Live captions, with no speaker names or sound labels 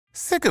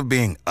Sick of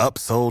being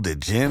upsold at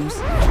gyms?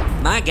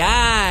 My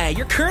guy,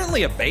 you're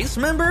currently a base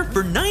member?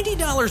 For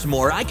 $90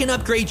 more, I can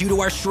upgrade you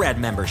to our Shred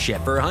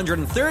membership. For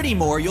 $130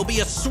 more, you'll be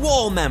a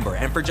Swole member.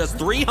 And for just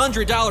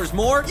 $300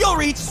 more, you'll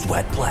reach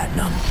Sweat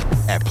Platinum.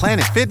 At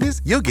Planet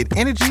Fitness, you'll get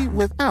energy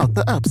without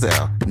the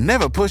upsell.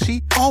 Never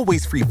pushy,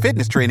 always free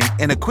fitness training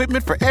and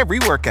equipment for every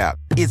workout.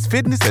 It's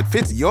fitness that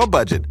fits your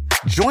budget.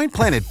 Join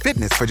Planet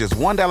Fitness for just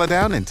 $1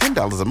 down and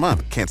 $10 a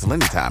month. Cancel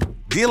anytime.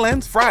 Deal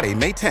ends Friday,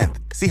 May 10th.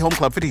 See Home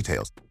Club for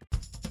details.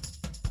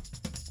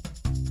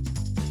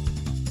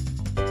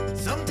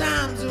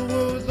 Sometimes the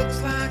world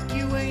looks like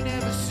you ain't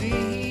ever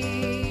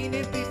seen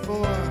it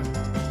before.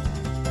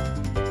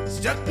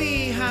 Stuck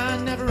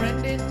behind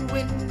never-ending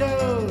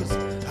windows,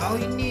 all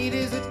you need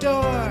is a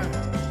door.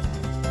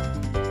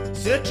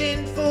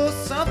 Searching for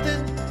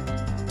something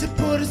to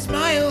put a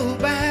smile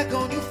back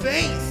on your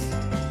face.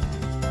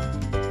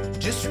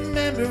 Just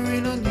remember,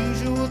 in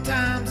unusual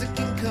times, it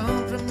can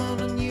come from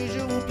an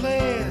unusual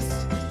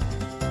place.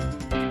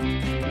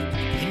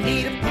 You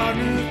need a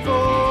partner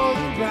for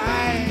the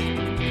ride,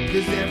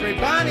 'cause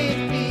everybody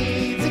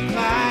needs a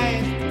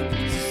Clyde.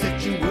 So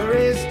set your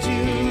worries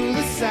to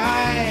the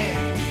side.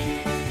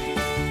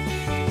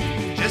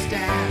 Just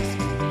ask,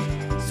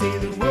 say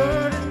the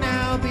word and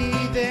I'll be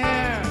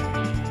there.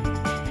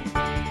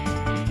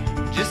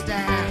 Just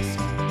ask,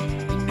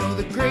 you know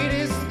the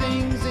greatest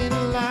things in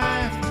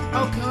life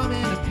all come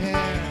in a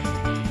pair.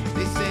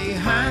 They say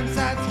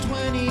hindsight's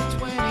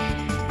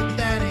 20/20, but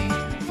that ain't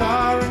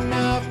far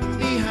enough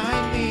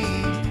behind me.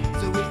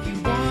 So if you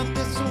want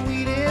the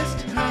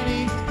sweetest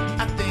honey,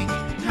 I think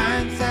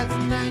hindsight's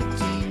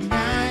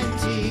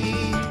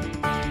 1990.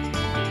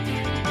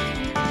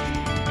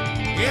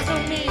 There's no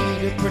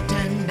need to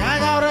pretend I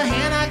got a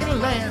hand I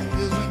can lend,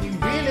 'cause when you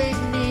really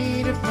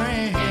need a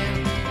friend,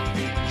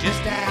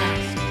 just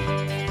ask.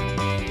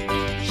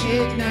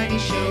 Shit 90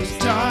 shows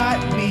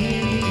taught me.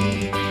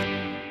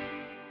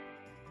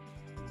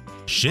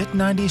 Shit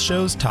 90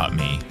 Shows Taught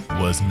Me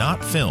was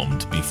not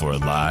filmed before a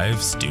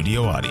live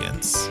studio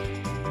audience.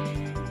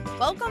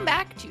 Welcome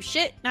back to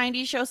Shit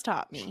 90 Shows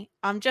Taught Me.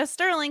 I'm Jess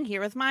Sterling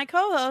here with my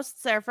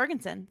co-host, Sarah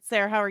Ferguson.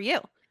 Sarah, how are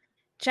you?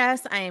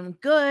 Jess, I am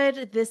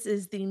good. This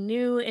is the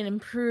new and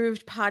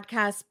improved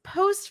podcast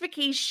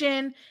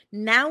post-vacation,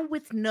 now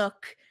with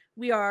Nook.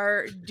 We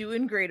are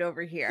doing great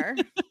over here.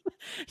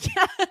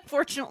 Yeah,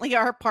 unfortunately,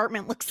 our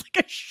apartment looks like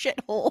a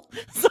shithole.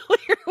 So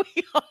here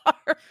we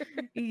are.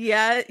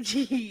 Yeah,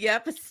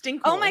 yep, a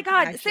stink. Oh my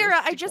God,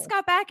 Sarah, I just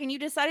got back and you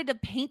decided to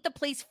paint the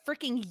place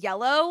freaking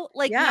yellow.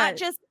 Like, Yeah.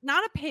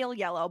 not a pale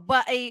yellow,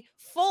 but a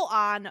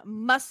full-on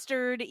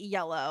mustard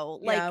yellow.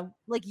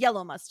 Like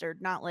yellow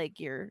mustard, not like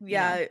your...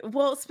 Yeah,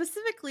 well,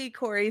 specifically,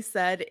 Corey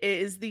said it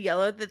is the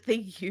yellow that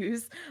they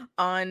use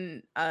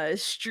on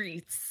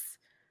streets.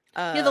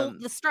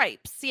 The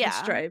stripes. Yeah. The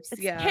stripes,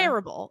 It's yeah.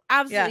 terrible.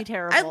 Absolutely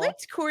terrible. I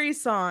liked Corey's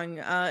song.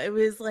 It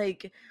was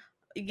like,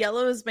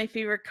 yellow is my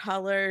favorite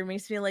color. It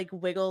makes me like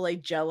wiggle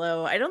like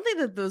jello. I don't think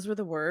that those were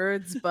the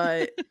words,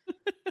 but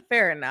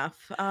fair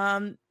enough.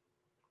 I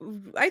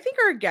think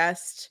our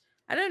guest,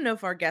 I don't know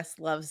if our guest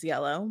loves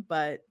yellow,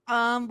 but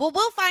well,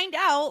 we'll find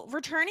out.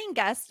 Returning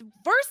guest,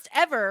 first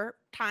ever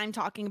time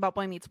talking about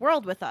Boy Meets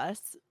World with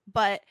us,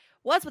 but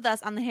was with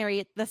us on the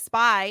Harriet the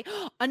Spy.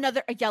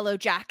 A yellow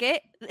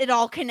jacket. It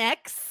all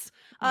connects.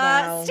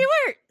 Wow.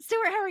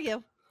 Stuart, how are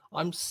you?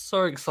 I'm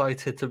so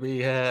excited to be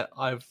here.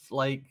 I've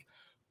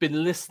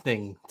been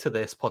listening to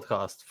this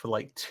podcast for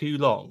too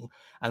long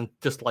and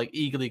just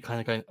eagerly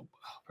kind of going, oh,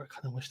 I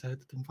kind of wish they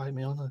had invited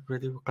me on. I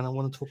really kind of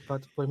want to talk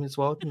about Boy Meets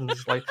World. And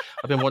it's I've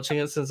been watching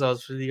it since I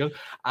was really young.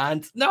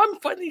 And now I'm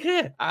finally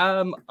here.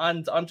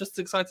 And I'm just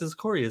excited as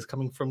Corey is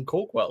coming from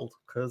Cork World,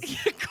 because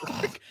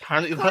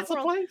apparently that's a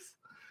place.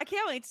 I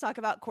can't wait to talk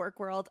about Cork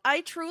World. I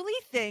truly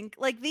think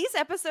these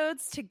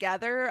episodes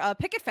together,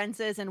 Picket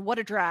Fences and What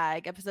a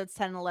Drag, episodes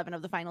 10 and 11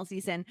 of the final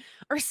season,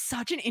 are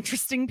such an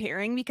interesting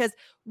pairing, because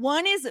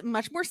one is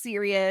much more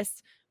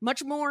serious,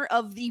 much more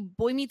of the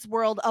Boy Meets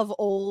World of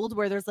old,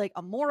 where there's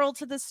a moral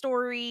to the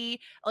story,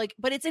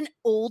 but it's an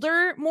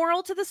older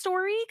moral to the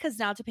story, because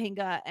now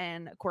Topanga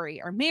and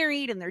Corey are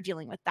married and they're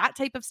dealing with that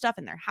type of stuff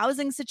in their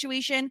housing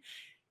situation. And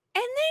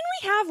then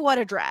we have What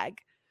a Drag,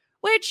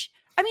 which...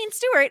 I mean,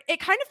 Stuart, it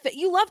kind of fit.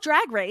 You love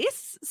Drag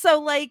Race,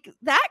 so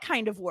that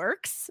kind of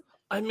works.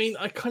 I mean,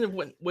 I kind of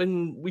went,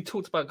 when we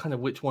talked about kind of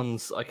which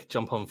ones I could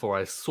jump on for,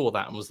 I saw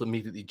that and was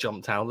immediately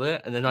jumped out of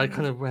it. And then I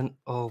kind of went,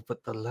 oh,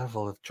 but the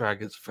level of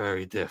drag is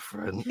very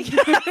different.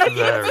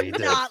 Very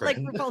different. Not like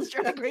RuPaul's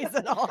Drag Race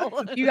at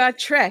all. You got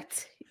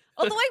tricked.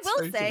 Although I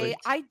will say, Totally.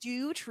 I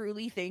do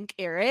truly think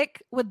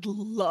Eric would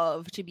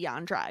love to be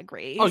on Drag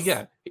Race. Oh,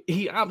 yeah.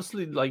 He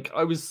absolutely,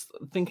 I was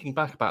thinking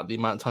back about the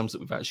amount of times that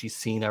we've actually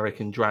seen Eric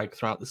in drag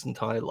throughout this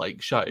entire,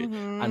 show,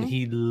 and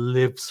he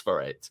lives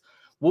for it.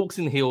 Walks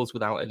in heels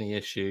without any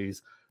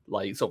issues,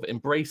 sort of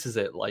embraces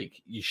it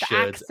like you the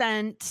should.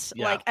 accent,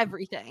 Yeah.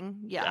 Everything.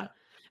 Yeah. Yeah.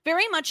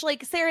 Very much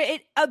like Sarah,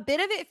 a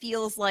bit of it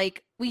feels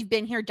like we've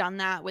been here, done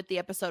that with the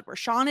episode where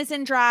Sean is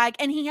in drag,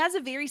 and he has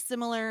a very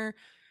similar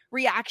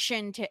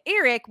reaction to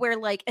Eric, where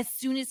like as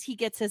soon as he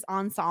gets his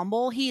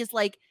ensemble, he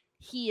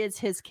is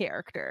his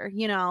character,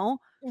 you know?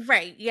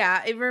 Right.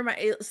 Yeah.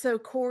 So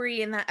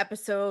Corey in that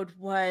episode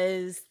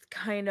was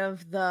kind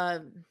of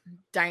the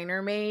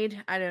diner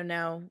maid. I don't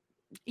know.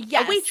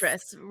 Yes. A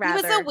waitress,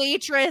 rather. He was a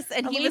waitress,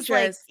 and he was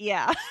like,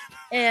 yeah.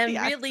 And The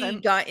really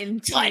accent. got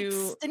into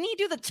Tuts. Didn't he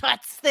do the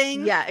tuts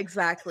thing? Yeah,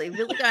 exactly.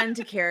 Really got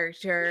into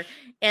character,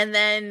 and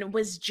then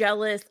was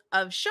jealous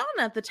of Sean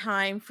at the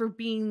time for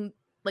being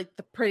like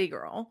the pretty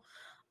girl.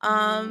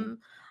 Mhm.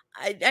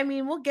 I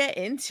mean, we'll get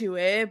into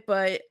it,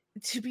 but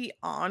to be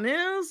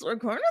honest, we're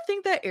going to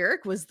think that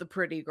Eric was the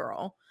pretty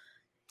girl.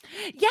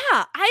 Yeah,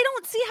 I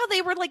don't see how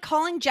they were like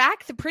calling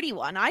Jack the pretty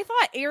one. I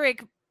thought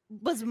Eric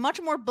was much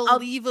more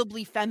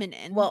believably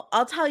feminine. Well,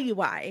 I'll tell you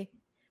why.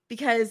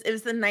 Because it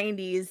was the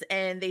 90s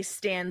and they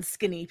stand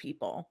skinny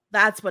people.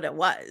 That's what it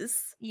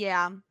was.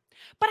 yeah.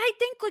 But I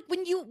think like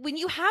when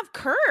you have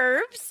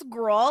curves,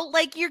 girl,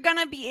 like you're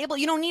gonna be able,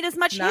 you don't need as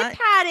much hip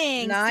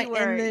padding. Not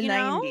Stuart, in the you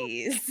know?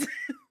 90s.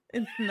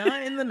 It's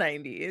not in the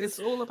 90s. It's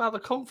all about the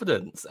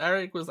confidence.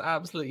 Eric was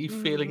absolutely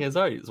feeling his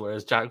oats,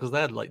 whereas Jack was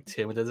there like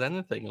timid as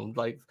anything. And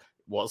like,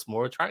 what's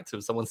more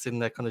attractive? Someone sitting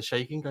there kind of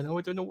shaking, going, "Oh,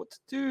 I don't know what to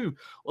do,"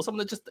 or someone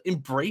that just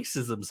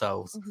embraces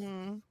themselves.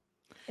 Mhm.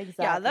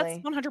 Exactly. Yeah, that's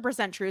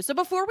 100% true. So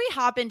before we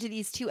hop into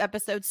these two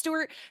episodes,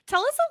 Stuart,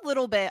 tell us a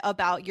little bit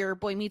about your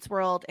Boy Meets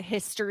World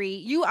history.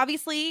 You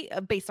obviously,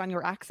 based on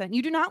your accent,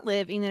 you do not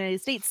live in the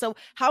United States. So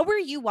how were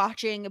you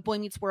watching Boy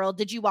Meets World?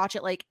 Did you watch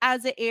it like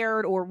as it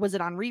aired, or was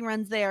it on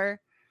reruns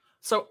there?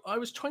 So I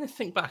was trying to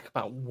think back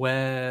about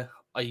where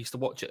I used to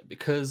watch it,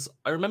 because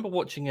I remember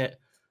watching it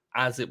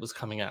as it was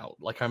coming out.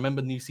 Like, I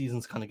remember new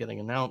seasons kind of getting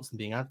announced and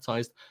being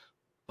advertised,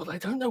 but I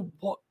don't know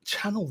what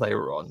channel they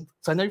were on.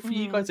 So I know for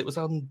you guys it was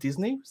on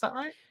Disney. Is that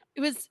right?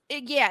 It was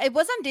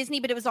on Disney,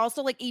 but it was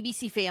also like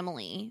ABC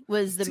Family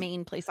was the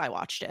main place I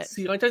watched it.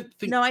 See, I don't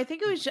think. No, I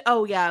think it was.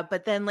 Oh, yeah.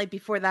 But then, like,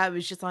 before that, it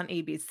was just on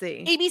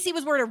ABC. ABC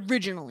was where it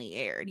originally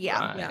aired.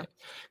 Yeah. Yeah.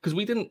 Because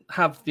we didn't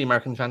have the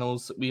American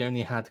channels. We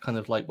only had kind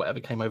of like whatever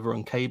came over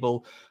on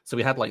cable. So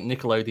we had like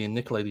Nickelodeon.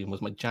 Nickelodeon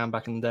was my jam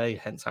back in the day,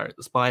 hence Harriet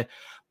the Spy.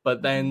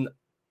 But then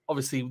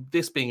obviously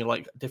this being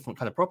like a different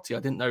kind of property, I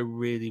didn't know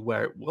really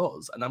where it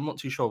was. And I'm not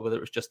too sure whether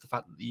it was just the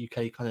fact that the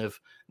UK kind of,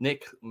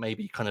 Nick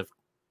maybe kind of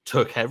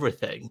took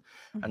everything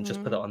and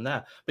just put it on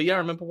there. But yeah, I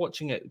remember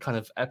watching it kind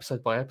of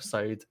episode by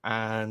episode,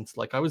 and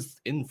like I was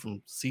in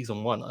from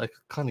season one. I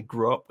kind of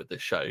grew up with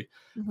this show,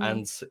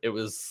 and it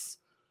was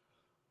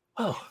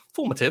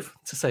formative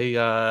to say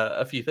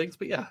a few things.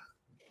 But yeah.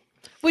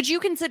 Would you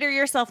consider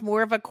yourself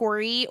more of a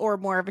Corey or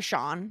more of a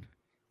Sean?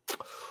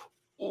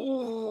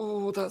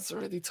 Oh, that's a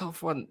really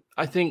tough one.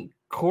 I think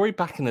Corey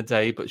back in the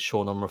day, but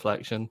Sean on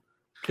reflection,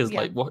 because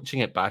like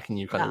watching it back and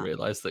you kind of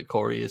realize that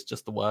Corey is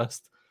just the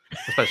worst,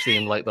 especially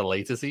in like the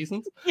later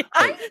seasons.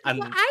 I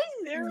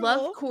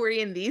love Corey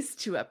in these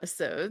two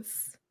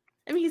episodes.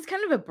 I mean, he's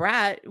kind of a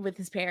brat with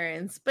his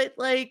parents, but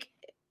like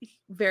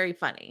very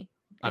funny.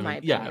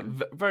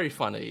 Very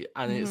funny.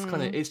 And it's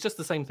kind of, it's just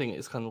the same thing.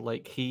 It's kind of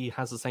like he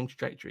has the same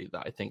trajectory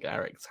that I think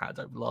Eric's had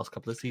over the last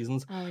couple of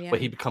seasons, where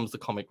he becomes the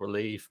comic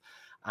relief.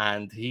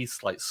 And he's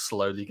like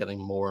slowly getting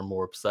more and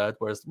more absurd,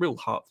 whereas the real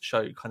heart of the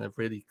show kind of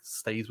really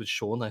stays with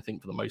Sean, I think,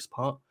 for the most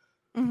part.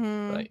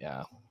 But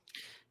yeah.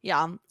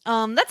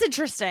 That's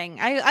interesting.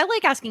 I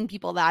like asking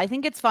people that. I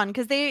think it's fun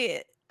because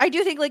I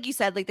do think, like you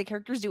said, like the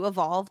characters do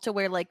evolve to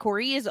where like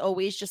Corey is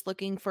always just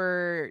looking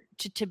for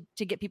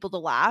to get people to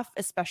laugh,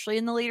 especially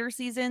in the later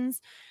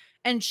seasons.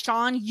 And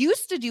Sean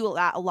used to do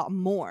that a lot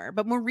more,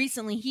 but more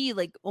recently he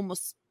like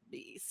almost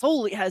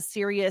solely has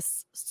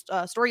serious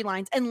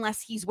storylines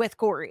unless he's with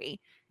Corey,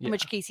 in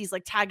which case he's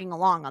like tagging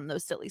along on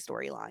those silly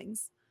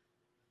storylines.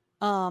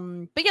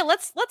 But yeah,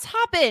 let's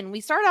hop in. We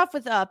start off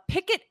with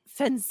picket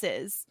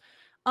fences,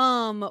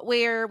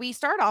 where we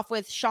start off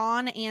with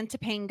Sean and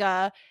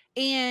Topanga,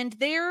 and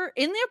they're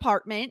in the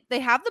apartment. They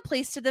have the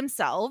place to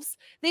themselves.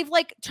 They've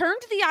like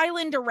turned the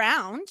island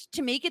around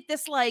to make it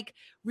this like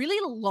really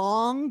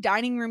long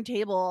dining room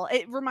table.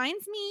 It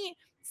reminds me,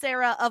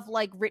 Sarah, of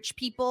like rich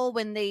people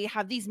when they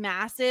have these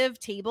massive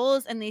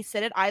tables and they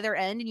sit at either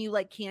end and you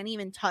like can't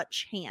even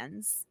touch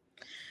hands.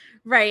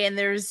 Right. And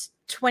there's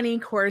 20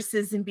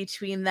 courses in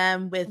between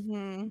them with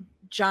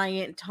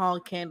giant tall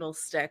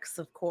candlesticks,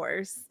 of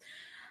course.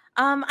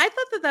 I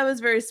thought that was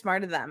very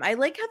smart of them. I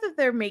like how that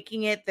they're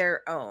making it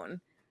their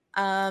own.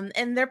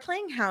 And they're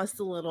playing house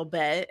a little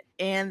bit,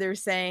 and they're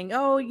saying,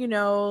 oh, you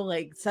know,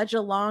 like such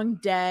a long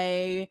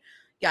day,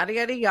 yada,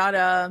 yada,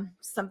 yada,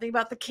 something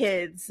about the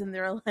kids. And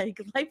they're like,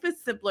 life is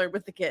simpler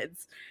with the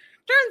kids.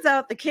 Turns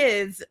out the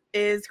kids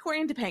is Corey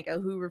and Topanga,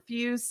 who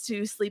refuse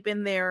to sleep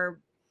in their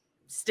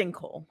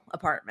stinkhole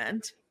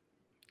apartment.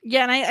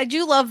 Yeah, and I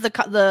do love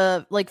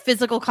the like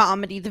physical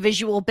comedy, the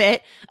visual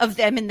bit of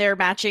them in their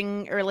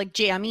matching or like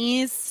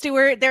jammies,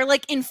 Stuart. They're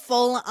like in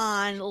full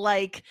on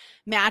like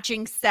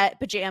matching set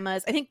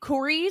pajamas. I think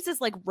Corey's is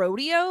like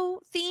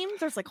rodeo themed.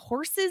 There's like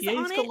horses Yeah,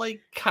 on he's it. got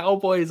like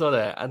cowboys on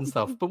it and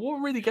stuff. But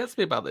what really gets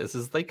me about this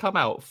is they come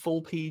out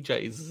full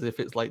PJs as if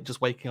it's like just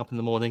waking up in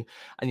the morning,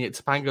 and yet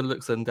Topanga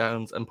looks them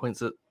down and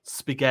points at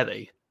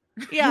spaghetti.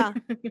 Yeah.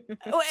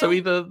 So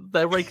either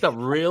they're waking up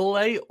real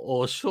late,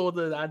 or Sean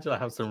and Angela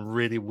have some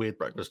really weird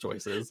breakfast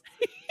choices.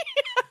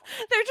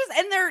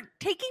 They're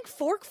taking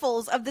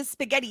forkfuls of the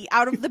spaghetti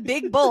out of the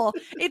big bowl.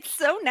 It's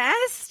so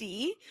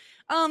nasty.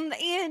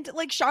 And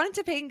like Sean and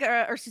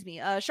Topanga, or excuse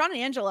me, Sean and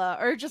Angela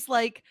are just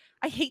like,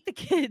 I hate the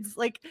kids.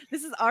 Like,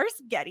 this is our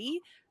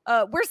spaghetti.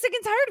 We're sick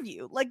and tired of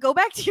you. Like, go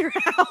back to your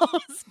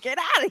house. Get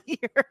out of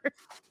here.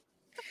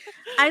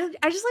 I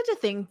just like to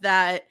think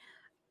that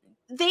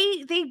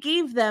they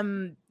gave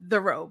them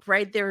the rope,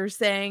 right? They were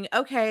saying,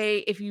 okay,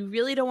 if you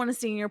really don't want to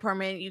stay in your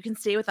apartment, you can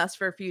stay with us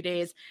for a few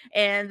days.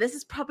 And this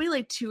is probably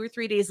like 2 or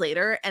 3 days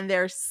later, and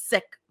they're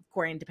sick of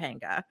Corey and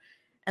Topanga.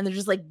 And they're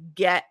just like,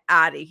 get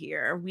out of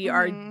here. We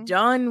are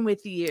done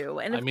with you.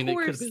 And I of mean,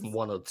 course, it could have been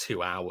 1 or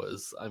 2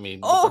 hours. I mean,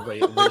 Oh, the way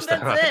in which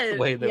that's the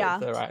way that Yeah.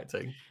 they're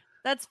acting.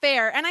 That's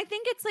fair. And I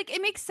think it's like,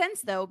 it makes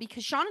sense though,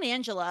 because Sean and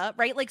Angela,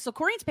 right? Like, so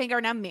Corey and Topanga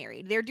are now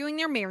married. They're doing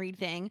their married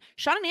thing.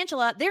 Sean and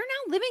Angela, they're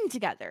now living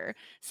together.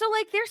 So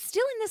like, they're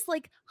still in this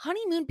like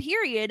honeymoon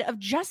period of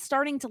just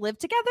starting to live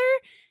together.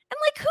 And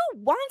like, who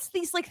wants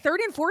these like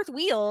third and fourth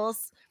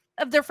wheels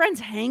of their friends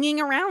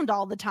hanging around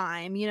all the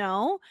time, you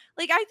know?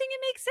 Like, I think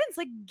it makes sense.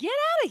 Like, get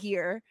out of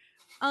here.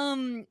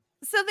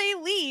 So they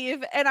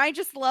leave, and I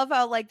just love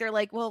how like they're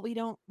like, well, we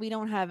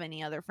don't have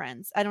any other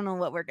friends. I don't know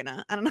what we're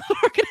gonna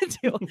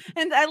do.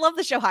 And I love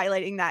the show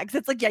highlighting that, because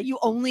it's like, yeah, you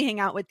only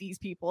hang out with these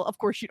people. Of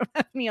course, you don't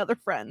have any other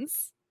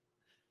friends.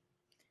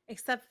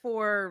 except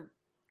for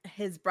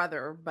his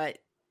brother, but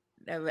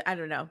I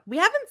don't know. We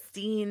haven't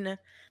seen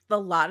the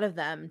lot of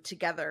them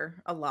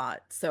together a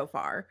lot so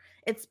far.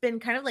 It's been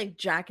kind of like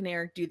Jack and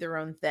Eric do their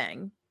own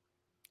thing.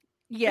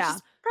 Yeah. Which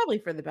is probably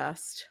for the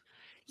best.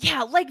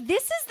 Yeah, like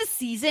this is the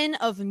season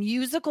of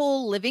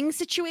musical living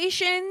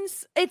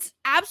situations. It's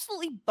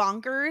absolutely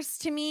bonkers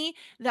to me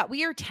that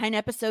we are 10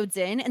 episodes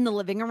in and the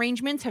living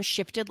arrangements have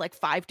shifted like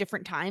 5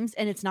 different times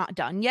and it's not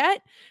done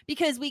yet,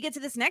 because we get to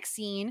this next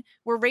scene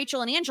where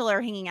Rachel and Angela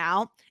are hanging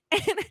out,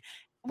 and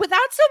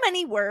without so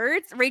many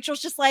words,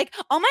 Rachel's just like,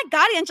 oh my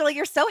God, Angela,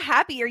 you're so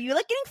happy. Are you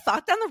like getting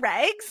fucked on the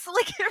regs?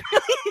 Like, it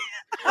really,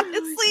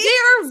 honestly.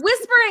 They're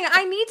whispering.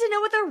 I need to know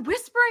what they're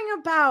whispering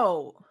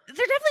about.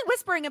 They're definitely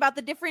whispering about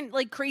the different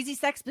like crazy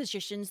sex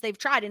positions they've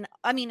tried. And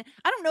I mean,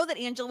 I don't know that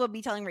Angela would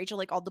be telling Rachel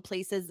like all the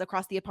places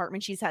across the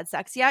apartment she's had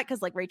sex yet,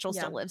 because like Rachel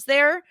still lives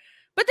there.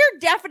 But they're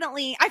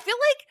definitely, I feel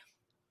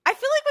like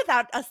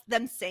without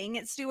them saying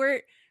it,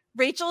 Stuart,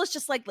 Rachel is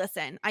just like,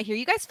 listen, I hear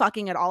you guys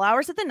fucking at all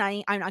hours of the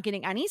night. I'm not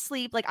getting any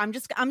sleep. Like, I'm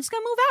just gonna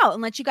move out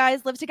and let you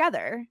guys live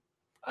together.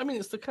 I mean,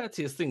 it's the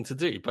courteous thing to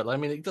do, but I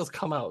mean, it does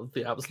come out of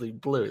the absolute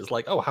blue. It's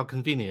like, oh, how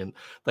convenient.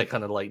 They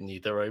kind of like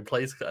need their own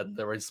place and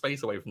their own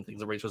space away from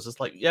things. And Rachel's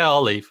just like, yeah,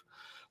 I'll leave.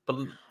 But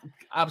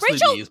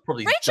absolutely, is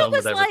probably Rachel done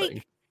with was everything.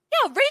 like,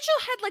 yeah, Rachel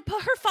had like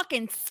put her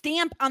fucking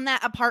stamp on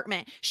that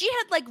apartment. She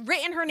had like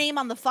written her name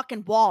on the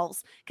fucking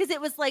walls, because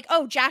it was like,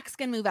 oh, Jack's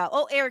gonna move out.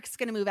 Oh, Eric's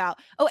gonna move out.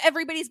 Oh,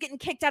 everybody's getting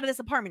kicked out of this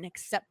apartment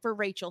except for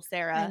Rachel,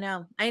 Sarah.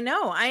 I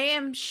know. I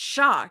am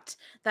shocked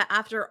that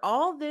after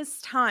all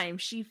this time,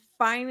 she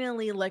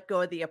finally let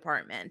go of the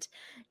apartment.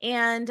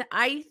 And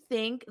I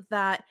think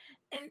that,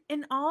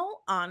 in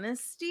all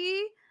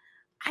honesty,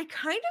 I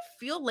kind of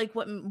feel like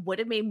what would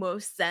have made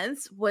most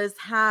sense was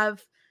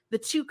have the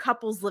two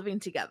couples living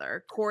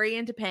together, Corey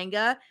and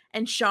Topanga,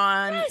 and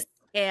Sean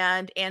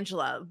and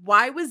Angela.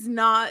 Why was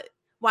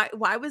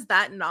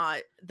that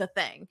not the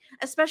thing?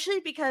 Especially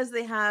because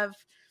they have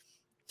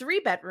 3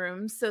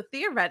 bedrooms, so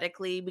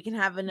theoretically we can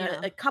have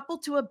a couple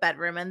to a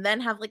bedroom and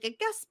then have like a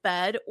guest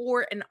bed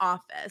or an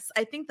office.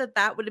 I think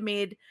that would have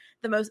made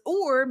the most,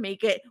 or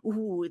make it,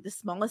 the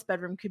smallest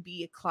bedroom could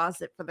be a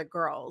closet for the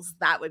girls.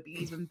 That would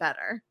be even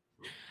better.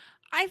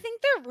 I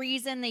think the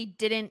reason they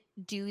didn't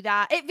do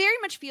that, it very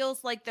much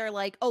feels like they're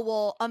like, oh,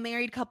 well, a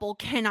married couple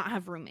cannot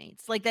have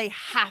roommates. Like, they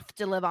have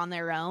to live on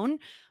their own.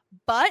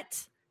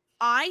 But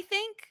I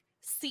think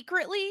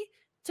secretly,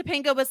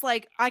 Topanga was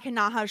like, I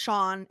cannot have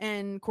Sean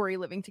and Corey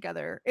living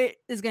together. It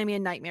is going to be a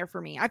nightmare for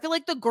me. I feel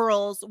like the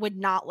girls would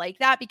not like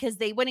that, because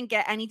they wouldn't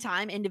get any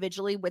time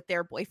individually with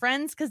their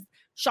boyfriends, because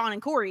Sean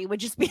and Corey would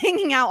just be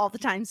hanging out all the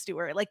time,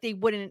 Stuart. Like, they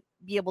wouldn't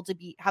be able to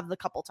have the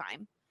couple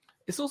time.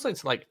 It's also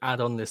to like add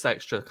on this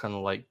extra kind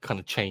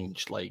of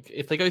change. Like,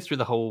 if they go through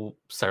the whole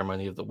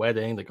ceremony of the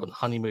wedding, they go on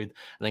honeymoon and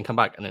then come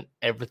back and then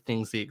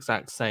everything's the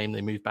exact same.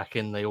 They move back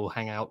in, they all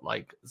hang out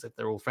like as if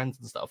they're all friends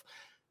and stuff.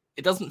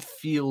 It doesn't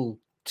feel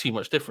too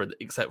much different,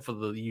 except for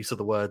the use of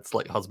the words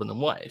like husband and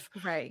wife.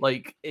 Right.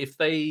 Like, if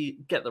they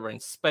get their own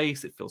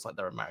space, it feels like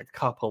they're a married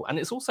couple. And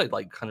it's also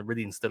like kind of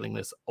really instilling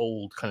this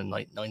old kind of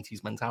like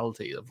 90s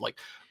mentality of like,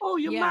 oh,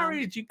 you're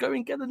married, you go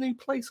and get a new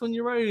place on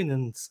your own.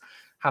 And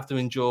have to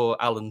endure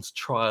Alan's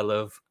trial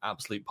of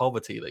absolute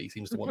poverty that he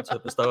seems to want to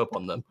bestow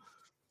upon them.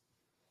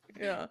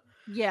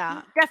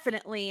 Yeah,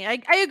 definitely.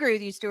 I agree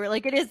with you, Stuart.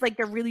 Like, it is like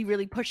they're really,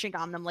 really pushing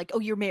on them. Like, oh,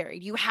 you're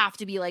married. You have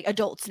to be like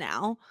adults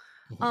now.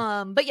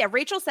 But yeah,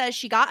 Rachel says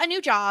she got a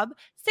new job.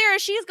 Sarah,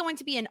 she is going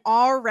to be an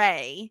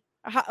RA,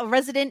 a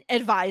resident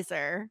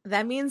advisor.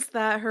 That means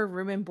that her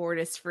room and board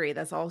is free.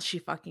 That's all she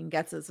fucking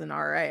gets as an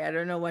RA. I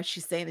don't know what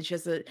she's saying. That she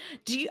has a.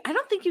 I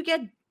don't think you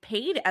get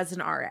paid as an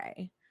RA.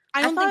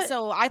 I don't think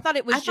so. I thought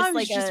it was just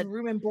like just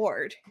room and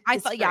board. I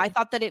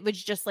thought that it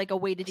was just like a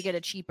way to get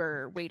a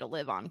cheaper way to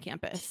live on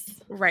campus.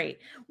 Right.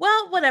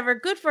 Well, whatever.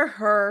 Good for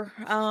her.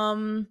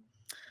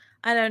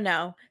 I don't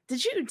know.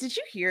 Did you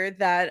hear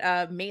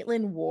that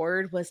Maitland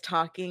Ward was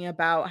talking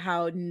about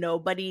how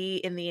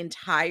nobody in the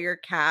entire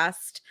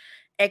cast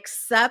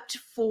except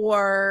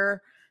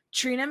for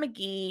Trina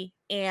McGee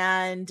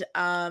and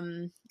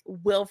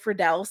Will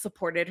Friedle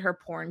supported her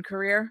porn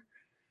career?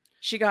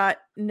 She got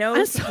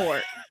no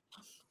support.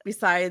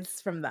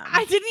 Besides from them.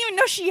 I didn't even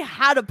know she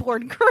had a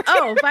porn career.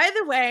 Oh, by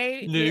the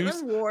way,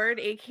 Maitland Ward,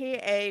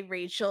 aka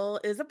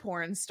Rachel, is a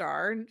porn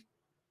star.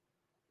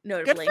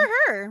 Notably. Good for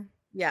her.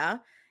 Yeah.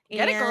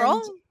 Get it,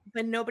 girl.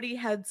 But nobody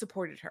had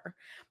supported her.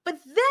 But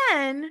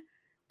then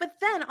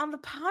on the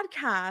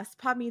podcast,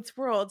 Pod Meets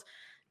World,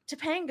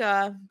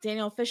 Topanga,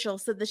 Danielle Fishel,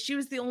 said that she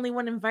was the only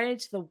one invited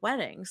to the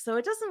wedding. So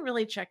it doesn't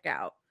really check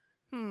out.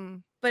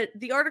 But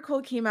the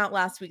article came out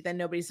last week that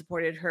nobody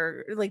supported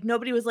her. Like,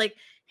 nobody was like,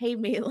 hey,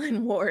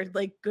 Maitland Ward,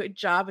 like, good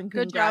job and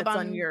congrats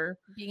on your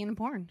being in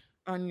porn,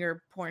 on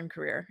your porn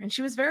career. And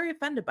she was very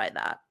offended by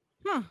that.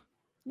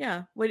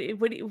 Yeah.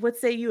 What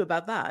say you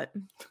about that?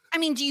 I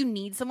mean, do you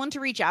need someone to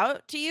reach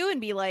out to you and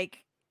be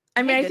like,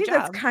 I mean, I think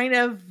that's kind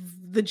of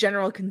the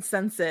general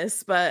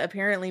consensus, but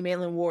apparently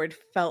Maitland Ward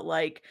felt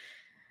like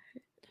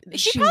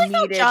she probably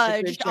felt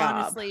judged,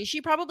 honestly.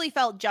 She probably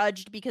felt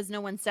judged because no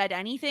one said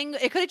anything.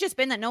 It could have just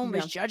been that no one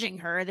was judging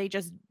her. They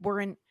just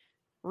weren't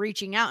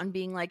reaching out and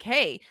being like,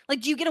 hey, like,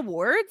 do you get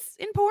awards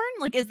in porn?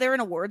 Like, is there an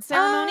award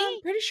ceremony?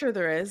 I'm pretty sure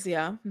there is,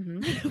 yeah.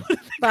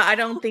 But I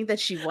don't think that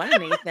she won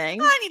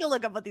anything. I need to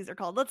look up what these are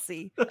called. Let's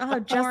see.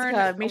 Oh,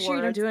 Jessica, make sure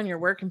you don't do it on your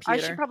work computer.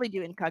 I should probably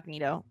do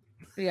incognito.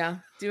 Yeah,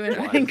 doing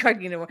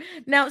incognito.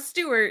 Now,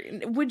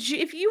 Stuart, would you,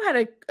 if you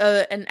had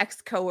an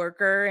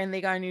ex-coworker and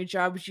they got a new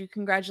job, would you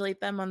congratulate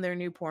them on their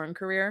new porn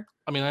career?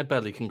 I mean, I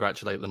barely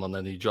congratulate them on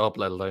their new job,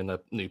 let alone a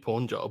new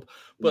porn job.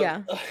 But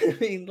yeah, I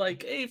mean,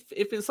 like, if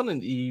it's something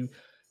that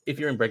if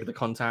you're in regular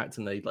contact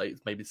and they like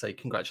maybe say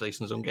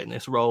congratulations on getting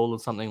this role or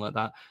something like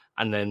that,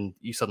 and then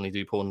you suddenly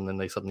do porn and then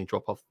they suddenly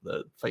drop off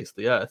the face of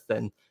the earth,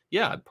 then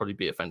yeah, I'd probably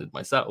be offended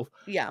myself.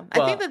 Yeah,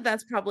 I think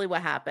that's probably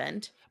what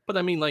happened. But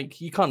I mean, like,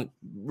 you can't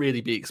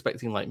really be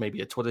expecting like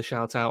maybe a Twitter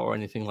shout out or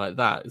anything like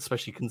that,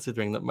 especially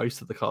considering that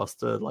most of the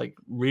cast are like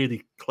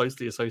really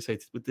closely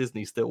associated with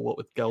Disney still. What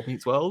with Girl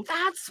Meets World?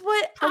 That's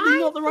what probably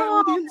not the right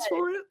audience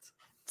for it.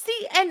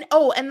 See,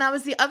 and that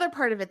was the other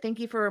part of it. Thank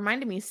you for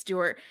reminding me,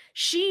 Stuart.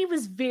 She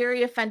was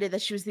very offended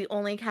that she was the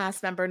only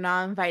cast member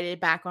not invited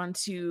back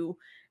onto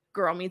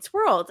Girl Meets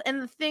World.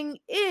 And the thing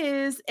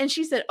is, and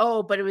she said,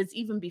 oh, but it was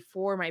even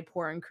before my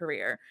porn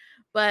career.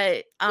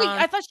 But wait,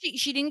 I thought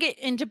she didn't get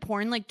into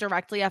porn like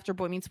directly after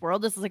Boy Meets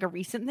World. This is like a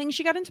recent thing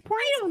she got into porn.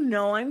 I don't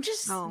know. I'm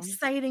just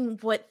citing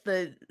what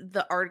the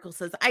article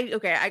says. I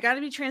got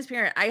to be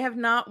transparent. I have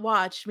not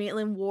watched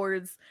Maitland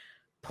Ward's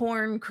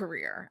porn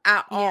career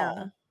at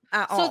all.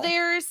 So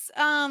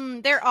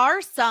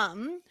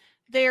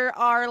there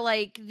are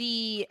like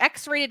the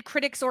X-rated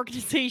critics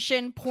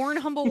organization,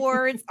 Pornhub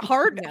Awards,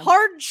 Hard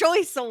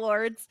Choice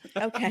Awards,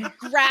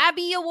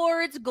 Grabby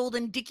Awards,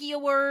 Golden Dickie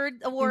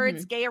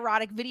Awards, Gay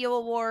Erotic Video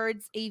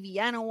Awards,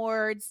 AVN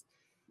Awards.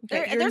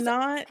 There's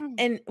not.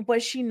 And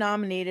was she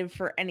nominated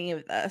for any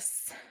of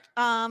this?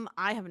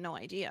 I have no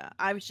idea.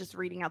 I was just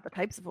reading out the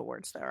types of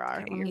awards there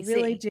are. I'm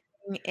trying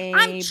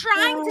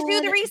to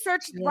do the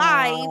research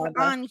live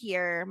on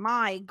here.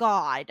 My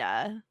God.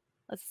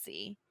 Let's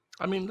see.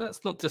 I mean,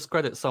 let's not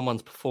discredit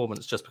someone's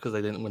performance just because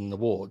they didn't win an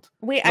award.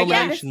 Wait,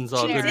 nominations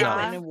are good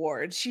enough. An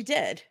award. She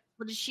did.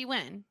 What did she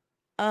win?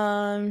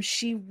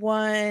 She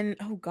won.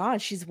 Oh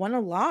God, she's won a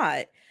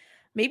lot.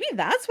 Maybe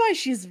that's why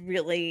she's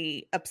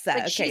really upset.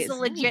 Like, she's a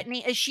legit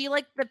name. Is she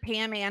like the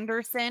Pam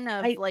Anderson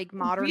of like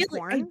modern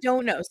porn? I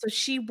don't know. So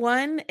she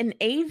won an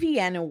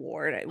AVN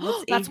award.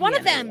 That's one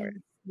of them.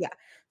 Award? Yeah.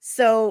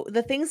 So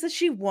the things that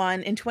she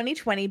won in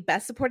 2020: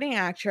 Best Supporting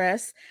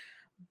Actress,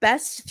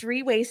 Best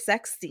Three-Way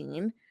Sex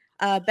Scene,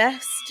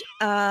 Best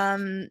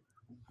Favorite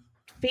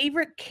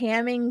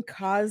Camming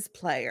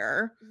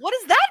Cosplayer. What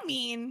does that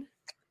mean?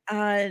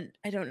 I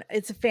don't know.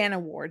 It's a fan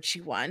award she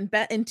won.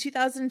 But in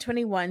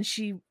 2021,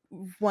 she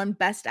won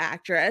Best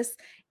Actress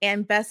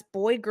and Best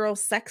Boy-Girl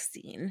Sex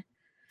Scene.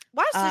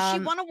 Wow, so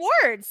she won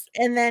awards.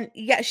 And then,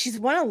 she's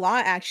won a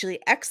lot, actually.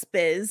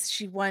 XBiz,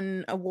 she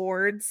won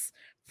awards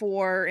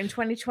for, in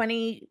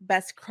 2020,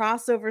 Best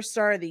Crossover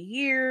Star of the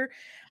Year,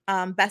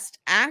 Best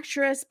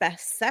Actress,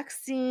 Best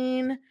Sex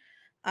Scene.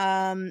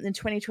 In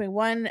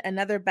 2021,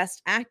 another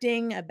Best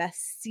Acting, a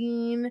Best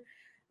Scene,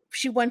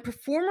 she won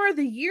Performer of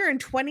the Year in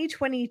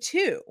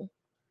 2022.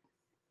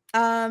 She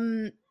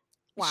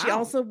Wow.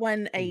 also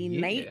won a Yeah.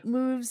 Night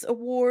Moves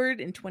Award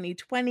in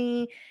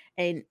 2020,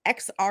 an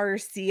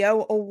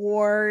XRCO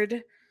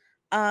Award.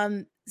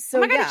 So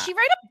Oh my god, yeah, did she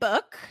write a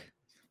book?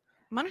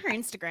 I'm on her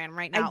Instagram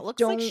right now. I It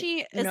looks like don't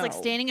she is like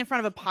know. standing in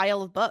front of a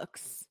pile of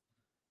books.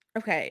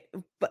 okay,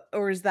 but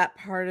or is that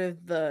part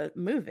of the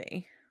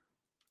movie?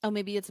 Oh,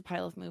 maybe it's a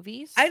pile of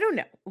movies. I don't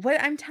know. What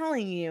I'm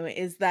telling you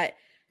is that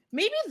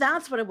maybe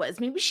that's what it was.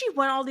 Maybe she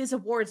won all these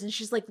awards and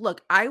she's like,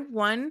 look, I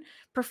won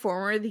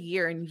Performer of the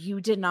Year and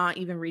you did not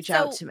even reach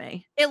out So- to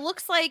me. It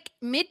looks like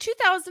mid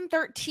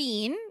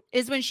 2013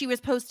 is when she was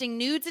posting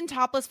nudes and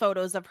topless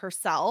photos of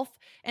herself.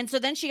 And so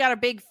then she got a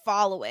big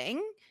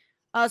following.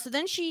 So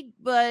then she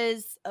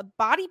was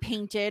body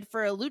painted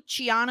for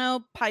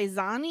Luciano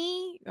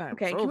Paisani.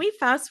 Okay, can we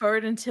fast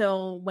forward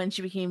until when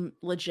she became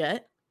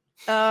legit?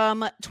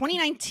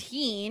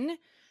 2019,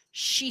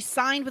 she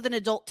signed with an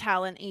adult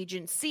talent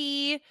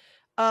agency.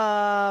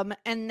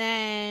 And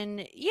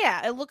then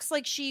yeah, it looks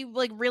like she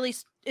like really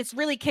it's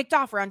really kicked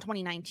off around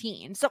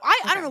 2019. So I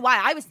don't Okay. know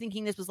why I was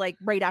thinking this was like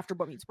right after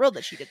Boy Meets World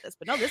that she did this,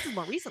 but no, this is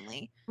more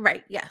recently.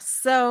 Right, yes.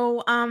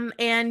 So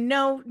and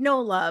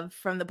no love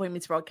from the Boy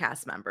Meets World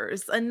cast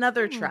members.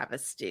 Another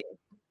travesty.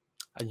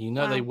 And you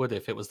know they Wow. would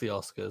if it was the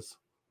Oscars.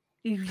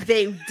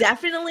 They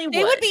definitely would.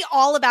 They would be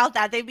all about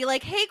that. They'd be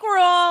like, "Hey,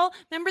 girl,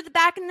 remember the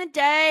back in the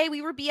day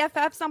we were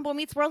BFFs on Boy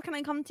Meets World? Can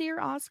I come to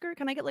your Oscar?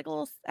 Can I get like a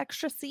little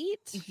extra seat?"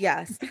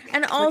 Yes.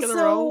 And Look at the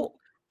roll. also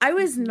I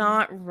was Mhm.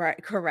 not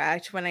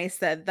correct when I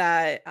said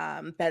that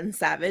Ben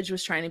Savage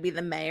was trying to be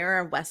the mayor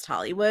of West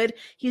Hollywood.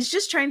 He's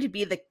just trying to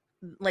be the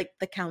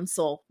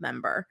council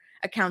member,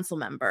 a council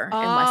member in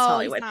West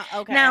Hollywood.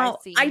 Okay, Now,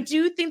 see. I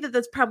do think that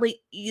that's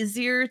probably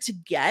easier to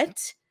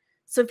get.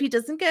 So if he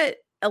doesn't get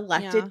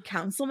elected Yeah.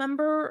 council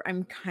member,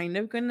 I'm kind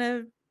of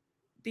gonna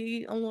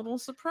be a little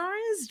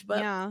surprised, but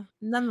yeah.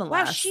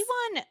 nonetheless. Wow, she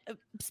won.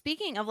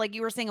 Speaking of like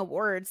you were saying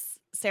awards,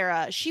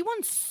 Sarah, she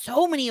won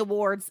so many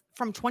awards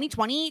from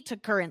 2020 to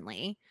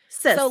currently.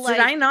 Sis, so, did like-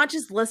 I not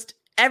just list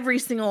every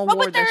single Oh, but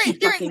award that she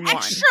there fucking are won?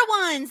 extra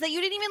ones that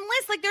you didn't even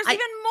list. Like there's I-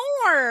 even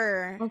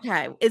more.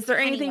 Okay, is there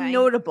anything Anyway.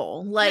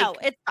 notable? Like no,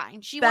 it's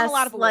fine. She won best a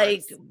lot of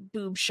awards. like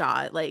boob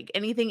shot, like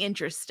anything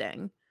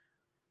interesting?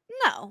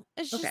 No,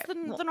 it's just Okay, the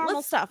well, normal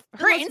let's- stuff.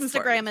 then Her let's move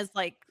Instagram forward. is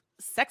like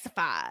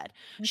sexified.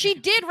 She Okay,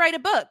 did write a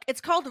book.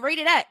 It's called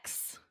Rated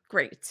X.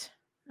 great.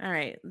 All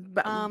right,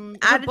 but Her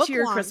add it book to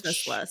your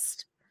Christmas launch-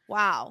 list.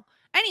 Wow.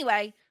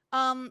 Anyway,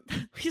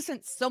 we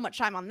spent so much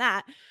time on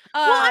that.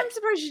 Well, I'm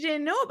surprised you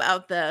didn't know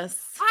about this.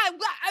 I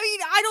mean,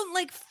 I don't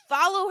like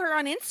follow her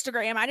on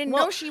Instagram. I didn't know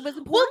Well- she was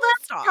a porn Well,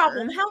 that's star. the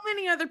problem. How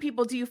many other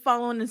people do you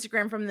follow on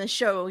Instagram from this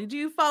show? Do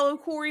you follow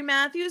Corey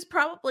Matthews?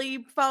 Probably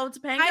you follow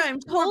Topanga. I've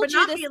I'm sure, told but you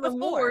not this Caitlin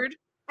before. Ward.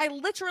 I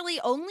literally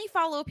only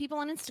follow people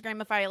on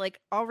Instagram if I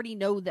like already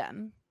know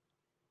them.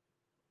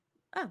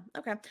 Oh,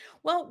 okay.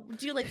 Well,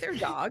 do you like their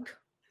dog?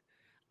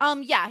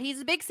 Yeah,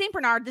 he's a big Saint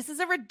Bernard. This is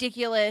a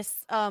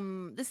ridiculous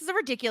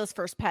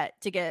first pet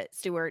to get,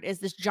 Stuart, is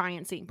this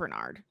giant Saint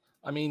Bernard.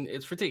 I mean,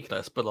 it's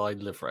ridiculous, but I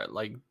live for it.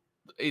 Like,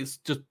 it's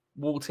just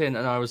walked in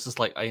and I was just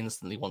like, I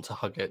instantly want to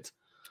hug it.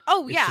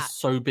 Oh It's yeah, just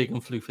so big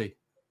and floofy.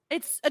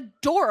 it's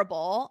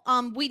adorable.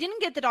 We didn't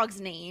get the dog's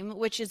name,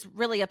 which is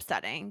really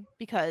upsetting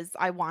because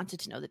I wanted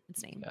to know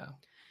its name. Yeah.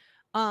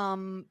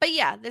 But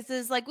yeah, this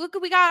is like, look,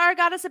 we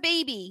got us a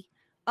baby.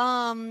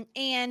 And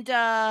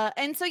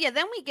so yeah,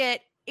 then we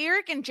get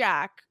Eric and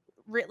Jack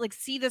like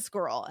see this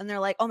girl and they're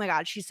like, oh my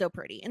god, she's so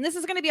pretty. And this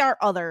is going to be our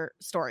other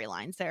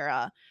storyline,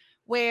 Sarah,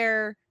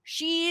 where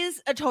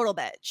she's a total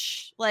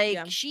bitch. Like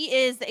Yeah. she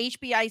is the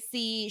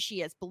HBIC,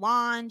 she is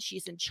blonde,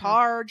 she's in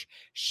charge,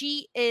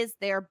 she is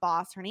their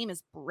boss. Her name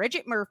is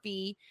Bridget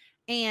Murphy,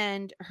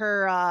 and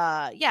her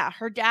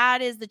her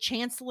dad is the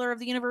chancellor of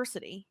the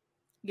university.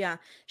 Yeah,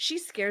 she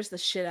scares the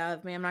shit out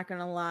of me. I'm not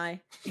gonna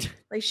lie.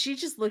 Like she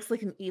just looks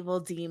like an evil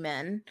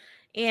demon.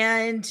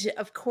 And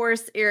of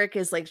course, Eric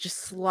is like just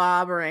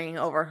slobbering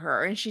over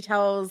her, and she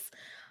tells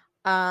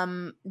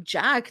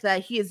Jack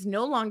that he is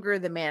no longer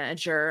the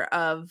manager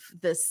of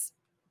this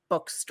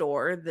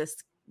bookstore, this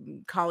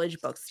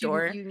college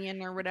bookstore. Student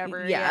union or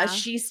whatever. Yeah,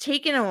 she's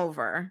taken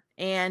over,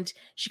 and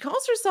she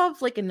calls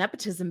herself like a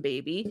nepotism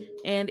baby.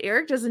 And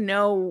Eric doesn't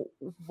know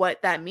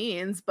what that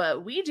means,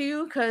 but we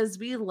do because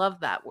we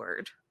love that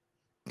word.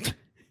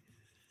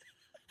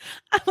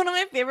 One of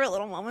my favorite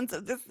little moments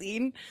of this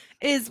scene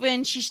is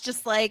when she's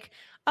just like,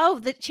 oh,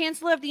 the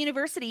chancellor of the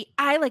university,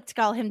 I like to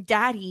call him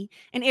daddy.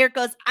 And Eric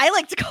goes, I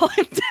like to call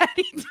him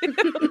daddy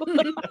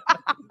too.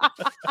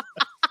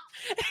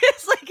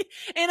 It's like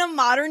in a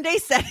modern day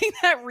setting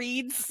that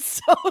reads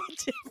so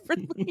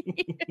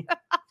differently.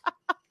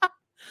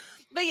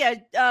 But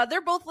yeah,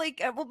 they're both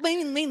like, well,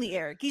 mainly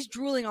Eric. He's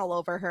drooling all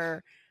over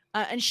her.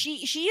 And she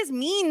is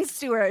mean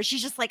to her.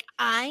 She's just like,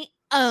 I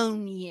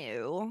own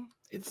you.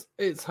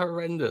 It's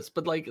horrendous,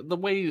 but like the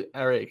way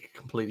Eric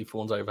completely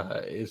fawns over her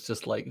is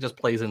just like just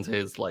plays into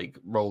his like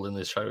role in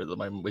this show at the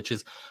moment, which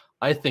is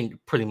I think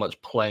pretty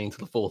much playing to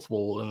the fourth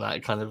wall and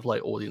that kind of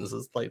like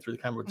audiences like through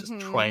the camera, just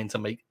trying to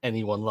make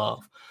anyone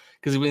laugh.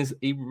 Because when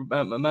he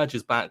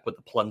emerges back with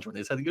the plunger on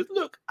his head, he goes,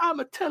 "Look,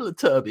 I'm a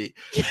Teletubby,"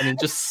 and then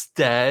just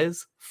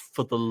stares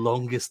for the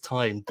longest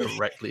time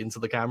directly into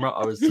the camera.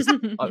 I was just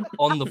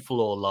on the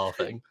floor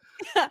laughing.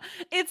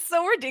 It's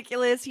so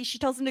ridiculous. She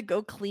tells him to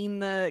go clean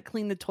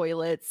the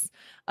toilets,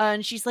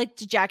 and she's like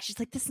to Jack, she's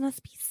like, "This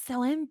must be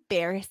so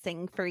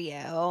embarrassing for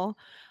you."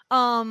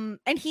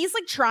 And he's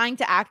like trying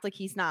to act like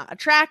he's not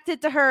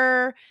attracted to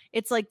her.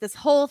 It's like this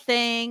whole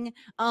thing.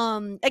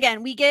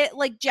 Again, we get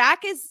like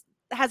Jack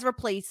has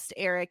replaced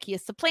Eric. He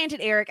has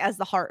supplanted Eric as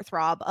the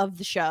heartthrob of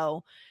the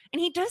show.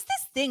 And he does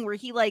this thing where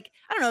he like,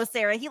 I don't know,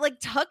 Sarah, he like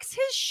tucks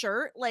his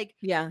shirt like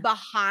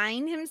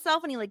behind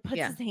himself and he like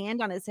puts his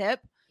hand on his hip.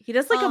 He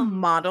does like a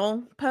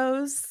model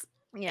pose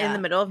in the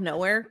middle of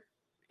nowhere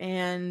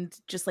and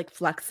just like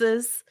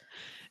flexes.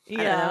 I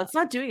don't know. It's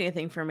not doing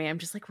anything for me. I'm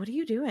just like, what are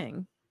you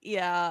doing?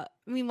 Yeah.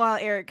 Meanwhile,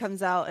 Eric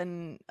comes out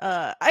and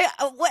why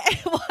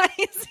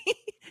is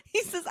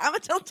he says, "I'm a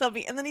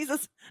Teletubby," and then he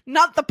says,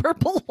 "Not the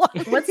purple one."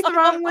 What's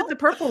wrong with the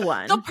purple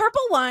one? The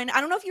purple one,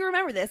 I don't know if you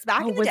remember this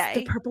back in the day.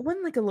 Was the purple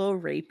one like a little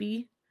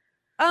rapey?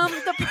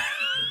 The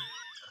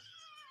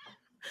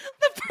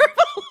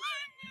purple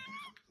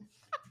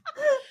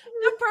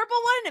the purple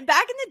one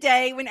back in the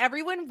day when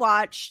everyone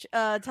watched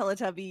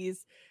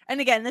Teletubbies. And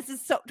again, this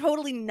is so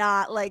totally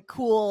not like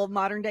cool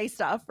modern day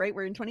stuff, right?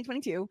 We're in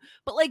 2022,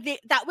 but like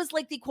that was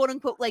like the quote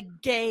unquote like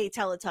gay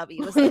Teletubby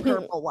was the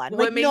purple one.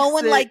 Like no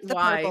one liked the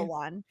purple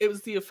one. It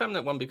was the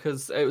effeminate one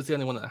because it was the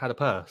only one that had a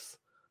purse,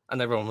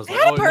 and everyone was like,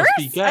 "Oh, it must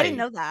be gay." I didn't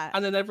know that.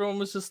 And then everyone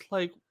was just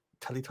like,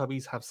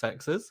 "Teletubbies have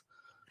sexes."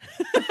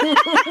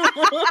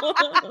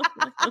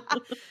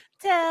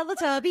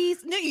 Teletubbies.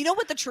 No, you know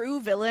what the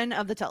true villain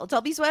of the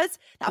Teletubbies was?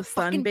 That the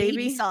fucking sun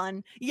baby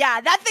son.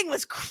 Yeah, that thing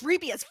was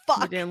creepy as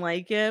fuck. You didn't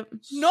like it?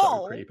 No,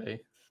 so creepy.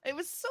 It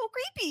was so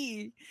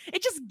creepy.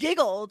 It just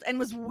giggled and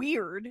was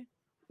weird.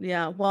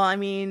 Yeah, well, I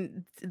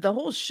mean, the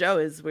whole show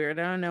is weird.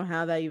 I don't know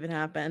how that even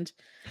happened.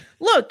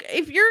 Look,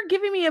 if you're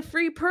giving me a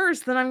free purse,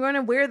 then I'm going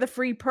to wear the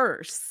free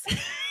purse.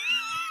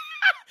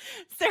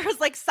 Sarah's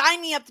like,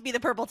 "Sign me up to be the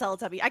purple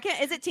Teletubby." I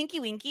can't. Is it Tinky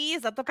Winky?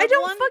 Is that the purple I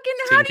don't one? fucking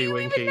know. How do Tinky you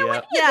Winky, even know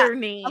any yeah. of their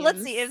names?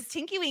 Let's see. It was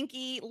Tinky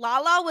Winky.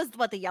 Lala was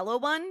what, the yellow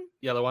one?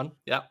 Yellow one.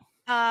 Yeah.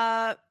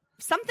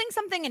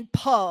 Something and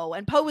Poe.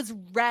 And Poe was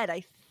red,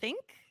 I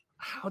think.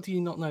 How do you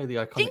not know the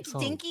iconic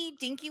song?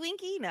 Dinky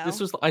Winky? No. This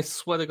was, I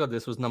swear to God,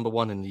 this was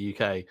 #1 in the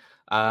UK.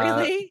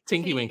 Really?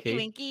 Tinky Winky,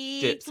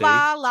 Dipsy,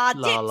 Lala,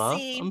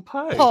 Dipsy, and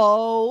Poe.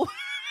 Poe.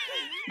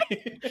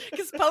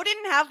 Because Poe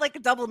didn't have like a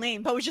double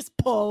name. Poe was just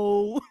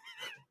Poe.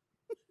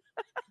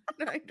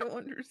 I don't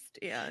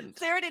understand.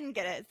 Sarah didn't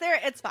get it. Sarah,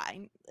 it's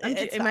fine.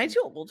 Am I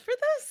too old for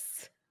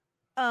this?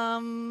 I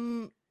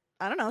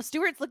don't know.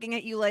 Stuart's looking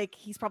at you like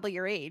he's probably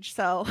your age.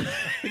 So I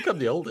think I'm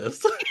the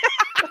oldest.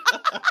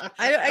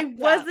 I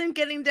wasn't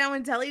getting down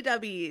with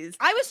Teletubbies.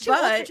 I was too old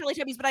for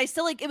Teletubbies, but I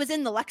still like it was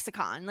in the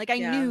lexicon. Like I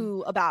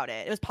knew about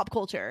it. It was pop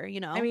culture, you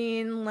know. I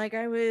mean, like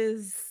I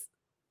was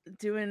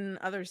doing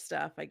other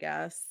stuff, I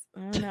guess. I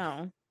don't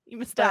know. You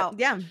missed out.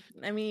 Yeah.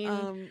 I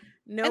mean,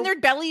 no. And their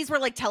bellies were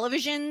like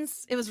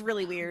televisions. It was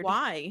really weird.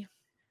 Why?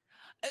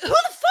 Who the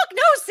fuck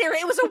knows, Sarah?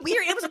 It was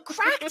a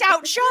cracked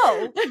out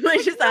show. Am I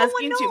just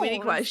asking too many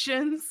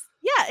questions?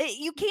 Yeah,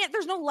 you can't.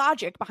 There's no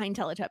logic behind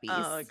Teletubbies.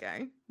 Oh,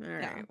 okay. All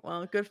right. Yeah.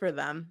 Well, good for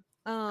them.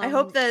 I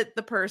hope that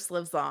the purse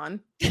lives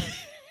on. What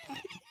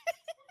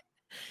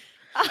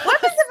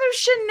happens if it was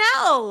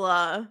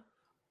Chanel?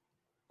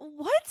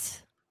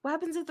 What? What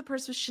happens if the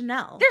purse was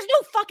Chanel? There's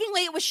no fucking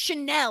way it was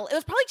Chanel. It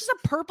was probably just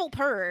a purple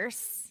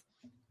purse.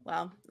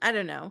 Well, I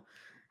don't know.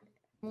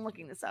 I'm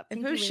looking this up. If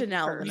it was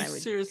Chanel, then You I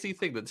would seriously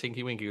think that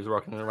Tinky Winky was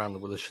rocking around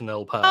with a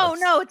Chanel purse? Oh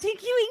no,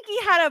 Tinky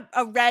Winky had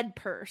a red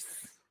purse.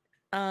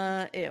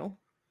 Ew.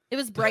 It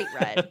was bright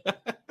red,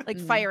 like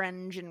fire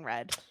engine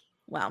red.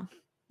 Well,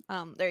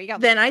 there you go.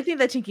 Then I think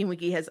that Tinky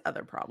Winky has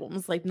other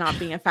problems, like not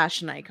being a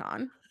fashion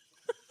icon.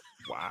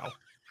 Wow.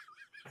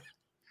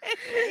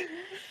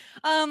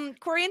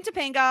 Corey and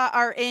Topanga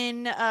are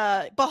in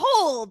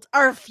behold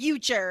our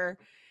future.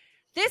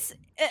 This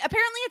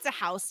apparently it's a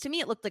house. To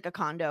me, it looked like a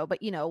condo,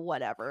 but you know,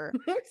 whatever.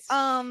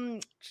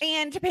 And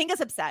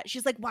Topanga's upset.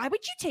 She's like, "Why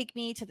would you take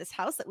me to this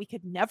house that we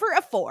could never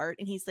afford?"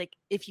 And he's like,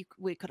 "If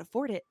we could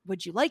afford it,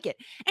 would you like it?"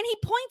 And he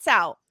points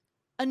out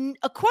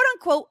a quote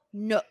unquote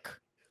nook.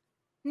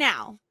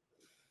 Now,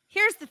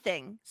 here's the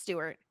thing,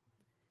 Stuart.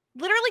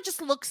 Literally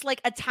just looks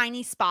like a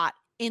tiny spot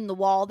in the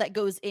wall that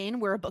goes in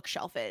where a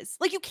bookshelf is.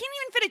 Like you can't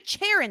even fit a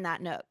chair in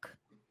that nook.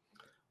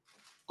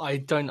 I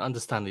don't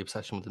understand the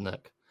obsession with the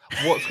nook.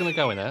 What's going to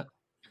go in it?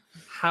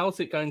 How's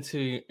it going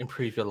to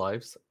improve your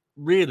lives?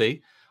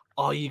 Really?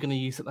 Are you going to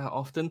use it that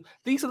often?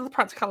 These are the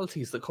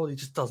practicalities that Corey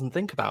just doesn't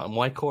think about and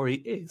why Corey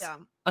is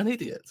an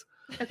idiot.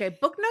 Okay,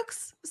 book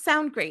nooks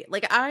sound great.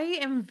 Like I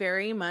am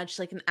very much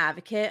like an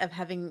advocate of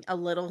having a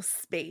little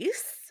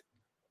space.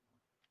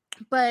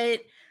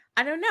 But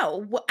I don't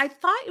know. I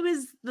thought it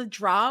was the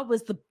draw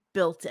was the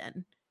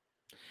built-in.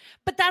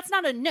 But that's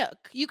not a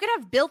nook. You could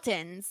have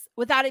built-ins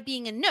without it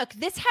being a nook.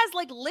 This has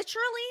like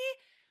literally,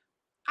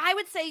 I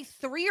would say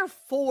 3 or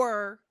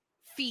 4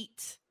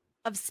 feet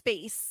of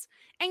space.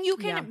 And you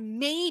can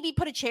maybe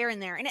put a chair in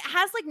there. And it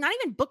has like not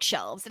even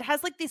bookshelves. It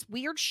has like this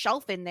weird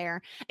shelf in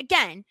there.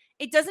 Again,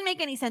 it doesn't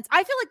make any sense.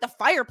 I feel like the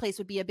fireplace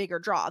would be a bigger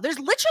draw. There's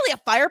literally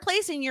a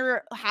fireplace in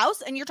your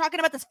house and you're talking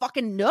about this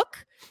fucking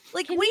nook?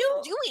 Like, what are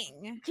you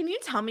doing? Can you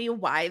tell me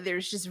why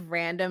there's just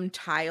random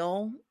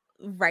tile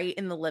right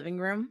in the living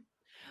room?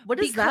 What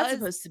is that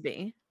supposed to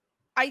be?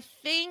 I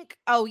think,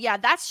 oh yeah,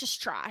 that's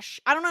just trash.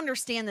 I don't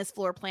understand this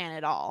floor plan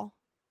at all.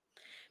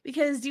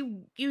 Because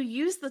you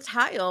use the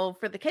tile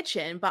for the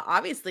kitchen, but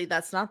obviously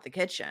that's not the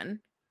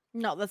kitchen.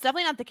 No, that's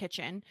definitely not the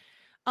kitchen.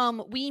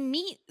 We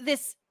meet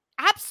this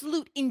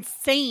absolute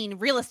insane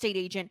real estate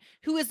agent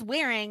who is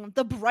wearing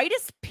the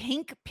brightest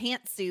pink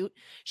pantsuit.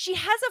 She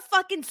has a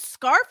fucking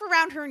scarf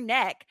around her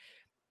neck.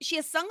 She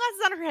has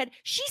sunglasses on her head.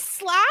 She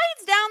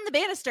slides down the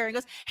banister and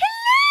goes,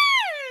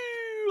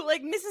 hello,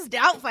 like Mrs.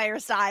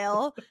 Doubtfire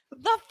style.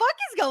 The fuck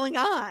is going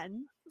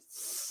on?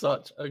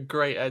 Such a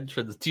great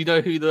entrance. Do you know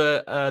who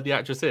the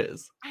actress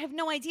is? I have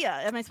no idea.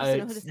 Am I supposed to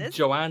know who this is?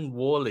 Joanne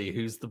Worley,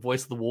 who's the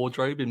voice of the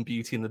wardrobe in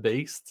Beauty and the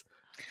Beast.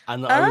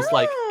 And I was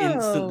like,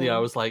 instantly, I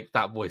was like,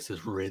 that voice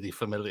is really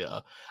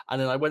familiar.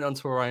 And then I went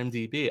onto her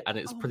IMDb, and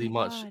it's pretty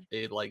much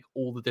like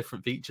all the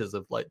different features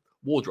of like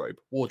wardrobe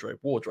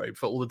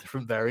for all the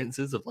different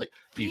variances of like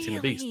Beauty and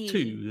the Beast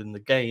 2 and the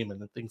game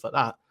and things like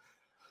that.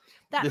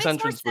 That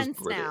makes more sense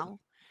now.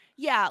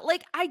 Yeah,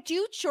 like I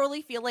do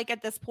surely feel like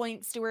at this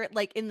point, Stuart,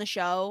 like in the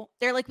show,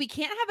 they're like, we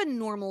can't have a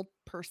normal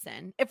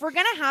person. If we're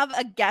gonna have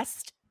a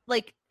guest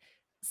like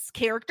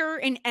character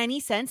in any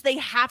sense, they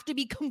have to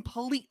be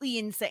completely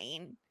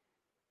insane.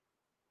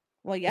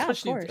 Well, yeah,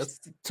 especially of course.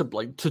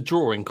 to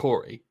draw in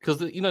Corey,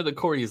 because you know that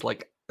Corey is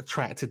like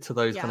attracted to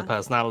those kind of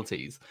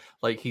personalities.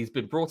 Like he's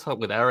been brought up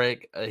with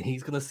Eric,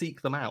 he's gonna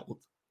seek them out.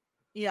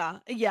 Yeah.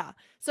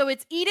 So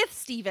it's Edith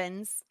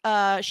Stevens.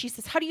 She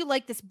says, how do you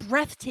like this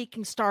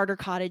breathtaking starter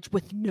cottage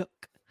with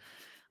nook?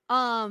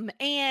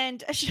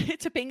 And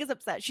Topanga's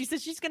upset. She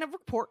says she's going to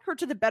report her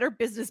to the Better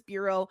Business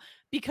Bureau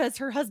because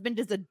her husband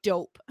is a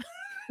dope.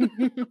 She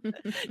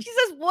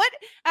says,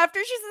 after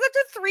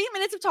 3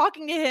 minutes of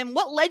talking to him,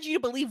 what led you to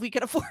believe we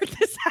could afford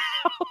this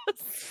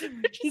house?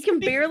 He can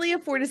barely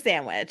afford a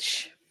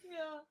sandwich.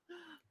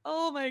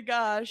 Oh my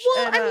gosh.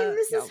 Well, I mean,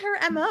 this is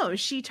her MO.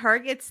 She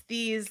targets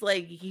these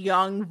like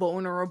young,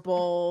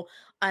 vulnerable,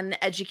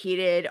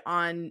 uneducated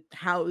on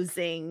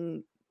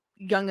housing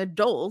young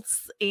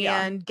adults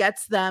and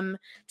gets them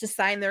to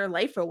sign their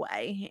life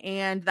away.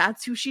 And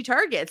that's who she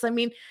targets. I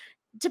mean,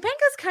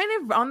 Topanga's kind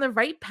of on the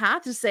right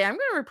path to say, I'm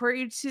going to report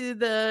you to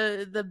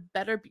the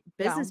Better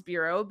Business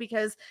Bureau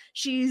because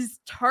she's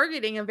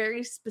targeting a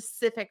very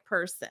specific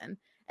person,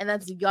 and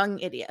that's young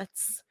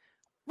idiots.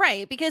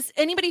 Right, because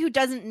anybody who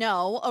doesn't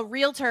know, a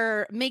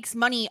realtor makes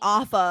money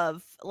off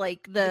of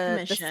like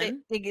the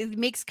commission. It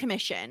makes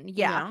commission.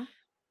 Yeah.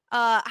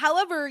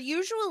 However,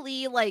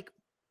 usually like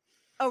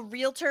a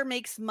realtor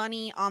makes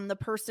money on the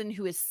person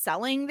who is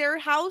selling their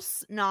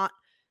house, not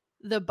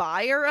the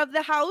buyer of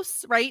the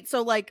house, right?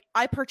 So like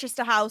I purchased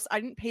a house, I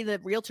didn't pay the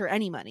realtor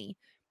any money.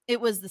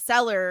 It was the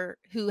seller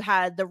who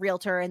had the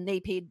realtor and they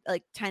paid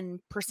like 10%,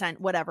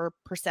 whatever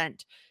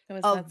percent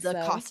of the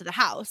cost of the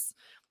house.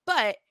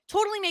 But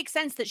totally makes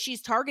sense that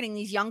she's targeting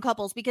these young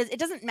couples because it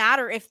doesn't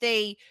matter if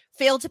they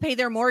fail to pay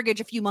their mortgage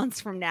a few months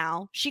from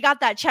now. She got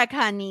that check,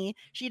 honey.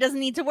 She doesn't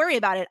need to worry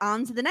about it.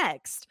 On to the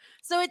next.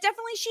 So it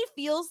definitely, she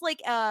feels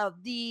like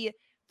the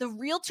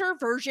realtor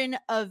version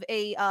of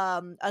a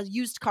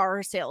used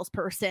car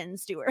salesperson,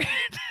 Stuart.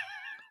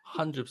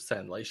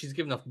 100%. Like she's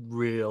giving off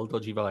real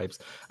dodgy vibes.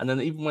 And then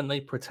even when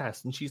they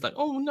protest and she's like,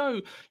 oh no,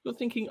 you're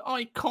thinking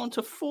I can't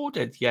afford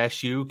it.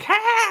 Yes, you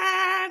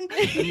can.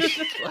 And she's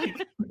just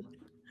like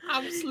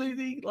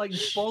absolutely like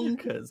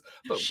bonkers.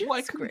 But what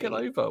I couldn't get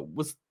over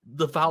was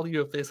the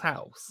value of this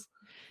house.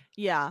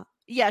 Yeah.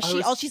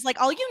 She's like,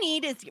 all you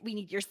need is we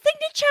need your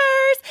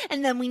signatures,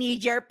 and then we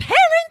need your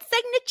parents'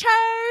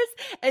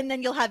 signatures, and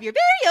then you'll have your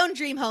very own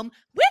dream home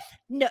with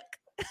nook.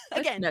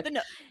 Again, the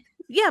nook.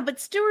 Yeah, but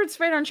Stuart's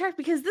right on track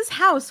because this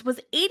house was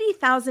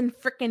 $80,000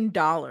 freaking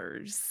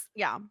dollars.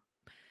 Yeah.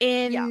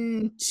 In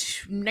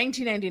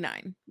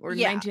 1999 or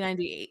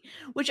 1998,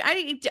 which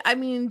I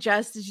mean,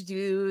 just to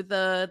do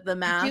the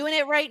math, doing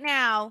it right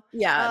now.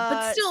 Yeah,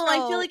 but still,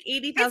 I feel like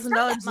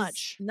 $80,000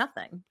 is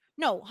nothing.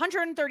 No,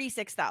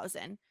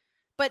 $136,000.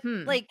 But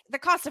like the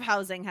cost of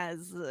housing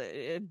has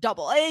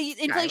doubled.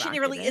 Inflation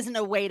really isn't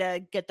a way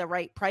to get the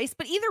right price.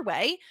 But either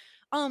way,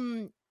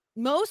 I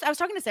was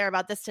talking to Sarah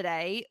about this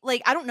today.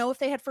 Like, I don't know if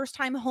they had first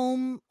time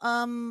home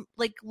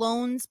like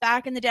loans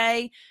back in the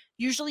day.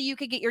 Usually you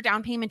could get your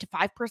down payment to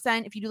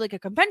 5%. If you do like a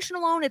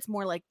conventional loan, it's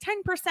more like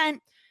 10%.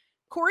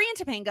 Corey and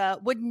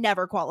Topanga would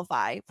never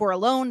qualify for a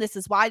loan. This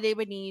is why they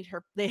would need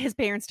his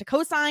parents to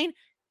co-sign.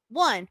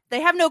 1,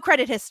 they have no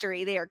credit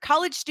history. They are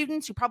college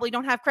students who probably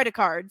don't have credit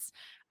cards.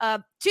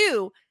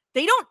 2,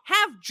 they don't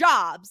have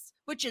jobs,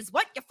 which is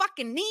what you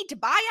fucking need to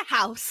buy a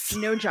house.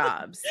 No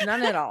jobs,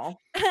 none at all.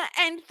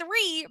 And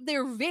 3,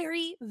 they're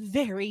very,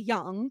 very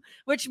young,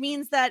 which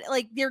means that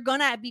like they're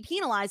gonna be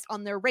penalized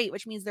on their rate,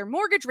 which means their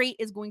mortgage rate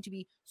is going to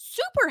be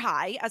super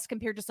high as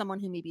compared to someone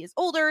who maybe is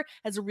older,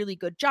 has a really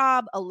good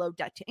job, a low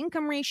debt to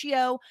income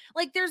ratio.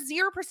 Like there's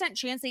 0%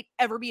 chance they'd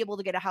ever be able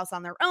to get a house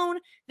on their own.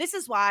 This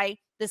is why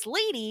this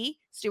lady,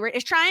 Stuart,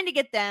 is trying to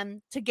get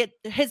them to get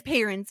his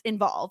parents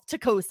involved to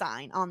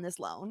co-sign on this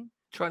loan.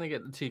 Trying to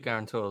get the 2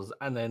 guarantors,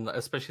 and then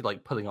especially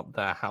like putting up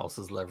their house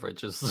as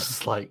leverage is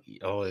just like,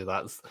 oh,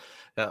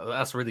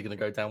 that's really going to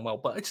go down well.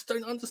 But I just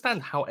don't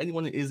understand how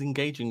anyone is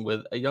engaging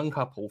with a young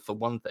couple for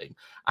one thing,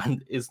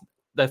 and is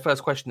their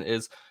first question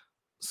is,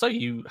 so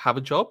you have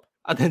a job?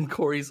 And then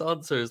Corey's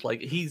answer is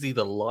like, he's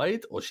either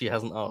lied or she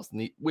hasn't asked,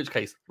 in which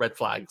case red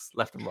flags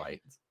left and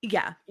right.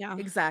 Yeah,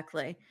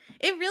 exactly.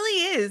 It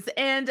really is.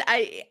 And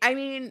I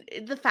mean,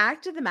 the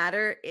fact of the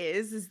matter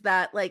is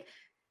that like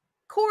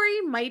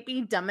Corey might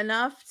be dumb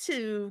enough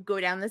to go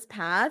down this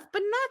path,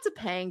 but not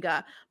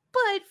Topanga.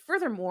 But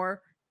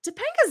furthermore,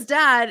 Topanga's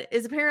dad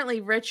is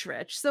apparently rich.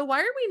 So why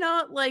are we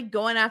not like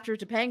going after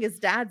Topanga's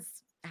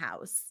dad's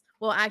house?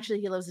 Well, actually,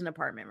 he lives in an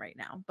apartment right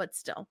now, but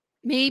still.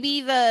 Maybe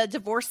the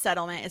divorce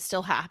settlement is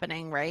still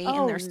happening, right?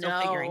 Oh, and they're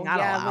still figuring that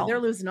all out. Well, they're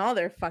losing all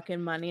their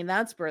fucking money.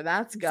 That's where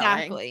that's going.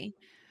 Exactly.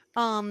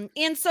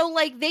 And so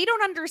like they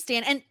don't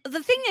understand. And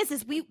the thing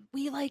is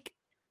we like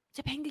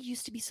Topanga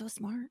used to be so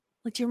smart.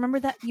 Like, do you remember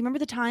that? You remember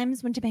the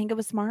times when Topanga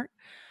was smart?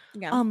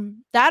 Yeah.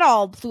 That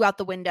all flew out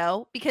the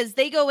window because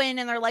they go in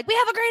and they're like, we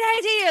have a great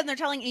idea. And they're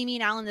telling Amy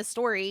and Alan this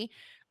story.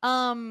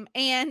 And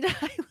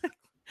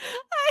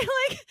I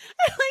like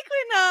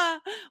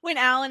when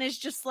Alan is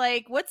just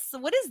like, what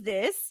is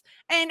this?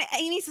 And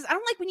Amy says, I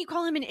don't like when you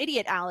call him an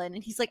idiot, Alan.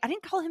 And he's like, I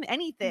didn't call him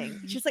anything.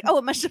 She's like, oh,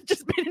 it must have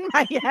just been in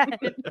my head.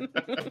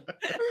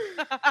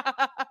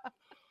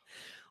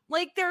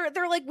 Like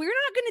they're like, we're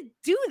not gonna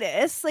do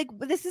this. Like,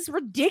 this is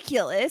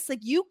ridiculous. Like,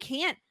 you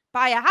can't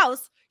buy a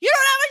house. You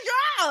don't have a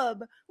job.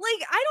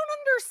 Like, I don't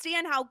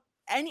understand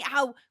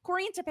how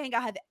Corey and Topanga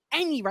have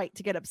any right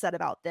to get upset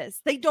about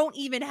this. They don't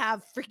even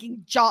have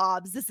freaking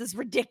jobs. This is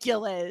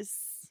ridiculous.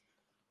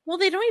 Well,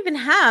 they don't even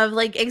have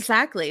like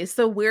exactly.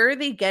 So where are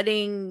they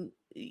getting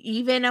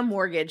even a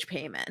mortgage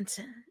payment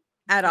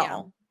at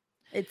all?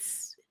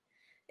 It's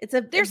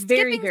a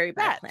very, very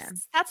bad plan.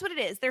 That's what it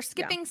is. They're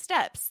skipping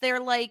steps.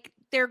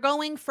 They're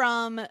going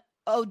from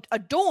a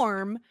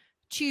dorm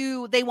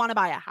to they want to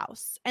buy a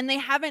house, and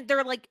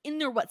they're like in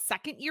their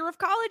second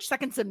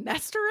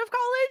semester of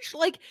college.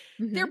 Like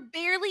they're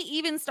barely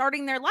even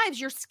starting their lives.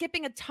 You're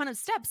skipping a ton of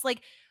steps.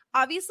 Like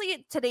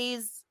obviously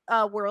today's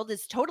world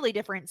is totally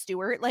different,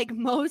 Stuart. Like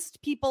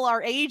most people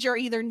our age are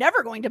either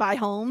never going to buy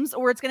homes,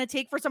 or it's going to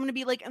take for someone to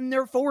be like in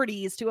their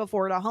 40s to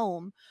afford a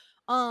home.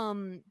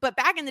 But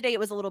back in the day it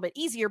was a little bit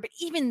easier, but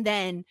even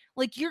then,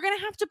 like you're going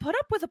to have to put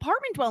up with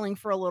apartment dwelling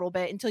for a little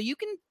bit until you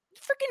can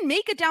freaking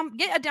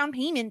get a down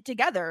payment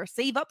together,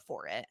 save up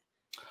for it.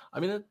 I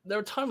mean, there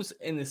are times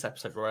in this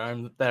episode where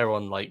I'm there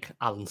on like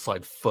Alan's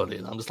side fully,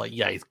 and I'm just like,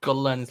 yeah, he's got to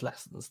learn his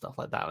lesson and stuff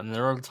like that. And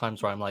there are other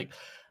times where I'm like,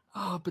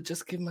 oh, but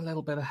just give him a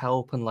little bit of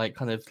help and like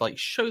kind of like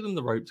show them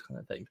the ropes kind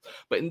of thing.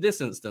 But in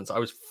this instance, I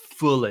was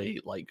fully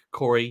like,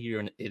 Corey,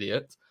 you're an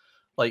idiot.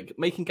 Like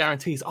making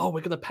guarantees, oh,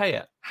 we're going to pay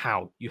it.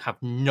 How? You have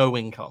no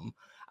income,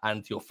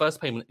 and your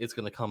first payment is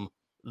going to come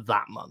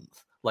that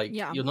month. Like,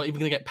 you're not even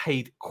going to get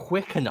paid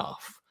quick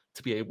enough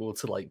to be able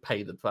to like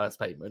pay the first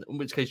payment, in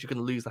which case you're going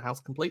to lose the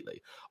house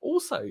completely.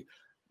 Also,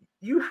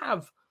 you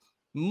have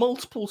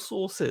multiple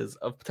sources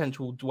of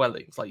potential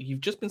dwellings. Like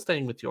you've just been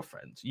staying with your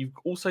friends. You've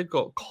also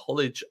got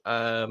college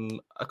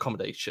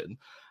accommodation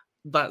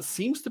that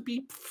seems to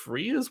be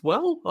free as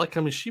well. Like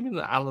I'm assuming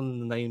that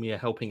Alan and Amy are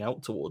helping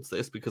out towards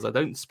this, because I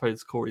don't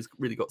suppose Corey's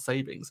really got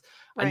savings.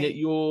 Right. And yet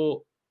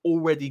you're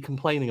already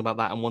complaining about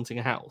that and wanting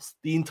a house.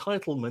 The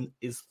entitlement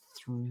is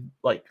through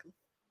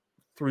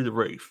the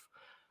roof.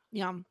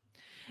 Yeah.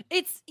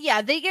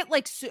 They get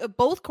like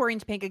both Corey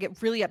and Topanga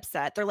get really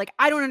upset. They're like,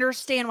 I don't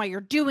understand why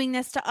you're doing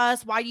this to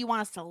us. Why do you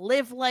want us to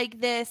live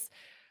like this?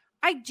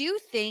 I do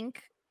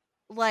think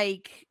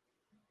like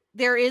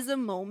there is a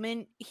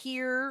moment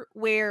here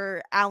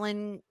where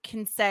Alan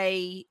can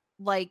say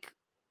like,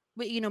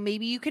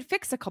 maybe you could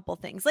fix a couple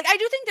things. Like, I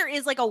do think there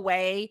is like a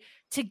way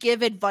to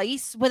give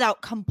advice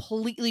without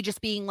completely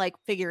just being like,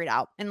 figure it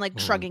out and like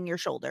shrugging your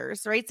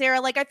shoulders. Right, Sarah?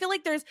 Like, I feel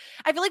like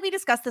we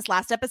discussed this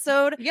last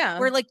episode. Yeah.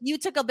 Where like you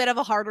took a bit of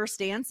a harder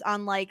stance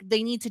on like,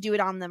 they need to do it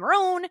on their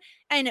own.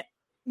 And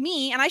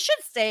I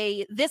should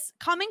say this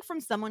coming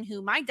from someone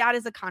who, my dad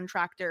is a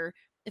contractor.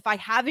 If I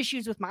have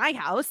issues with my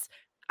house,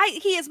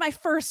 he is my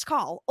first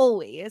call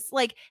always.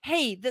 Like,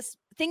 hey, this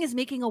thing is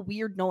making a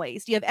weird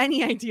noise. Do you have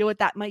any idea what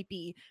that might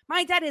be?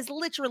 My dad has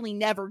literally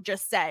never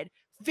just said,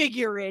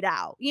 figure it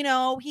out.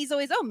 He's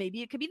always, oh,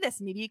 maybe it could be this,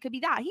 maybe it could be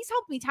that. He's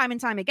helped me time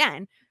and time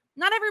again.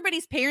 Not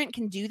everybody's parent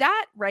can do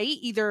that, right?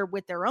 Either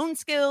with their own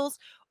skills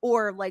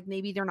or like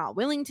maybe they're not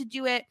willing to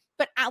do it.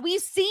 But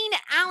we've seen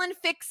Alan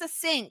fix a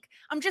sink.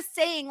 I'm just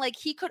saying, like,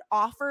 he could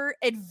offer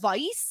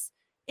advice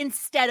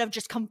instead of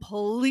just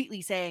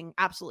completely saying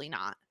absolutely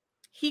not.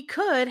 He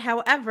could,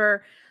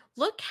 however,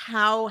 look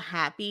how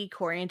happy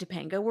Corey and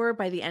Topanga were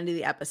by the end of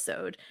the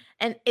episode.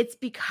 And it's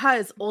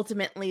because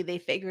ultimately they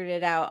figured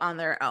it out on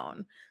their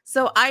own.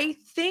 So I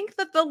think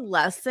that the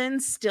lesson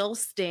still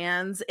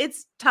stands.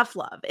 It's tough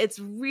love. It's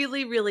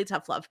really, really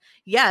tough love.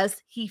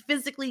 Yes, he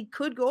physically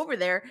could go over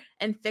there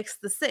and fix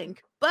the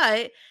sink,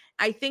 but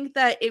I think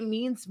that it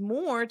means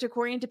more to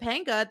Corey and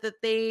Topanga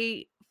that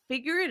they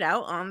figure it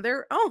out on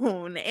their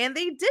own. And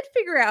they did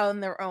figure it out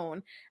on their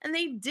own. And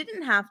they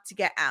didn't have to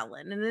get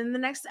Alan. And in the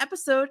next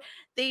episode,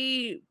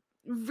 they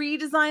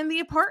redesigned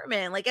the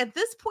apartment. Like at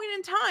this point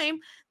in time,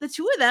 the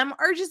two of them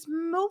are just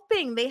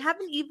moping. They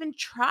haven't even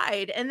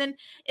tried. And then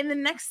in the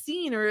next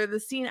scene or the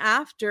scene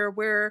after,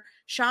 where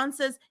Sean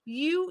says,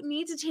 you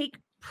need to take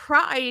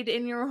pride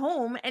in your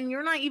home and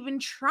you're not even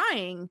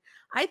trying.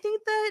 I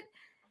think that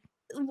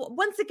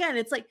once again,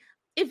 it's like,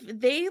 if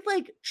they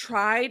like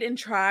tried and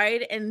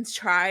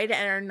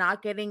are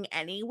not getting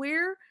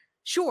anywhere,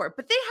 sure,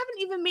 but they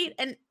haven't even made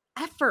an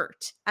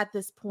effort at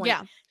this point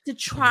to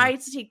try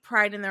to take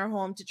pride in their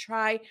home, to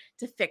try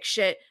to fix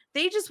shit.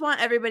 They just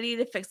want everybody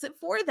to fix it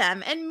for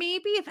them. And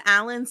maybe if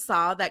Alan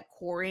saw that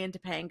Corey and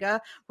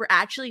Topanga were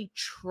actually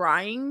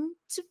trying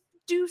to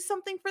do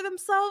something for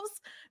themselves,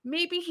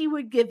 maybe he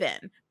would give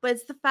in. But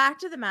it's the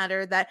fact of the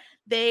matter that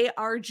they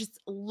are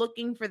just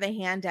looking for the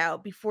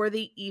handout before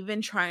they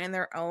even try on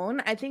their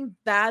own. I think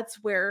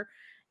that's where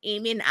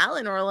Amy and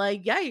Alan are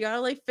like, yeah, you gotta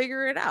like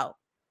figure it out.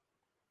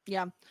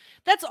 Yeah,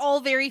 that's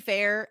all very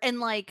fair. And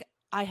like,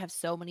 I have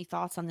so many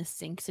thoughts on this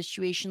sink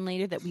situation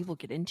later that we will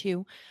get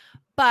into.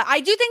 But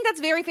I do think that's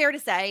very fair to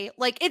say.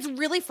 Like, it's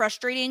really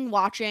frustrating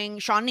watching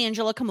Sean and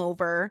Angela come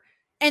over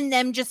and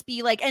them just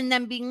be like, and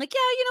them being like, yeah,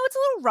 you know, it's a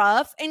little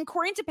rough. And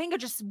Corey and Topanga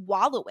just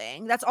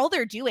wallowing. That's all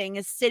they're doing,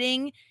 is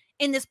sitting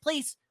in this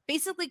place,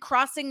 basically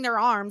crossing their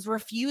arms,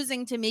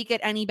 refusing to make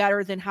it any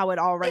better than how it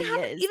already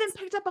is. Even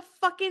picked up a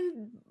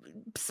fucking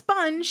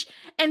sponge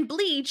and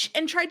bleach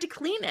and tried to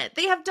clean it.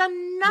 They have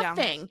done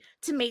nothing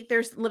to make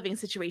their living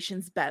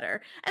situations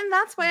better. And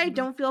that's why I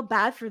don't feel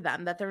bad for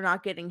them that they're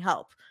not getting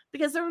help,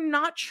 because they're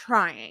not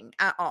trying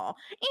at all.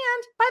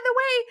 And by the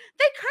way,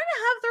 they kind of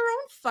have their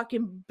own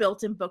fucking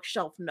built-in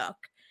bookshelf nook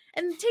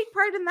and take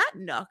pride in that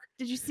nook.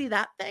 Did you see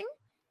that thing?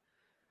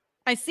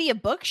 I see a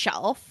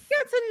bookshelf. Yeah,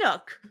 it's a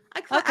nook.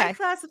 I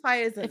classify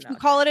it as a if nook. you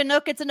call it a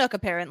nook, it's a nook,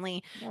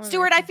 apparently. Well,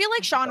 Stuart, I feel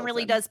like Sean built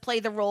really in. does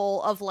play the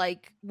role of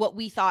like what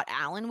we thought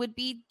Alan would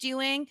be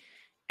doing.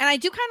 And I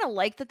do kind of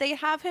like that they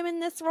have him in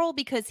this role,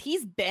 because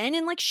he's been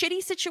in like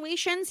shitty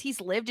situations.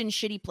 He's lived in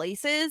shitty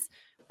places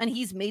and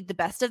he's made the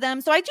best of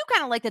them. So I do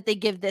kind of like that they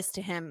give this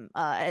to him,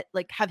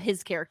 like have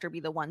his character be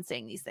the one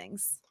saying these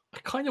things. I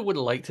kind of would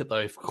have liked it though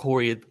if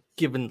Corey had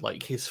given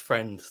like his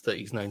friend that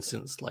he's known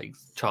since like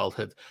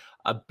childhood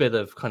a bit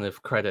of kind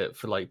of credit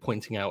for like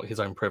pointing out his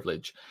own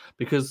privilege,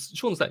 because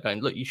Sean's that guy.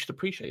 Look, you should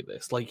appreciate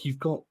this. Like, you've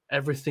got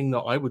everything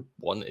that I would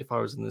want if I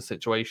was in this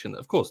situation.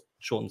 Of course,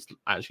 Sean's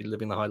actually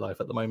living the high life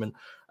at the moment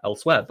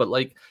elsewhere, but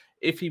like,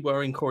 if he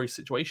were in Corey's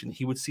situation,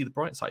 he would see the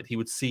bright side. He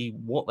would see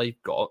what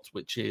they've got,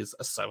 which is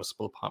a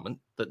serviceable apartment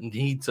that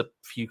needs a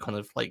few kind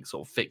of like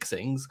sort of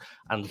fixings,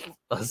 and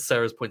as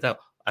Sarah's pointed out,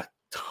 a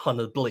ton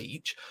of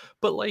bleach.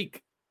 But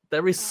like,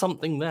 there is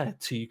something there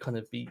to kind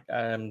of be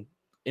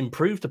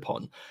improved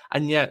upon.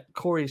 And yet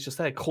Corey is just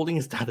there calling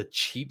his dad a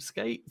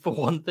cheapskate for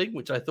one thing,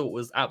 which I thought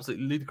was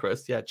absolutely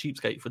ludicrous. Yeah,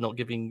 cheapskate for not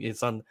giving his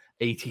son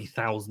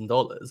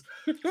 $80,000.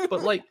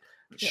 But like,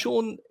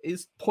 Sean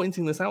is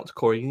pointing this out to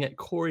Corey, and yet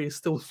Corey is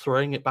still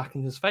throwing it back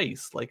in his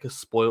face like a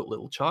spoilt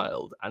little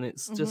child. And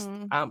it's just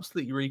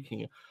absolutely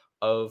reeking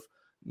of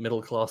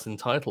middle class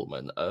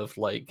entitlement, of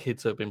like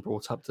kids who have been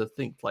brought up to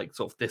think like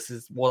sort of, this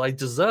is what I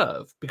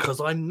deserve because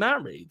I'm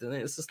married. And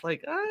it's just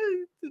like,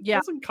 it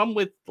doesn't come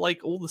with like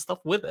all the stuff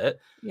with it.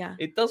 Yeah,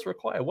 it does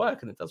require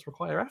work and it does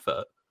require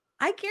effort.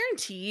 I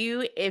guarantee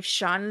you, if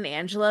Sean and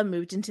Angela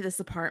moved into this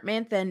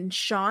apartment, then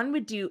Sean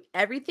would do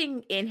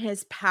everything in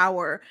his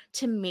power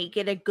to make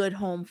it a good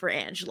home for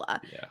Angela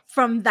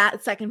from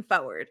that second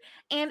forward.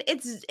 And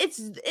it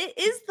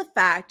is the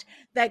fact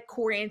that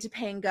Corey and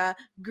Topanga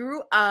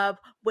grew up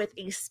with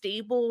a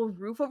stable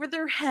roof over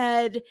their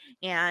head,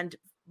 and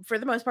for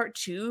the most part,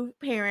 two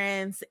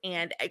parents,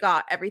 and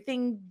got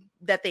everything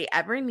that they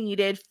ever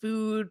needed: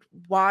 food,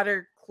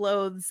 water,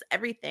 clothes,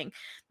 everything,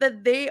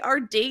 that they are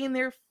digging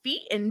their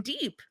feet in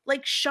deep.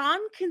 Like, Sean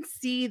can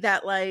see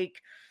that,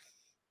 like,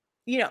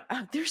 you know,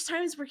 there's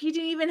times where he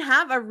didn't even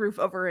have a roof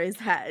over his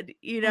head,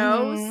 you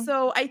know?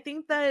 So I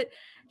think that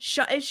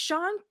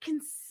Sean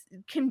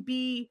can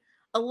be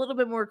a little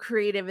bit more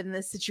creative in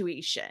this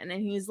situation.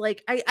 And he's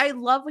like, I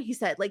love what he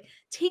said, like,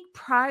 take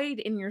pride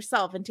in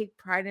yourself and take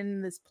pride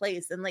in this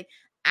place and like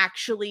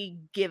actually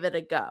give it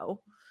a go.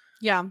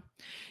 Yeah.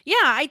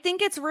 I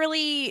think it's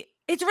really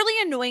It's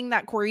really annoying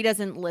that Corey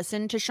doesn't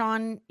listen to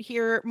Sean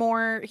here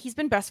more. He's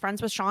been best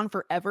friends with Sean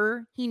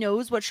forever. He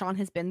knows what Sean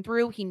has been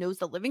through. He knows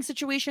the living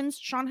situations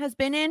Sean has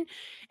been in.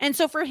 And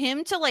so for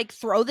him to like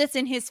throw this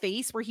in his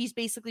face where he's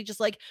basically just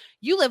like,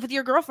 you live with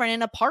your girlfriend in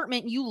an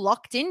apartment you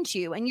lucked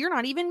into and you're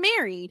not even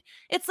married.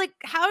 It's like,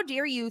 how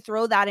dare you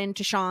throw that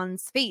into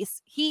Sean's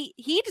face? He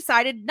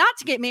decided not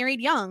to get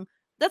married young.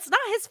 That's not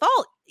his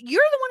fault.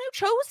 You're the one who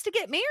chose to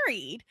get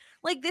married.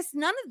 Like this,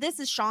 none of this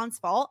is Sean's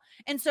fault.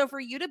 And so for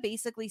you to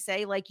basically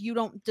say like you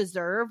don't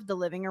deserve the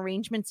living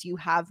arrangements you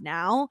have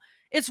now,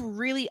 it's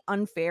really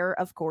unfair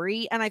of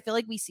Corey. And I feel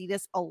like we see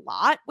this a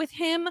lot with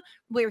him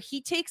where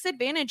he takes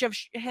advantage of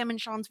him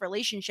and Sean's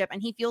relationship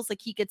and he feels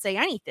like he could say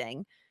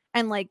anything.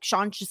 And like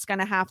Sean's just going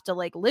to have to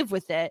like live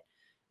with it.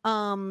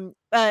 And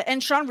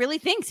Sean really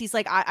thinks he's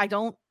like, I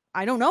don't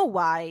know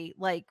why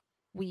like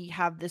we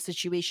have this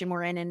situation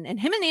we're in and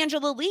him and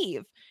Angela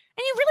leave.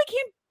 And you really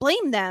can't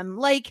blame them.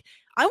 Like,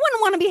 I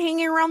wouldn't want to be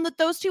hanging around with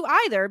those two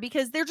either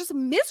because they're just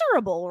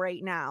miserable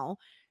right now.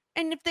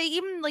 And if they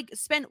even like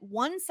spent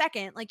 1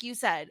 second, like you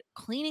said,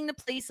 cleaning the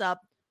place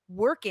up,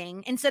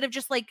 working, instead of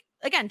just like,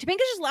 again,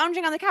 Topanga's just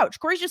lounging on the couch.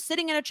 Corey's just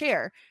sitting in a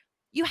chair.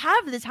 You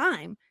have the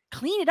time.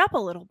 Clean it up a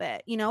little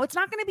bit. You know, it's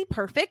not going to be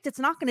perfect. It's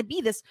not going to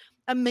be this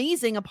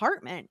amazing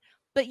apartment,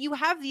 but you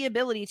have the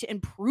ability to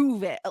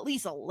improve it at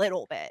least a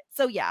little bit.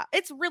 So yeah,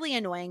 it's really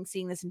annoying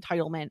seeing this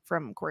entitlement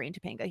from Corey and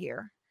Topanga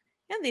here.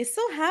 Yeah, they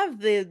still have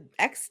the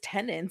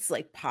ex-tenants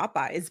like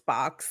Popeye's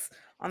box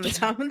on the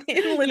top.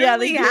 They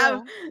literally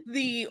have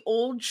the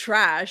old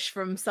trash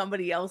from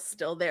somebody else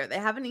still there. They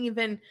haven't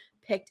even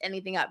picked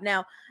anything up.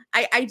 Now,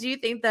 I do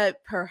think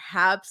that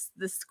perhaps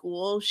the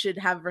school should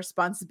have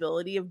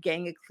responsibility of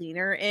getting a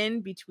cleaner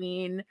in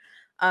between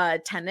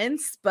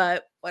tenants,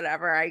 but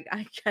whatever.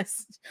 I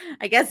guess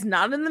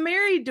not in the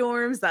married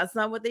dorms. That's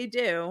not what they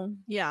do.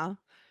 Yeah.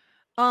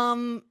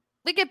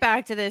 We get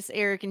back to this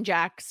Eric and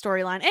Jack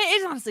storyline.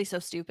 It's honestly so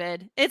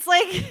stupid. It's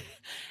like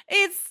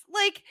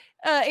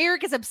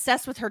Eric is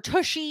obsessed with her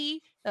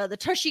tushy. The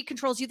tushy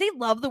controls you. They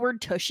love the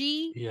word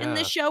tushy in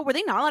this show. Were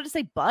they not allowed to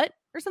say butt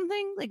or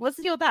something? Like, what's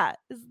the deal with that?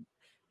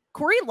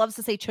 Corey loves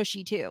to say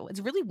tushy too. It's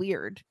really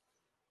weird.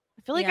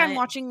 I feel like I'm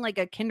watching like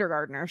a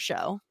kindergartner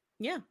show.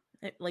 Yeah,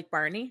 like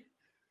Barney.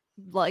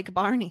 Like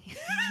Barney.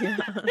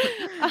 Yeah.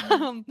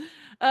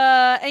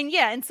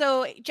 And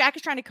so Jack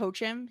is trying to coach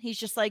him. He's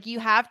just like, you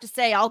have to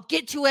say, I'll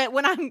get to it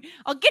when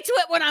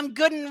I'm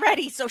good and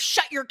ready. So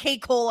shut your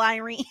cake hole,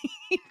 Irene.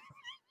 I don't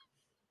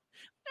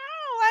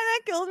know why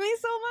that killed me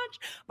so much,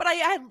 but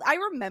I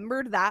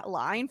remembered that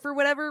line for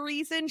whatever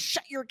reason.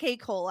 Shut your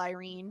cake hole,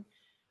 Irene.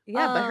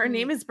 Yeah, but her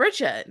name is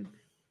Bridget. Her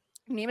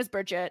name is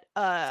Bridget.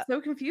 So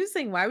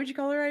confusing. Why would you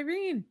call her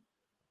Irene?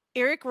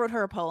 Eric wrote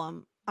her a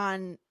poem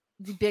on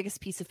the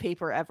biggest piece of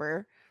paper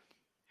ever.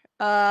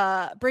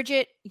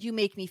 Bridget, you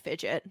make me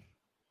fidget.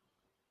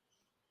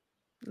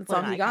 That's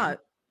all he got.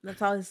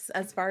 That's all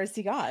as far as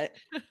he got.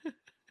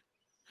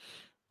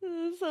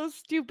 So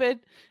stupid.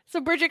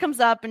 So Bridget comes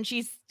up and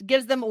she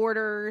gives them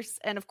orders.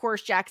 And of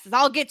course, Jack says,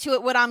 I'll get to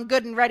it when I'm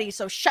good and ready.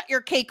 So shut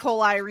your cake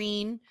hole,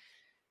 Irene.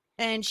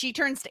 And she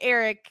turns to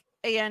Eric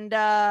and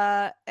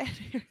Eric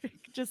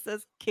just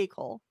says cake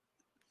hole.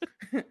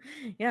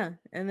 Yeah,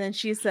 and then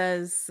she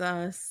says,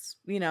 something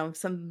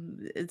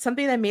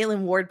that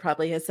Maitland Ward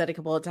probably has said a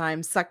couple of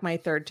times: "Suck my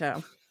third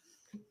toe."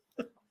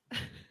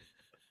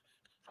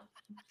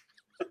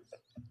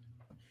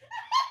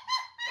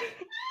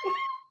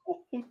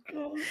 Oh,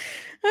 God.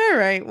 All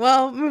right,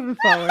 well, moving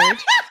forward.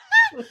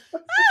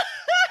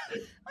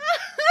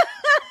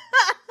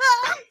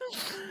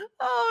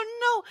 Oh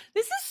no,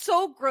 this is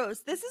so gross.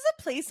 This is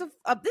a place of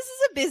this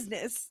is a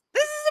business.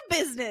 This is a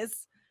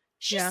business.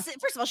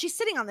 First of all, she's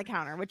sitting on the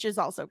counter, which is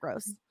also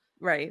gross.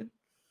 Right.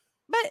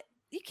 But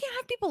you can't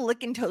have people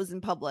licking toes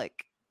in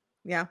public.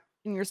 Yeah.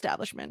 In your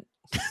establishment.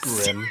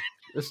 Grim.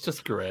 It's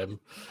just grim.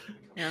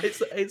 Yeah.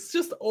 It's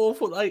just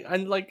awful.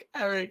 Like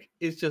Eric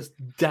is just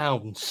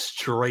down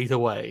straight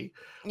away.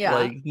 Yeah.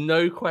 Like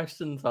no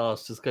questions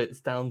asked, just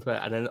gets down to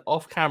it, and then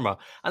off camera.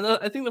 And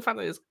I think the fact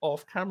that it's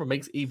off camera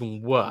makes it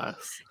even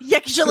worse. Yeah,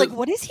 because you're like,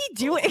 what is he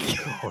doing?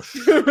 Oh, gosh.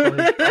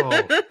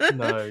 Oh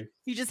no.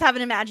 You just have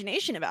an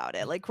imagination about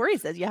it. Like Corey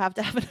says, you have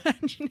to have an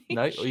imagination.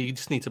 No, or you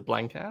just need to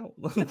blank out.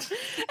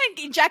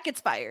 And Jack gets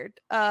fired.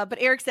 But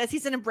Eric says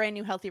he's in a brand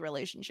new healthy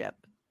relationship.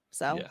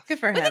 So good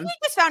for him. I think we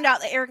just found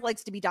out that Eric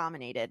likes to be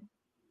dominated.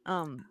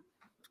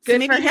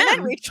 Good for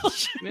him.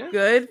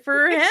 Good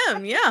for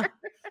him. Yeah.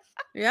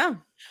 Yeah.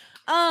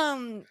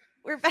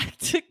 We're back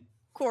to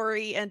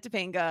Corey and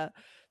Topanga.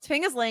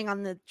 Topanga's laying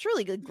on the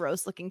truly good,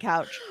 gross looking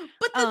couch.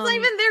 But that's not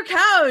even their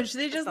couch.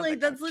 They just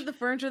that's like the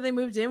furniture they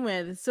moved in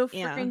with. It's so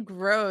freaking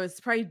gross.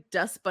 Probably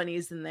dust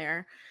bunnies in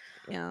there.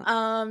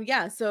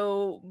 Yeah.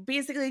 So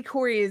basically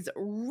Corey is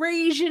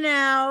raging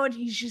out.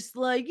 He's just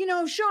like,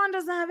 Sean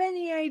doesn't have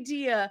any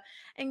idea.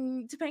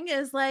 And Topanga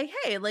is like,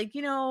 hey, like,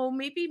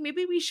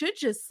 maybe we should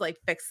just like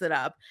fix it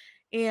up.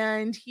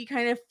 And he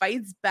kind of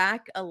fights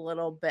back a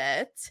little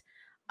bit.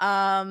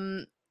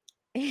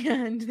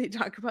 and they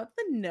talk about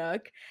the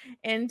Nook,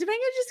 and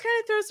Topanga just kind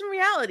of throws some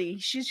reality.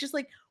 She's just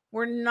like,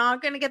 we're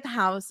not going to get the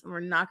house, and we're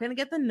not going to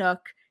get the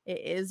Nook.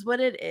 It is what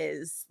it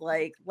is.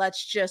 Like,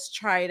 let's just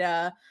try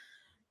to,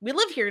 we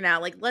live here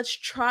now. Like, let's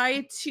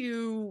try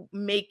to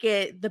make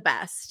it the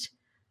best.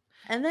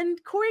 And then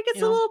Corey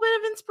gets a little bit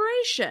of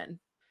inspiration.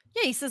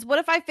 Yeah, he says, what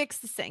if I fix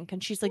the sink?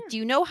 And she's like, do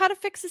you know how to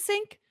fix a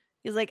sink?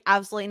 He's like,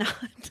 absolutely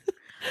not.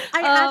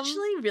 I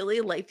actually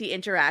really like the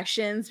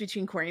interactions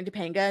between Corey and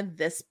Topanga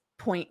this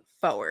point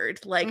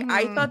forward. Like,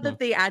 I thought that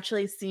they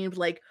actually seemed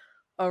like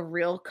a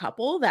real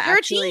couple that They're a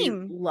actually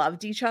team.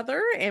 loved each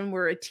other and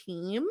were a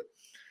team.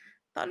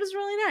 Thought it was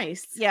really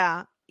nice.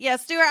 Yeah. Yeah,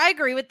 Stuart, I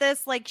agree with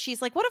this. Like,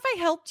 she's like, what if I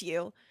helped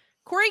you?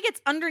 Corey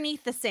gets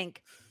underneath the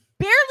sink.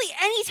 Barely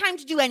any time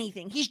to do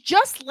anything. He's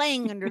just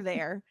laying under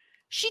there.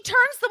 She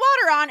turns the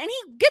water on and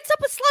he gets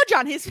up with sludge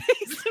on his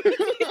face.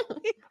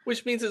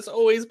 Which means it's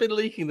always been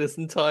leaking this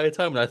entire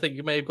time. And I think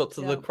you may have got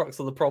to the crux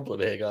of the problem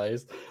here,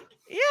 guys.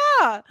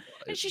 Yeah.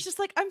 And she's just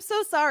like, I'm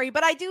so sorry.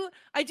 But I do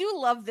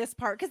love this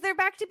part because they're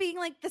back to being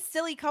like the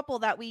silly couple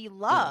that we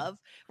love,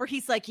 where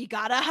he's like, you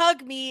gotta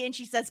hug me. And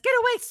she says, get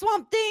away,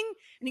 Swamp Thing.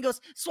 And he goes,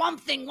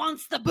 Swamp Thing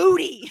wants the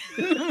booty.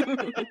 This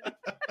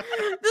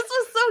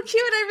was so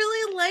cute. I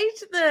really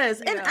liked this.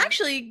 And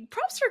actually,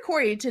 props for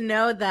Corey to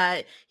know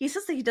that he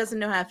says that he doesn't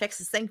know how to fix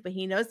the sink, but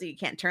he knows that you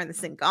can't turn the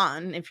sink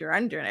on if you're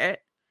under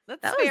it.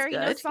 That fair. Was He good.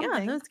 knows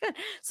something. Yeah, that's good.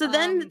 So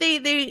then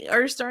they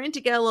are starting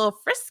to get a little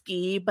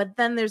frisky, but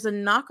then there's a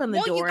knock on the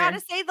door. You gotta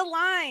say the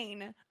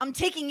line. I'm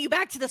taking you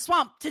back to the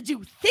swamp to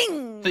do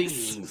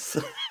things.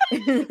 I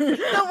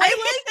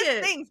liked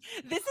it. Things.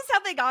 This is how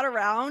they got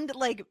around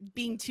like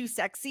being too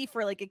sexy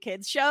for like a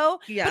kids show.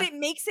 Yeah. But it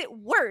makes it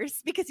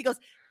worse because he goes,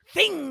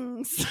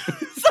 things.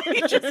 So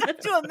you just have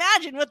to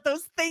imagine what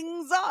those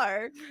things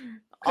are.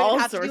 Could All it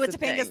have to sorts do with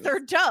of Topanga's things.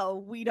 third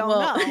toe. We don't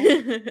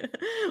know.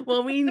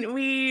 Well,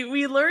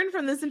 we learned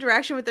from this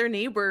interaction with their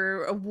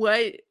neighbor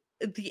what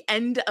the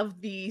end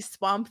of the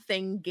Swamp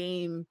Thing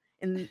game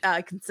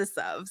consists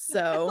of.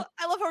 So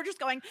I love her just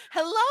going,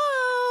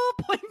 hello,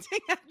 pointing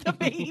at the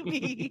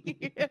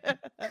baby.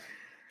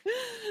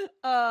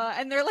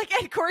 And they're like,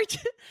 and Corey,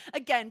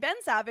 again, Ben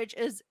Savage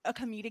is a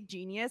comedic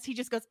genius. He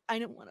just goes, I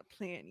don't want to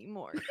play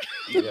anymore.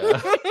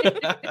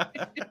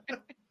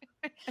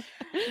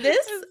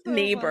 This so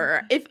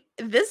neighbor, if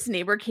this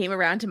neighbor came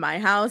around to my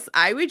house,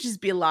 I would just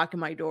be locking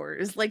my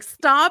doors. Like,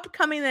 stop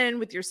coming in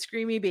with your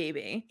screamy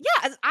baby.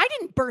 Yeah, I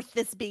didn't birth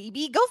this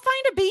baby. Go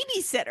find a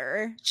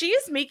babysitter. She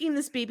is making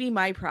this baby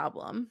my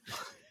problem.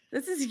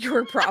 This is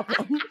your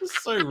problem.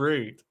 So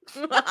rude.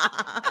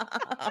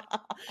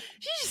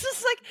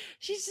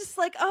 She's just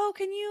like, oh,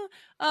 can you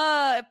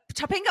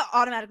Topanga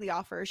automatically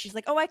offers. She's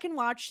like, oh, I can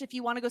watch if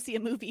you want to go see a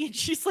movie. And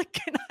she's like,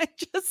 can I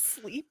just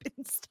sleep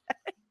instead?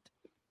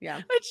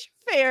 Yeah. Which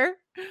fair.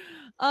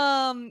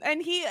 And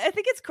I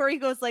think it's Corey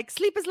goes like,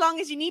 sleep as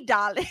long as you need,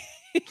 darling.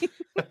 Corey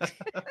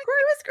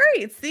was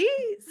great. See,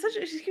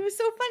 he was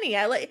so funny.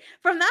 I like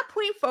from that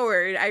point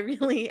forward. I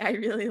really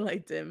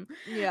liked him.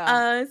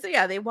 Yeah. So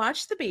yeah, they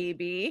watched the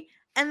baby,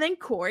 and then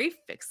Corey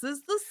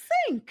fixes the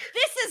sink.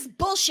 This is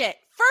bullshit.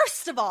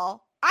 First of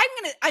all, I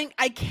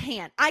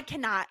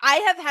cannot. I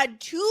have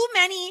had too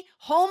many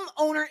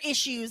homeowner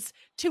issues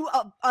to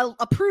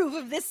approve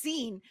of this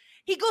scene.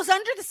 He goes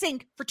under the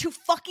sink for 2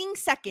 fucking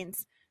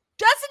seconds.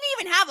 Doesn't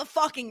even have a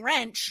fucking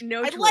wrench.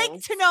 No I'd tools.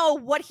 like to know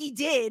what he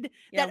did.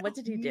 Yeah, what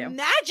did he do?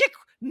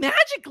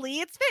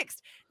 Magically, it's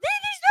fixed.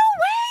 There's no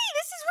way.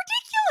 This is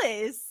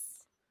ridiculous.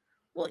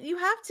 Well,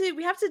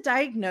 we have to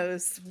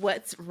diagnose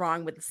what's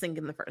wrong with the sink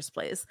in the first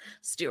place.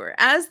 Stuart,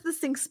 as the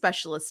sink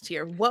specialist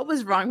here, what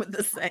was wrong with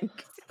the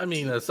sink? I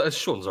mean, as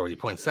Sean's already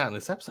pointed out in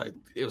this episode,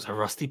 it was a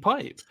rusty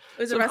pipe.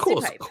 It was So a rusty of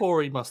course, pipe.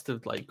 Corey must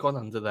have like gone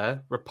under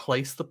there,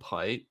 replaced the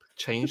pipe,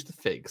 changed the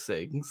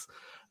fixings,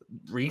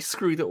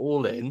 re-screwed it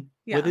all in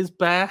with his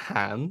bare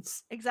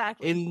hands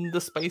Exactly. in the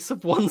space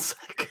of 1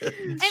 second.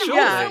 And Surely.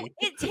 also,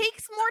 it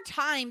takes more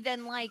time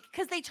than like,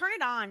 because they turn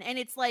it on and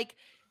it's like,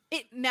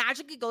 it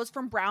magically goes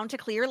from brown to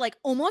clear, like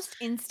almost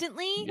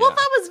instantly. Yeah. Well,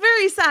 that was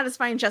very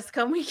satisfying,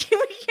 Jessica. We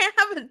can't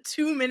have a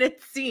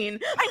 2-minute scene.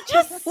 I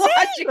just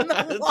watching said,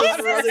 the this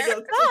water. is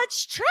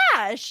such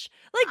trash.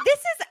 Like, this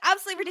is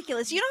absolutely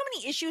ridiculous. You know how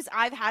many issues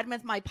I've had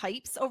with my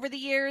pipes over the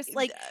years?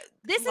 Like,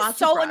 this is Lots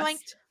so of annoying.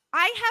 rust.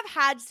 I have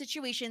had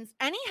situations,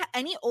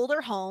 any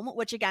older home,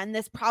 which again,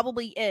 this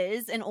probably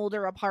is an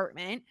older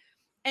apartment.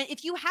 And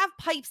if you have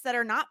pipes that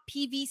are not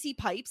PVC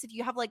pipes, if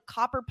you have like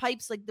copper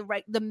pipes, like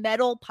the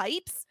metal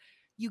pipes,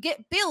 you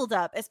get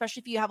buildup, especially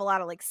if you have a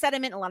lot of like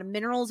sediment, a lot of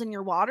minerals in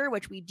your water,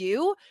 which we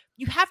do.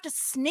 You have to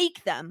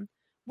snake them,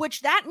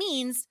 which that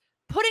means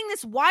putting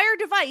this wire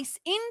device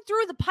in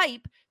through the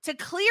pipe to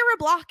clear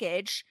a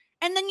blockage.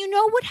 And then you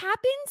know what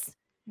happens?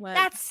 What?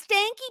 That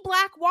stanky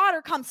black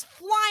water comes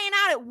flying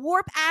out at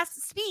warp ass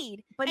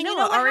speed. But and no, you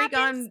know what already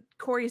happens? on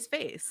Corey's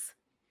face.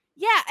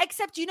 Yeah,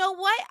 except you know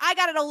what? I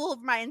got it all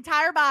over my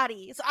entire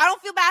body. So I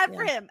don't feel bad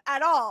for him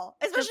at all.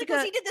 Especially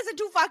because he did this in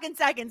 2 fucking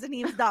seconds and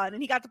he was done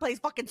and he got to play his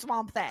fucking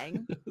Swamp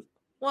Thing.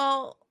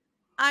 Well,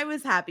 I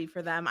was happy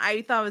for them.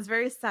 I thought it was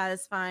very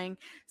satisfying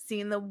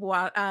seeing the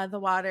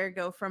water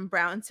go from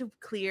brown to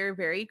clear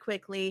very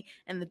quickly,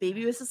 and the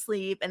baby was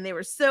asleep, and they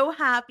were so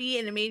happy,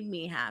 and it made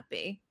me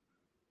happy.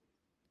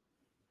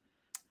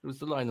 It was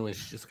the line where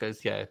she just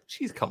goes, "Yeah,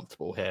 she's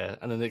comfortable here,"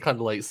 and then it kind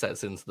of like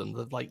sets into them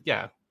that like,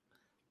 yeah,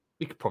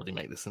 we could probably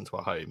make this into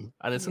a home,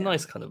 and it's a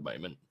nice kind of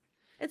moment.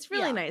 It's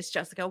really nice,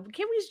 Jessica.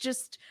 Can we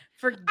just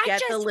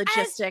forget the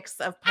logistics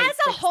of pipe as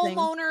a fixing?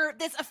 homeowner?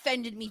 This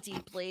offended me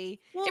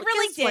deeply. Well, it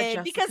really guess what,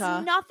 did, because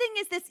Jessica? nothing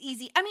is this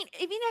easy. I mean,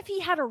 even if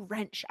he had a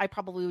wrench, I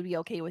probably would be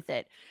okay with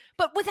it.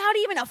 But without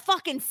even a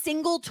fucking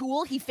single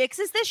tool, he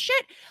fixes this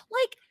shit.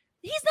 Like,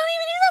 he's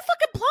a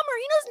fucking plumber.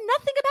 He knows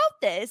nothing about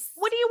this.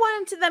 What do you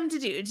want them to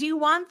do? Do you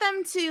want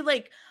them to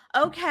like,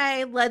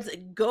 okay, let's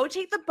go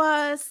take the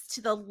bus to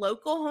the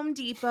local Home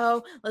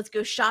Depot. Let's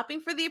go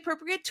shopping for the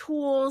appropriate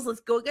tools. Let's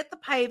go get the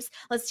pipes.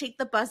 Let's take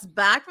the bus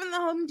back from the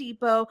Home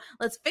Depot.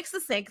 Let's fix the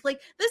sink.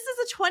 Like, this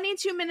is a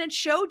 22-minute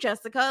show,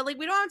 Jessica. Like,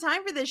 we don't have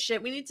time for this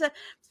shit. We need to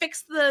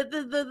fix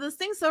the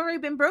sink's already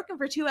been broken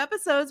for 2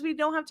 episodes. We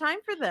don't have time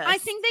for this. I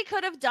think they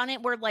could have done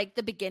it where, like,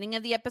 the beginning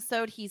of the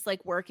episode, he's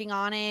like working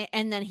on it,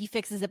 and then he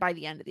fixes it by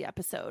the end of the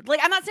episode. Like,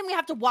 I'm not saying we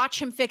have to watch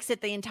him fix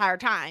it the entire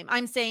time.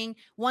 I'm saying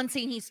one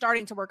scene he's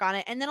starting to work on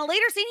it, and then a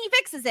later scene he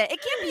fixes it. It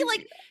can't be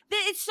like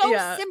it's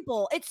so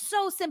simple. It's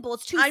so simple.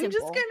 It's too simple.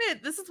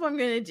 This is what I'm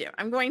gonna do.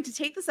 I'm going to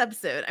take this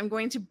episode. I'm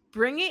going to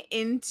bring it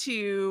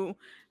into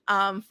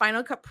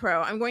Final Cut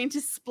Pro. I'm going to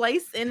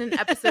splice in an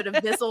episode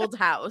of This Old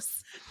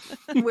House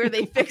where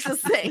they fix a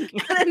sink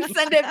and then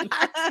send it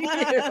back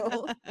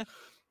to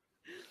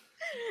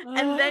you.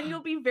 And then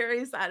you'll be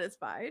very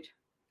satisfied.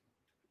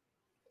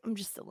 I'm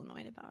just still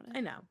annoyed about it.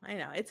 I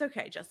know. It's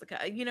okay,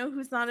 Jessica. You know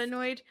who's not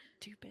annoyed?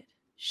 Stupid.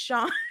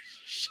 Sean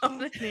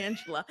and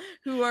Angela,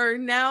 who are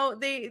now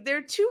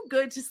they're too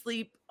good to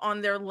sleep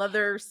on their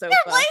leather sofa.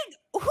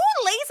 Who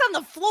lays on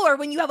the floor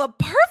when you have a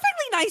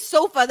perfectly nice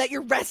sofa that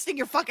you're resting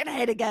your fucking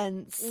head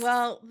against?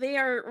 Well, they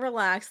are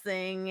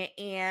relaxing,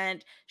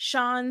 and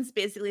Sean's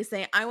basically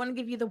saying, I want to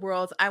give you the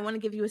world. I want to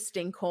give you a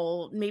stink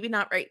hole. Maybe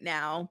not right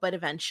now, but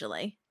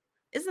eventually.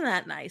 Isn't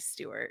that nice,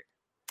 Stuart?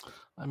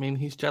 I mean,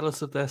 he's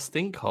jealous of their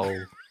stink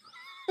hole.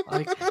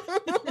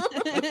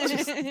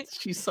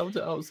 She summed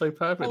it up so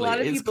perfectly. A lot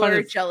of people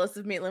are jealous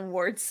of Maitland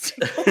Ward's.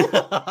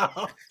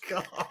 Oh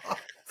God.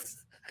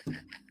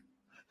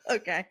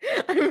 Okay,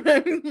 I'm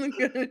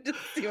gonna just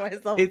see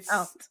myself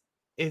out.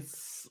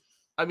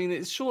 I mean,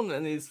 it's Sean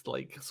and it's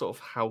like sort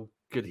of how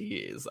good he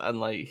is, and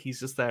like he's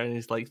just there and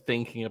he's like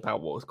thinking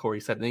about what Corey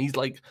said, and he's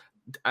like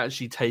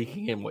actually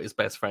taking in what his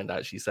best friend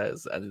actually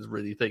says, and is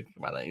really thinking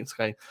about it. It's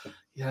going,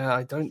 yeah,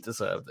 I don't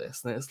deserve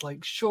this, and it's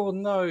like, sure,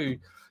 no.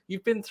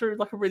 You've been through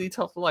like a really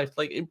tough life.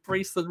 Like,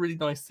 embrace the really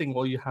nice thing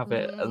while you have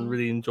it and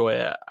really enjoy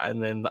it.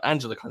 And then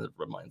Angela kind of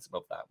reminds him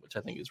of that, which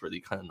I think is really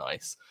kind of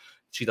nice.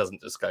 She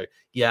doesn't just go,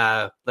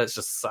 yeah, let's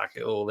just suck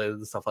it all in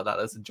and stuff like that.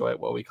 Let's enjoy it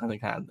while we kind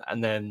of can.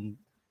 And then,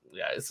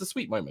 yeah, it's a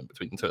sweet moment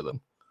between the two of them.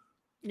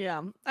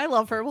 Yeah, I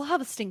love her. We'll have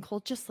a stink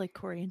hole just like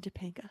Corey and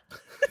Topanga.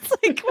 It's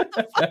like, what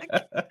the fuck? I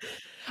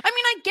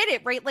mean, I get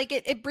it, right? Like,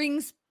 it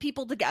brings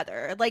people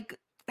together. Like,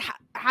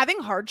 having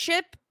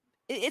hardship,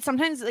 it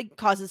sometimes like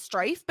causes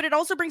strife, but it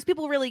also brings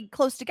people really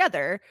close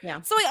together.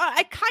 Yeah. So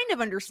I kind of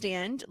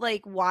understand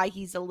like why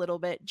he's a little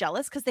bit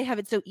jealous, because they have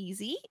it so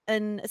easy,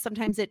 and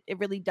sometimes it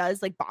really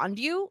does like bond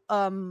you,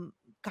 kind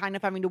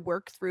of having to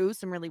work through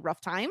some really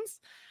rough times.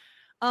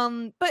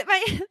 But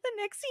the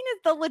next scene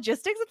is the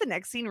logistics of the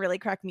next scene really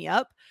crack me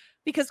up,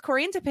 because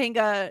Corey and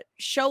Topanga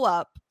show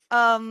up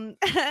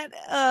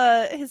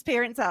at his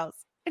parents'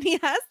 house, and he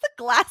has the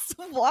glass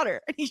of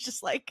water, and he's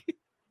just like,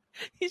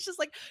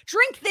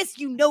 drink this,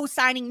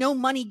 signing, no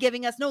money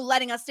giving us, no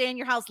letting us stay in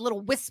your house, little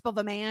wisp of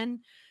a man.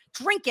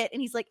 Drink it. And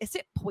he's like, is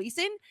it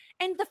poison?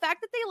 And the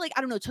fact that they like,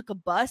 I don't know, took a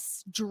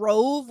bus,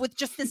 drove with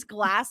just this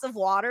glass of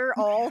water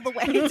all the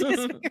way to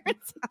his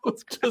parents'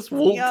 house. Just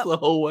walked the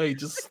whole way,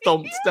 just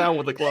stomped down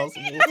with a glass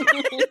of water.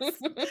 It cracked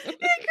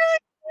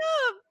me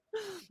up.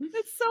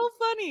 It's so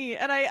funny.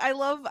 And I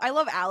love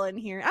Alan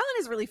here. Alan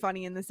is really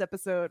funny in this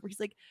episode where he's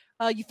like,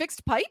 you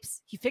fixed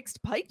pipes? He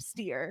fixed pipes,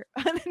 dear.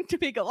 And then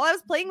Topanga, well, I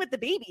was playing with the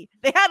baby.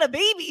 They had a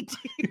baby,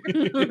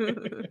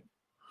 dear.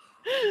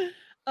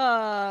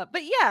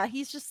 But yeah,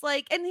 he's just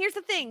like, and here's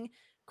the thing.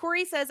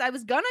 Corey says, I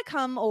was gonna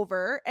come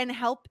over and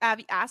help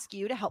Abby, ask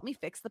you to help me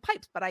fix the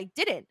pipes, but I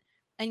didn't.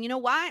 And you know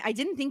why? I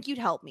didn't think you'd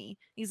help me.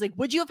 He's like,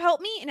 would you have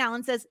helped me? And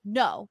Alan says,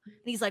 no. And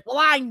he's like, well,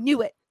 I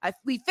knew it.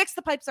 We fixed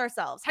the pipes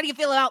ourselves. How do you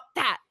feel about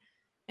that?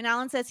 And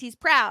Alan says he's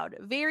proud,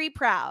 very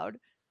proud.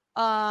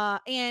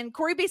 And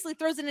Corey basically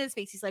throws it in his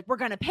face. He's like, we're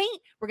going to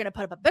paint. We're going to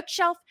put up a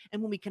bookshelf.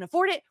 And when we can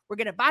afford it, we're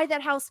going to buy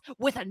that house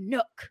with a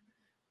nook.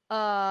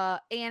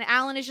 And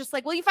Alan is just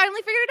like, well, you finally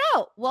figured it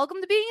out.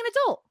 Welcome to being an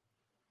adult.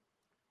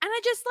 And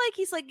I just like,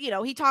 he's like,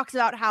 he talks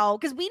about how,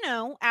 because we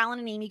know Alan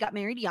and Amy got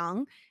married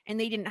young and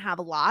they didn't have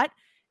a lot.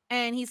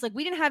 And he's like,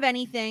 we didn't have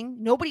anything.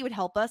 Nobody would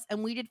help us.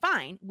 And we did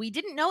fine. We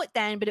didn't know it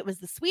then, but it was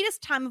the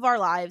sweetest time of our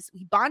lives.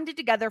 We bonded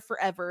together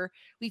forever.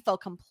 We fell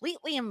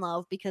completely in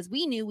love because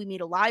we knew we made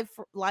a life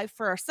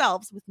for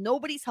ourselves with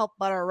nobody's help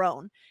but our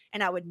own.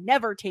 And I would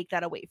never take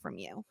that away from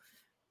you.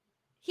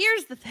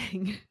 Here's the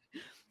thing.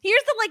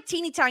 Here's the like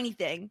teeny tiny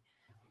thing.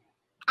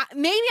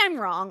 Maybe I'm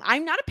wrong.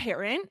 I'm not a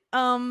parent. But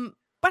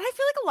I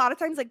feel like a lot of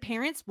times like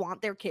parents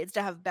want their kids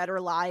to have better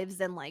lives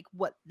than like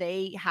what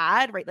they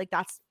had, right? Like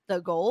that's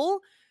the goal.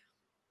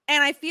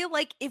 And I feel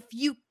like if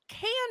you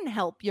can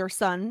help your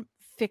son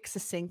fix a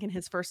sink in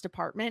his first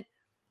apartment,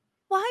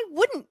 why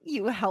wouldn't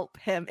you help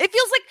him? It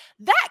feels like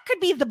that could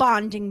be the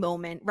bonding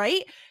moment,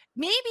 right?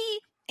 Maybe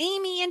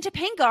Amy and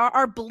Topanga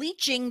are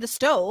bleaching the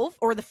stove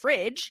or the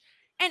fridge,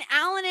 and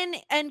Alan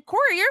and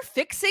Corey are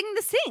fixing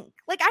the sink.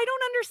 Like, I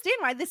don't understand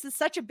why this is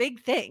such a big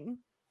thing.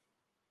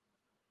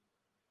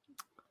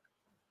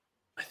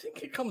 I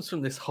think it comes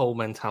from this whole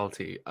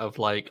mentality of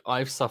like,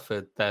 I've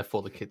suffered,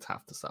 therefore the kids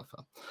have to suffer.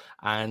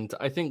 And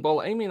I think,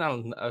 well, Amy and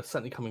Alan are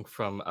certainly coming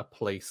from a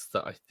place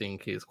that I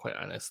think is quite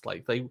honest.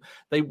 Like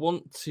they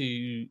want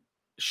to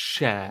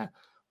share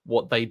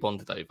what they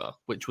bonded over,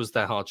 which was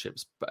their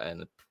hardships in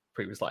the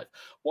previous life.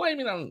 What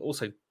Amy and Alan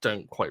also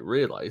don't quite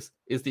realize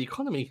is the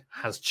economy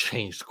has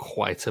changed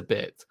quite a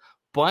bit.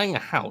 Buying a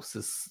house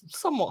is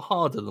somewhat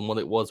harder than what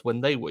it was when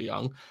they were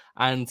young.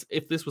 And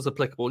if this was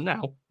applicable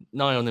now,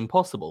 nigh on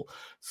impossible.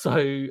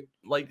 So,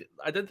 like,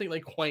 I don't think they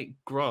quite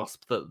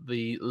grasp that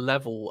the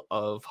level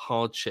of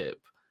hardship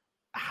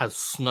has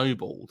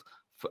snowballed,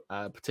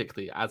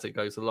 particularly as it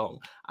goes along.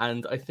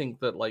 And I think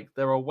that, like,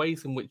 there are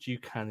ways in which you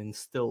can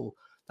instill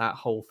that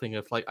whole thing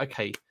of, like,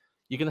 okay,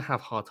 you're going to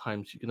have hard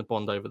times, you're going to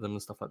bond over them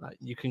and stuff like that.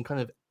 You can kind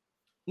of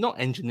not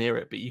engineer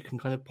it, but you can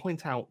kind of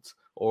point out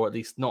or at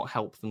least not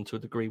help them to a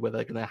degree where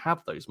they're going to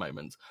have those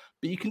moments.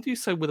 But you can do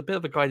so with a bit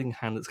of a guiding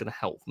hand that's going to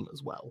help them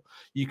as well.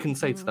 You can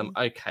say to them,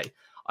 okay,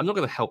 I'm not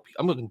going to help you.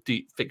 I'm not going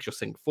to fix your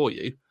sink for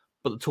you,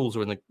 but the tools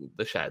are in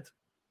the shed.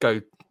 Go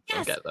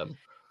and get them.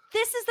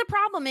 This is the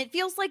problem. It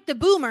feels like the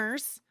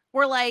boomers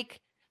were like,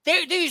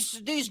 these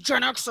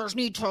Gen Xers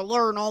need to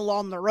learn all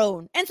on their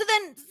own. And so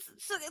then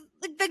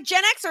the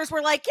Gen Xers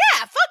were like,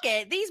 yeah, fuck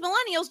it. These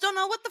millennials don't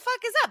know what the fuck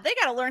is up. They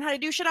got to learn how to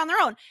do shit on their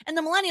own. And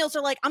the millennials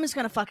are like, I'm just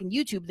going to fucking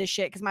YouTube this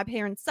shit because my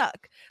parents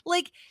suck.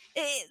 Like,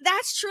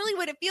 that's truly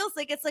what it feels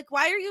like. It's like,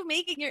 why are you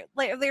making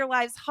their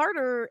lives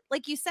harder?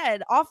 Like you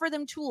said, offer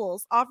them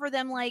tools, offer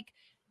them like,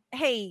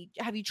 hey,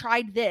 have you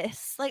tried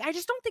this? Like, I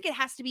just don't think it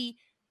has to be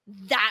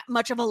that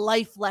much of a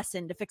life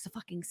lesson to fix a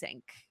fucking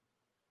sink.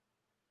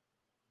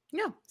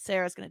 No,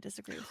 Sarah's going to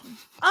disagree with me.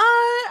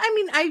 I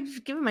mean,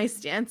 I've given my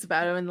stance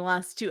about it in the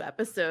last 2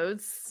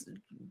 episodes.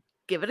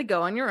 Give it a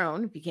go on your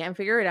own. If you can't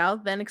figure it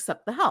out, then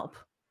accept the help.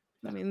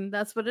 I mean,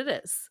 that's what it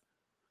is.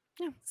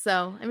 Yeah.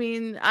 So, I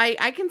mean,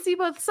 I can see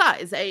both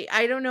sides.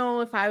 I don't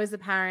know if I was a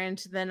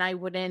parent, then I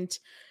wouldn't,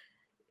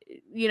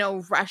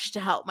 rush to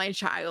help my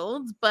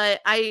child.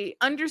 But I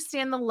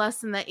understand the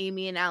lesson that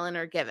Amy and Alan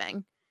are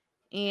giving.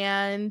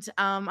 And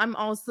I'm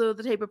also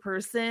the type of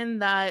person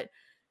that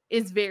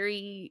is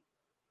very...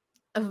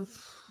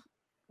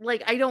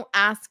 I don't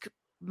ask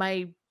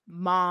my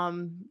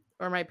mom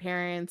or my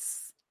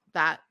parents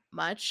that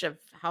much of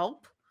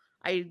help.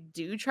 I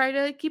do try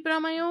to keep it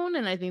on my own,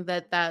 and I think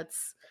that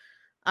that's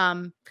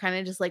kind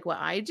of just like what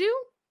I do.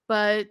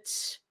 But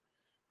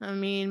I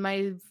mean,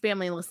 my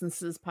family listens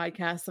to this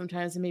podcast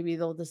sometimes, and maybe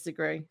they'll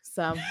disagree.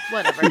 So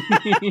whatever.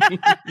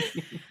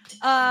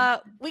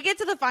 We get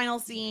to the final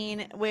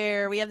scene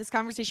where we have this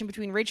conversation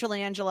between Rachel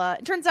and Angela.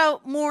 It turns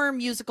out more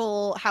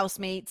musical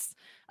housemates.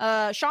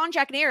 Sean,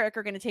 Jack, and Eric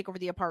are going to take over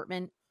the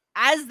apartment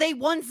as they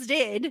once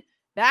did.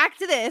 Back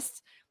to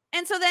this.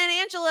 And so then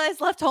Angela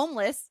is left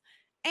homeless.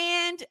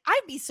 And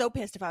I'd be so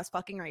pissed if I was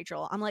fucking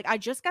Rachel. I'm like, I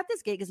just got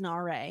this gig as an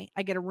RA.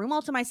 I get a room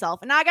all to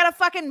myself. And now I got to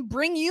fucking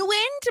bring you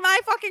into my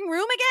fucking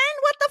room again?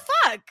 What the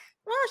fuck?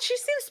 Well, she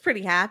seems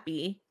pretty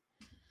happy.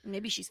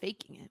 Maybe she's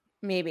faking it.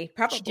 Maybe.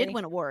 Probably. She did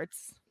win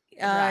awards.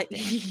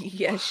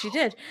 Yes, she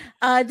did.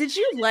 Did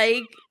you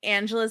like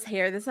Angela's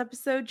hair this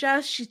episode,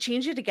 Jess? She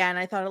changed it again.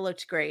 I thought it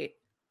looked great.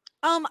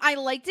 I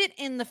liked it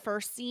in the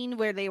first scene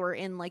where they were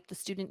in like the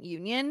student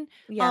union.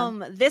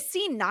 Yeah. This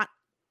scene, not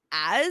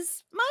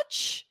as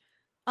much.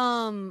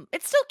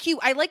 It's still cute.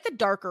 I like the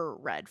darker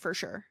red for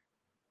sure.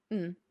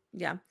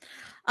 Yeah.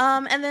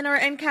 And then our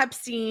end cap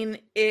scene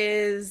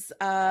is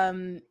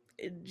the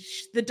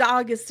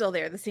dog is still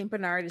there. The Saint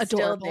Bernard is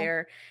Adorable. still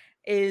there.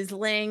 Is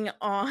laying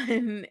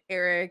on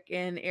Eric,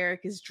 and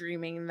Eric is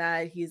dreaming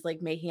that he's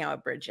like making out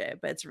with Bridget,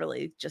 but it's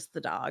really just the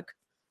dog.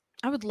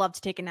 I would love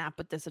to take a nap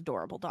with this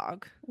adorable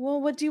dog.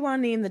 Well, what do you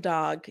want to name the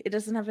dog? It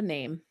doesn't have a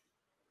name.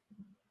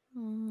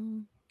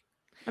 I'm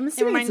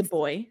assuming it's a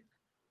boy.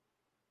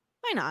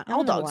 Why not?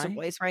 All dogs are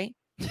boys, right?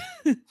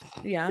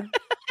 Yeah.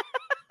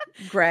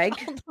 Greg.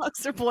 All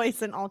dogs are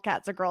boys and all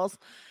cats are girls.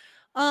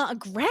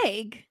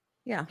 Greg?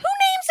 Yeah. Who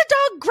names a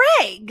dog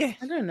Greg?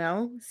 I don't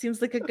know.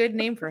 Seems like a good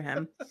name for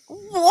him.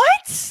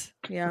 What?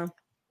 Yeah.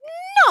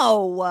 No.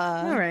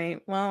 All right.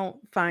 Well,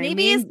 fine.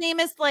 Maybe his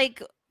name is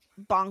like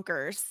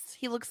Bonkers.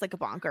 He looks like a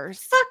Bonkers.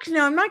 Fuck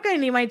no, I'm not gonna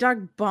name my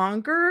dog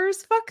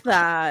Bonkers. Fuck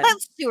that.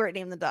 Let Stuart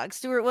name the dog.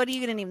 Stuart, what are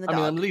you gonna name the dog? I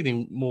mean, I'm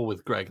leaning more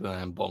with Greg than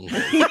I am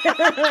Bonkers.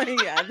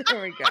 Yeah,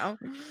 there we go.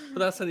 But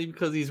that's only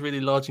because he's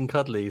really large and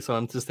cuddly, so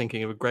I'm just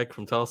thinking of Greg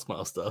from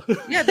Taskmaster.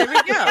 Yeah, there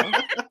we go.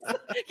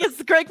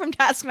 Yes, Greg from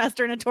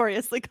Taskmaster,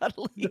 notoriously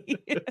cuddly.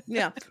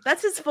 Yeah,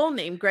 that's his full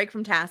name, Greg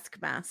from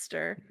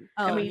Taskmaster.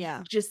 Oh, and we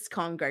yeah. just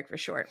call him Greg for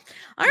short.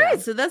 All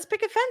right, so that's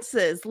Picket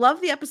Fences.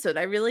 Love the episode.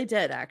 I really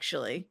did,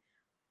 actually.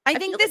 I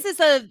think this is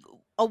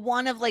a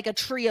one of like a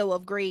trio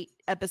of great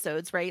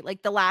episodes, right?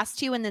 Like the last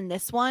two and then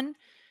this one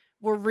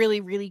were really,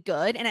 really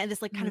good. And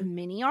this like kind of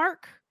mini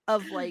arc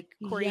of like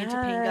Cory and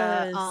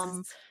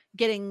Topanga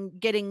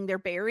getting their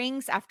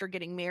bearings after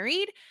getting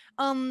married.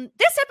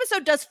 This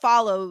episode does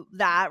follow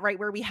that, right,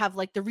 where we have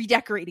like the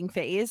redecorating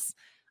phase.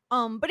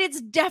 But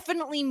it's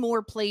definitely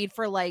more played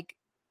for like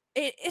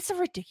it's a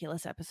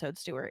ridiculous episode,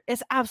 Stuart.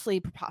 It's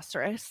absolutely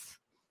preposterous.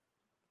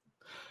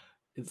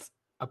 It's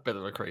a bit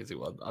of a crazy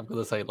one. I'm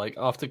gonna say, like,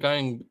 after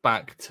going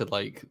back to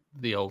like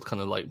the old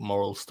kind of like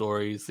moral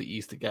stories that you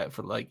used to get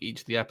for like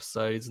each of the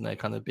episodes, and they're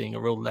kind of being a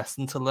real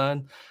lesson to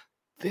learn.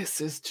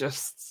 This is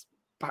just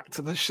back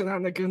to the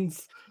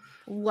shenanigans.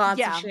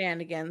 Lots of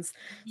shenanigans.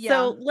 Yeah.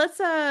 So let's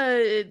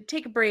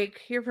take a break,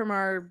 hear from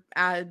our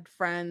ad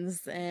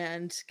friends,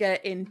 and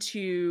get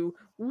into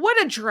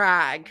What a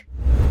Drag.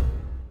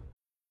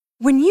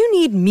 When you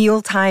need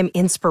mealtime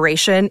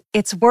inspiration,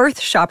 it's worth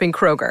shopping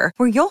Kroger,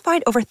 where you'll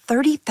find over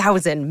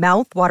 30,000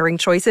 mouth-watering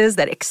choices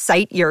that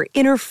excite your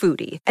inner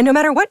foodie. And no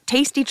matter what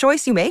tasty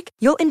choice you make,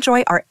 you'll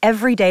enjoy our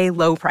everyday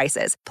low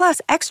prices, plus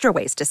extra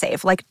ways to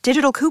save, like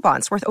digital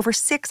coupons worth over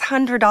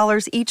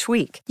 $600 each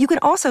week. You can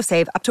also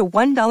save up to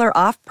 $1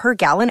 off per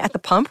gallon at the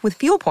pump with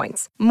fuel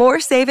points.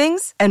 More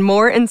savings and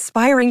more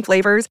inspiring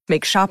flavors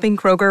make shopping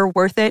Kroger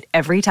worth it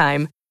every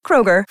time.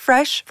 Kroger,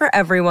 fresh for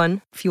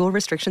everyone. Fuel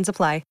restrictions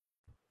apply.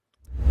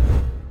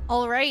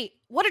 All right.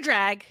 What a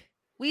drag.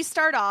 We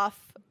start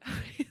off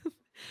in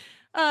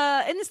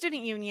the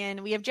student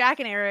union. We have Jack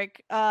and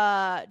Eric.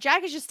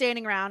 Jack is just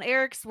standing around.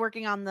 Eric's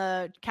working on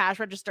the cash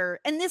register.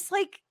 And this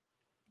like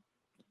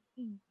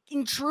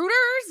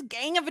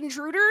gang of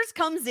intruders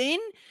comes in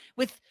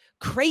with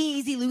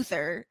Crazy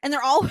Luther. And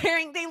they're all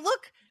they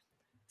look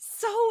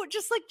so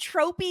just like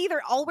tropey.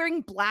 They're all wearing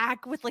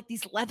black with like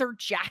these leather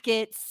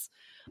jackets.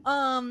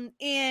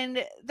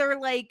 And they're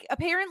like,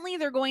 apparently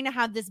they're going to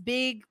have this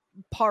big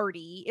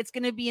party. It's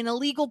going to be an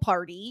illegal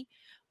party.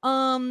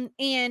 And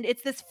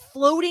it's this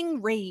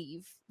floating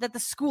rave that the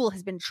school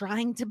has been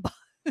trying to buzz.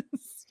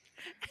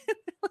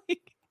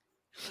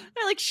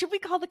 They're like, should we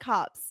call the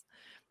cops?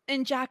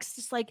 And Jack's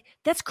just like,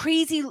 that's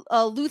Crazy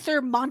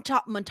Luther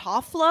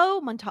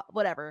Montaflo,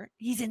 whatever.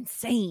 He's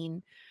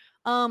insane.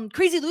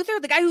 Crazy Luther,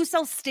 the guy who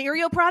sells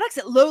stereo products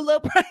at low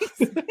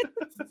prices.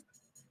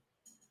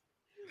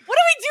 What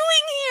are we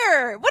doing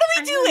here? What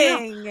are we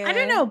doing? I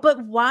don't know,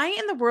 but why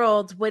in the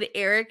world would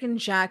Eric and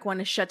Jack want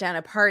to shut down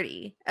a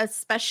party,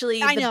 especially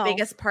the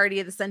biggest party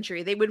of the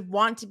century? They would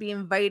want to be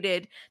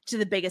invited to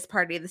the biggest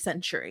party of the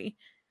century.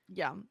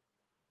 Yeah,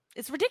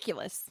 it's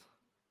ridiculous.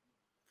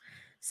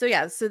 So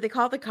they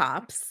call the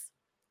cops,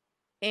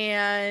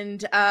 and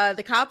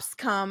the cops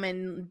come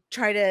and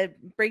try to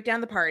break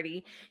down the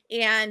party,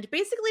 and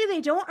basically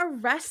they don't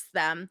arrest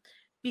them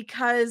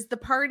because the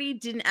party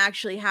didn't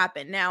actually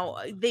happen. Now,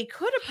 they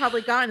could have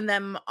probably gotten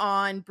them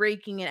on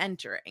breaking and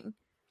entering.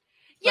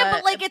 Yeah,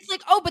 but like, it's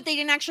like, but they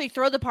didn't actually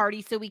throw the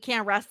party, so we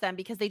can't arrest them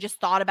because they just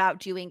thought about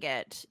doing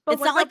it. But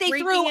it's not like they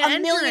threw a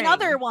million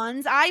other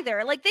ones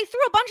either. Like, they threw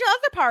a bunch of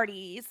other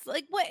parties.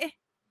 Like, what?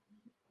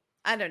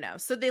 I don't know.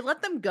 So they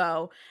let them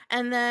go.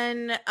 And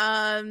then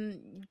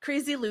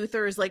Crazy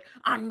Luther is like,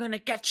 I'm going to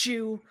get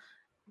you.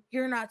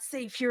 You're not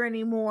safe here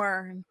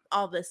anymore. And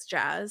all this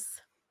jazz.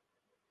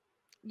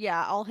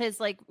 Yeah, all his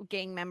like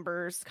gang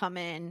members come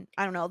in.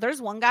 I don't know.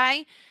 There's one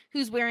guy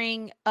who's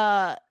wearing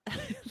the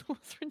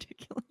most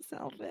ridiculous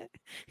outfit.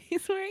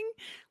 He's wearing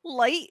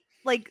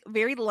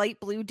very light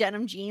blue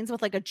denim jeans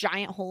with like a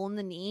giant hole in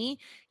the knee.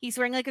 He's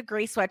wearing like a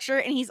gray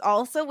sweatshirt, and he's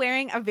also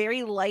wearing a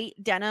very light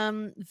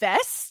denim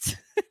vest.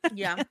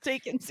 Yeah,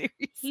 take him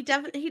seriously. He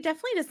definitely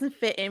doesn't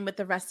fit in with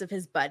the rest of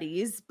his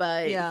buddies,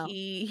 but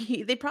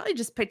they probably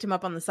just picked him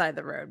up on the side of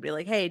the road, be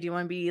like, "Hey, do you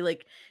want to be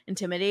like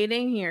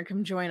intimidating? Here,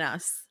 come join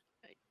us."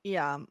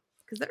 Yeah,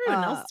 because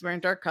everyone else is wearing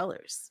dark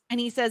colors.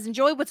 And he says,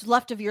 "Enjoy what's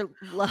left of your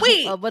life."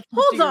 Wait,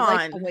 hold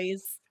on,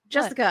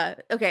 Jessica.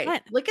 What? Okay,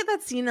 what? Look at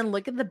that scene and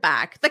look at the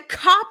back. The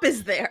cop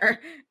is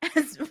there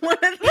as one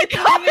of the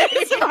cop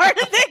is part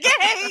of the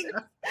gang.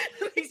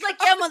 He's like,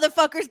 "Yeah,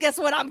 motherfuckers, guess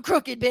what? I'm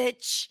crooked,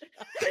 bitch."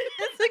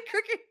 It's a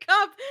crooked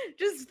cop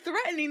just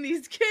threatening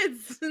these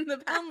kids in the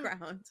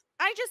background.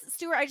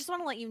 Stuart, I just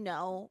want to let you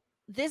know,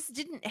 this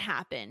didn't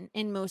happen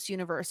in most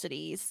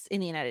universities in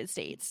the United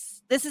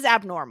States. This is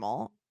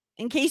abnormal.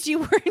 In case you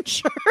weren't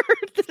sure,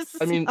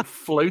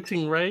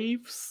 floating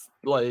raves,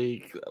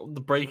 like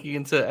the breaking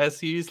into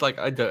SUs, like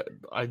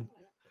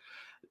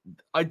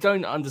I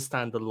don't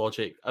understand the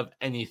logic of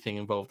anything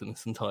involved in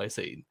this entire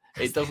scene.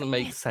 It doesn't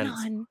make sense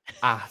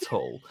at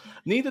all.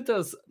 Neither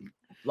does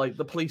like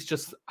the police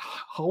just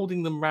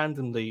holding them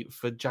randomly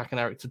for Jack and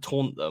Eric to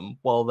taunt them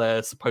while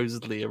they're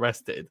supposedly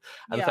arrested,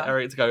 and for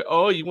Eric to go,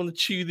 "Oh, you want to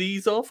chew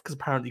these off?" Because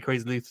apparently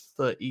Crazy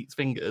Luther eats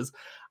fingers,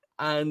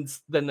 and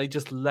then they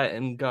just let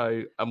him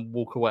go and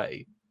walk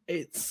away.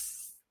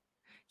 It's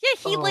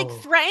he like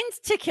threatens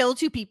to kill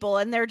 2 people,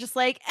 and they're just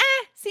like,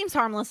 seems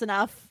harmless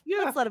enough.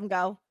 Let's let him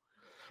go.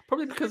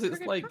 Probably because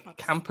it's like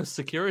campus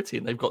security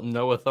and they've got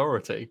no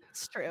authority.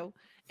 It's true.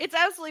 It's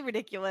absolutely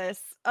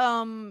ridiculous.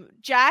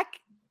 Jack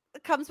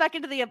comes back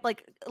into the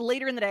like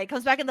later in the day,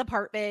 comes back in the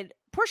apartment.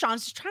 Poor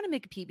Sean's just trying to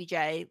make a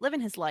PBJ,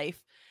 living his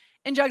life.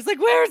 And Jack's like,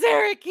 "Where's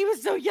Eric? He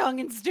was so young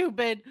and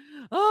stupid."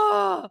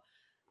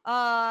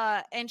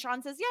 And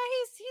Sean says, "Yeah,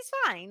 he's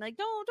fine. Like,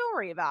 don't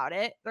worry about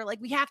it." They're like,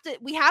 we have to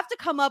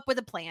come up with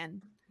a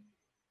plan.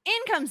 In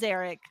comes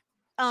Eric.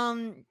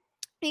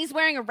 He's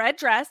wearing a red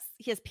dress.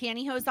 He has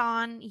pantyhose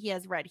on. He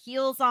has red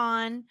heels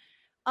on.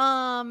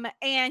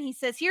 And he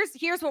says,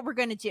 here's what we're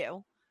gonna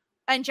do.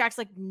 And Jack's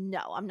like, "No,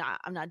 I'm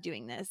not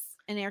doing this."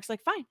 And Eric's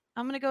like, "Fine,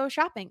 I'm gonna go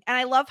shopping." And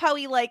I love how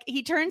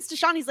he turns to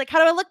Sean. He's like, "How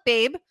do I look,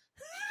 babe?"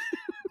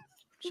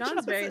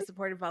 Sean's very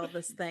supportive of all of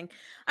this thing.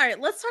 All right,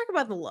 let's talk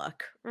about the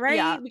look, right?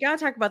 Yeah. We gotta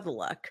talk about the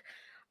look.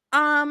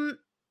 And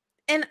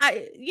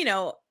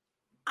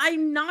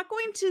I'm not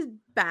going to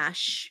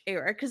bash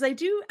Eric because I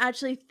do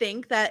actually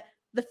think that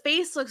the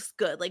face looks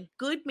good, like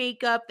good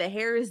makeup. The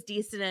hair is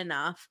decent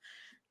enough.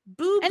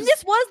 Boobs, and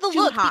this was the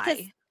look high.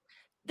 Because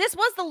this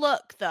was the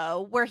look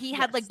though, where he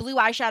had like blue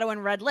eyeshadow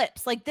and red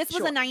lips. Like this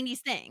was a 90s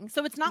thing,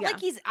 so it's not like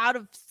he's out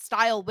of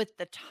style with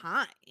the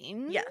time.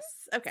 Yes,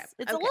 okay,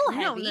 it's a little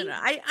heavy. No.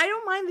 I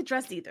don't mind the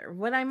dress either.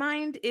 What I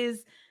mind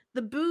is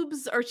the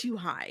boobs are too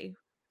high.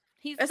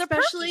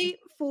 Especially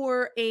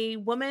for a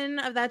woman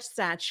of that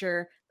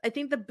stature. I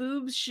think the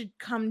boobs should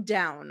come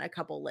down a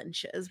couple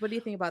inches. What do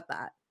you think about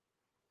that?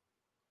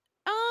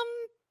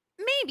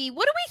 Maybe.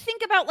 What do we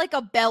think about like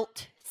a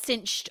belt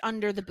cinched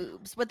under the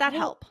boobs? Would that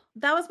help?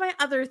 That was my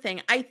other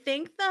thing. I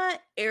think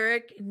that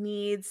Eric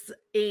needs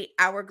a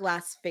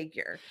hourglass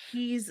figure.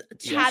 He's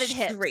too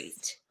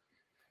straight.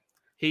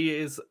 He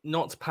is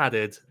not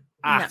padded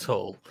at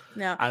all.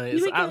 No. And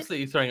it's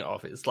absolutely throwing it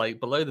off. It's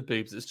like below the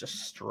boobs, it's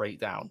just straight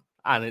down.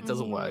 And it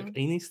doesn't work.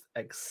 He needs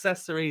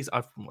accessories.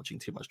 I've been watching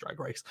too much Drag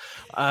Race.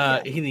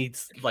 He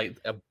needs like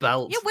a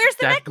belt. Yeah, where's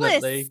the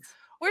necklace?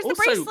 Where's the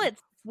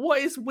bracelets? What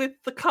is with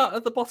the cut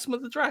at the bottom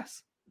of the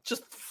dress?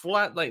 Just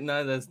flat, like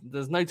no,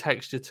 there's no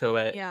texture to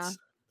it. Yeah.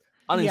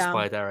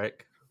 Uninspired,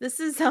 Eric. This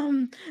is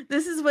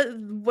what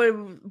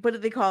do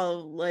they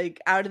call like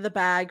out of the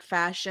bag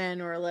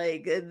fashion, or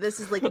like this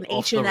is like an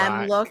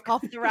H&M look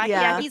off the rack.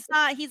 Yeah, he's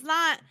not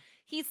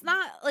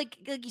like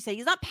you say,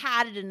 he's not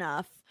padded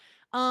enough.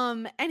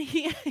 And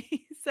he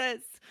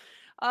says,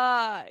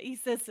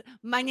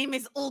 "My name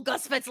is Olga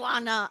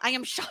Svetlana. I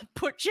am shot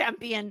put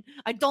champion.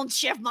 I don't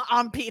shave my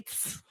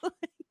armpits."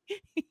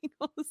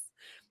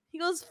 he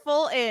goes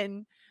full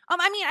in.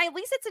 I mean, at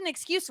least it's an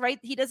excuse, right?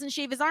 He doesn't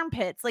shave his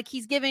armpits. Like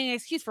he's giving an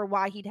excuse for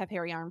why he'd have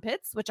hairy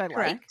armpits, which I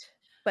like.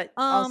 But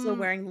also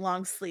wearing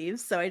long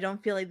sleeves, so I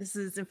don't feel like this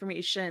is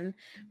information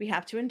we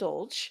have to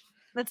indulge.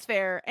 That's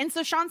fair. And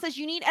so Sean says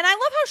you need, and I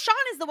love how Sean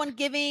is the one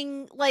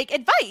giving like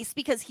advice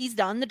because he's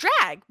done the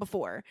drag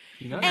before.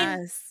 Yes.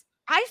 And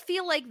I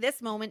feel like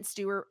this moment,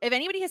 Stuart, if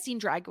anybody has seen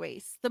Drag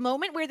Race, the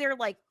moment where they're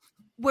like,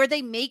 where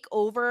they make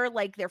over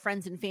like their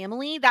friends and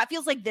family, that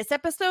feels like this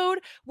episode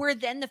where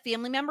then the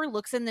family member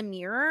looks in the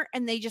mirror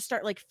and they just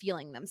start like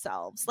feeling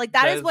themselves. Like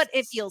that is what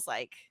it feels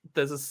like.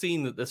 There's a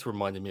scene that this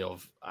reminded me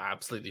of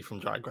absolutely from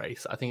Drag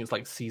Race. I think it's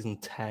like season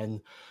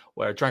 10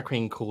 where a drag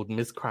queen called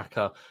Ms.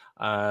 Cracker,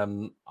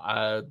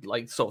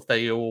 like sort of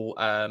they all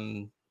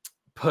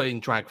put in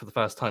drag for the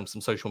first time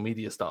some social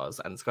media stars,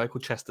 and this guy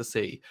called Chester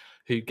C,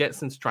 who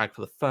gets into drag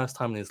for the first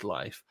time in his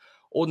life,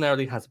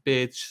 ordinarily has a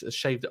beard,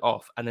 shaved it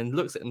off, and then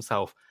looks at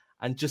himself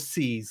and just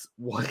sees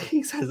what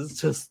he says is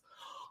just,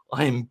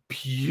 "I'm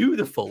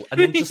beautiful," and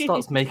then just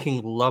starts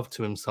making love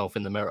to himself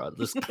in the mirror,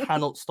 just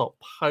cannot stop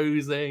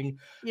posing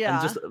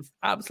and just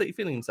absolutely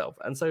feeling himself.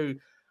 And so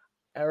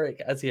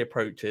Eric, as he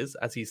approaches,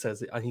 as he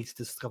says, "I need to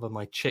discover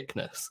my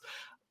chickness,"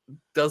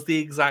 does the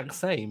exact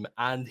same,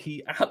 and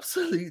he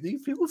absolutely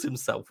feels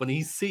himself when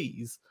he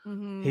sees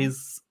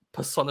his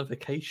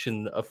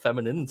personification of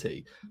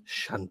femininity,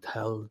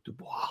 Chantal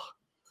Dubois.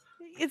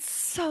 It's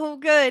so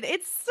good.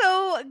 It's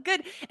so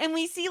good. And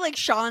we see like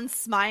Sean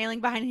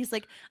smiling behind. He's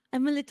like,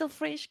 "I'm a little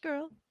French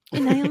girl,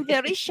 and I am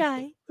very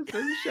shy."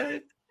 Very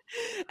shy.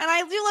 And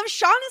I do love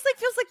Sean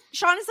feels like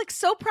Sean is like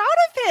so proud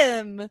of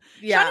him.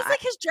 Yeah. Sean is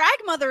like his drag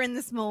mother in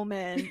this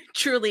moment.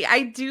 Truly.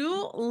 I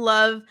do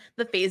love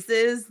the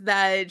faces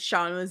that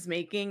Sean was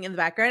making in the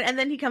background. And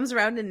then he comes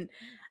around and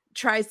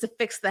tries to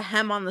fix the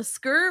hem on the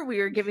skirt. We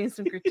were giving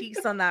some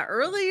critiques on that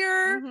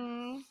earlier.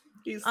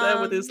 He's there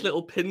with his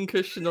little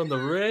pincushion on the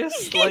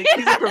wrist. Like,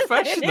 he's a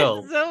professional.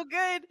 It's so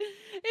good.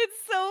 It's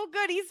so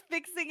good. He's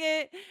fixing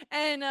it.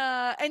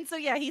 And so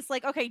yeah, he's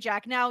like, okay,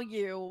 Jack, now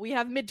we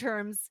have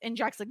midterms. And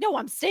Jack's like, no,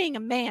 I'm staying a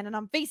man and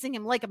I'm facing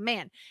him like a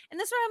man. And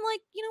this is where I'm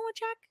like, you know what,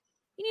 Jack?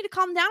 You need to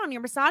calm down on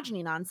your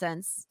misogyny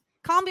nonsense.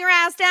 Calm your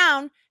ass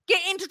down.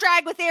 Get into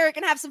drag with Eric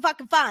and have some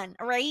fucking fun.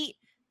 All right?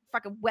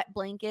 Fucking wet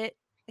blanket.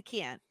 I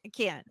can't.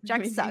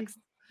 Jack sucks.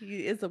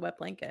 He is a wet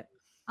blanket.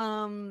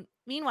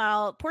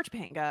 Meanwhile, poor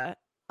Topanga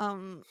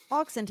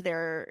walks into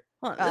their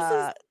Well, this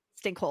is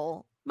stink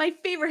hole. my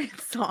favorite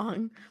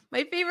song.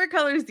 My favorite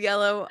color is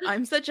yellow.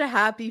 I'm such a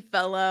happy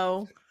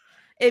fellow.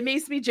 It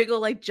makes me jiggle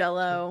like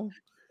jello.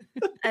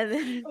 And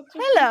then,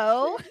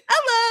 Hello.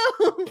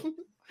 hello.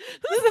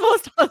 This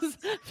is the most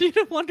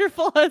beautiful,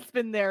 wonderful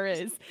husband there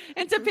is.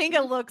 And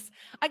Topanga looks,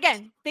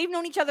 again, they've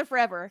known each other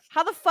forever.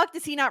 How the fuck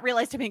does he not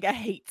realize Topanga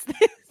hates this?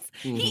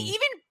 He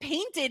even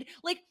painted,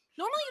 like,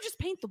 normally you just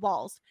paint the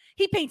walls.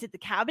 He painted the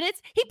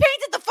cabinets. He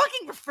painted the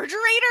fucking refrigerator.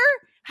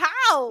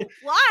 How?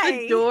 Why?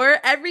 The door,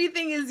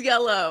 everything is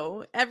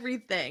yellow.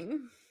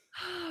 Everything.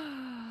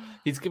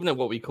 He's given it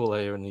what we call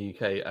here in the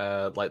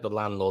UK, like the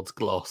landlord's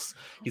gloss.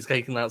 He's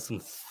taken out some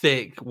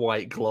thick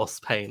white gloss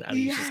paint and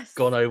he's just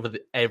gone over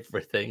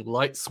everything,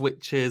 light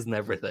switches and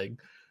everything.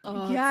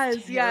 Oh,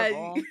 Yes.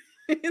 terrible.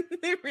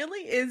 It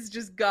really is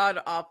just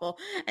god awful.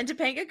 And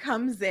Topanga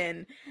comes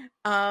in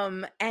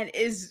and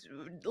is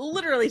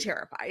literally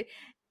terrified.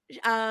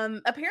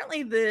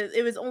 Apparently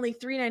it was only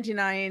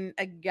 $3.99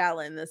 a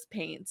gallon, this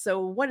paint. So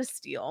what a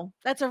steal.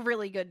 That's a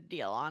really good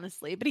deal,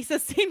 honestly. But he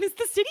says same as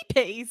the city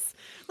pays.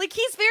 Like,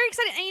 he's very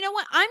excited. And you know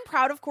what? I'm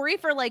proud of Corey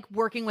for like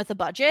working with a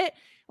budget.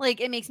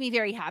 Like, it makes me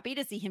very happy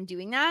to see him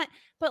doing that.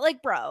 But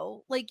like,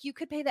 bro, like, you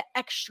could pay the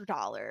extra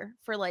 $1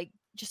 for like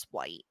just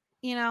white,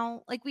 you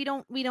know? Like, we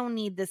don't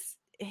need this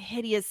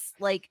hideous,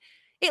 like,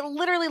 it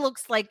literally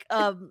looks like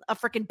a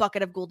freaking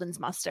bucket of Gulden's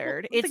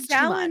mustard. It's the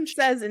gallon too much.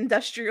 says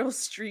industrial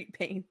street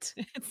paint.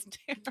 It's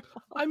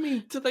terrible. I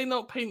mean, do they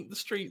not paint the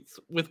streets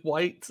with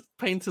white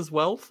paint as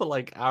well for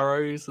like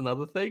arrows and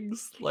other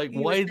things? Like, You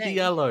would why the think.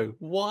 yellow?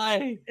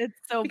 Why? It's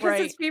so Because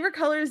bright. his favorite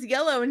color is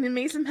yellow and it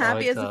makes him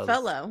happy it as a does.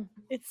 fellow.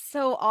 It's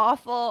so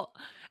awful.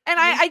 And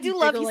Makes I him do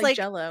love, jiggle he's like,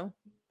 jello.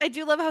 I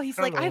do love how he's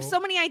like, I have Hello. so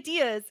many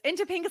ideas. And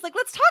Topanga's like,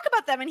 let's talk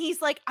about them. And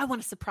he's like, I want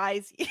to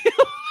surprise you.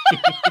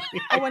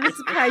 I want to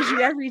surprise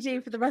you every day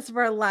for the rest of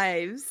our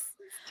lives.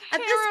 At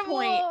this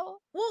point,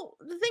 Terrible. well,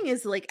 the thing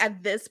is, like,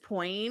 at this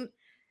point,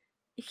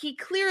 he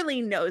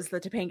clearly knows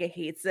that Topanga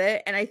hates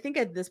it. And I think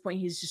at this point,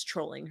 he's just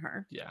trolling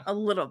her Yeah. a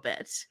little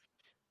bit.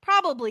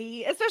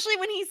 Probably, especially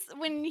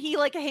when he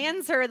like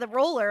hands her the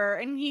roller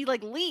and he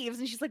like leaves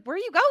and she's like, where are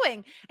you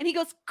going? And he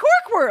goes,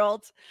 Cork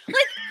World. Like,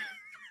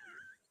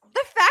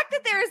 the fact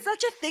that there is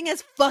such a thing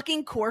as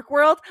fucking Cork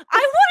World, I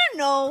want to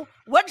know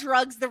what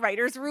drugs the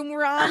writers' room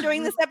were on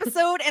during this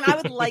episode, and I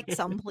would like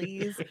some,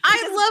 please. I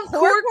Because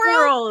love Cork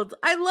World.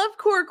 I love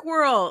Cork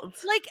World.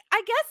 Like,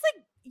 I guess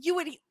like you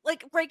would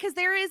like, right, because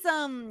there is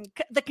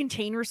the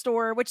Container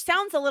Store, which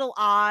sounds a little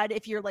odd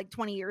if you're like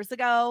 20 years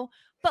ago,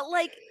 but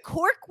like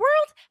Cork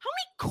World, how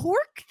many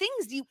cork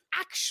things do you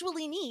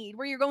actually need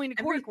where you're going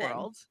to Cork Everything.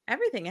 World?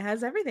 Everything. It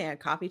has everything. A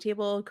coffee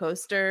table,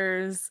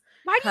 coasters.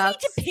 Why do you need to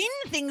Cups.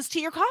 pin things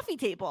to your coffee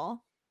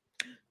table?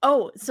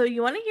 Oh, so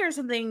you want to hear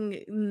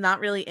something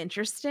not really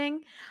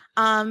interesting?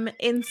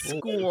 In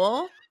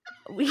school,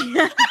 we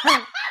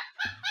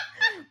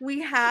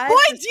we had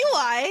Why this- do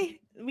I?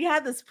 we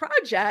had this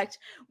project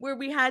where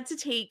we had to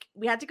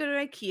go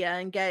to IKEA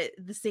and get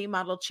the same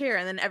model chair,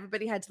 and then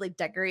everybody had to like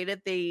decorate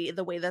it the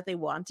way that they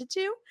wanted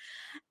to.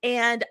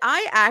 And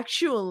I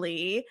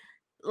actually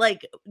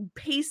like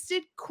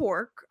pasted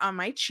cork on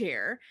my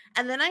chair,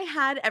 and then I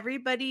had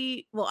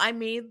everybody, well, I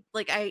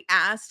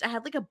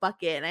had like a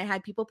bucket and I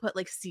had people put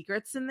like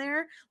secrets in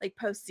there, like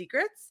post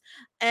secrets,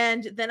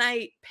 and then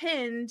I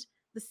pinned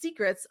the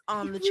secrets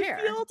on the chair.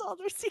 Revealed all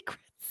their secrets.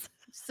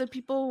 So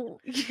people,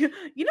 you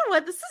know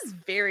what? This is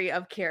very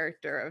of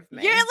character of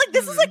me. Yeah, like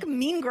this is like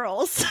Mean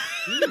Girls.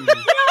 no.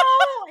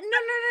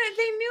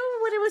 They knew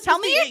what it was. Tell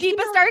supposed me to your be, you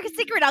deepest, know, darkest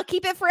secret. I'll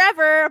keep it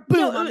forever. Boom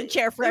No, on the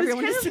chair for it was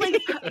everyone to kind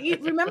of see. like, you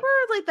remember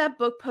like that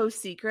book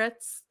Post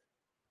Secrets?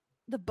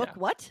 The book, Yeah.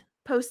 what?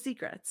 Post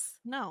Secrets.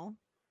 No.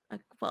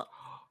 Well,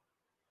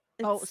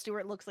 Oh, it's-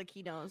 Stuart looks like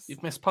he knows.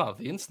 You've missed part of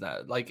the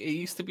internet. Like, it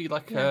used to be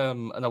like Yeah.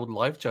 an old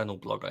LiveJournal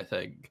blog, I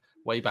think,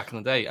 way back in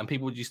the day, and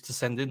people would used to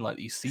send in like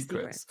these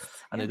secrets,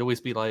 and yeah. it'd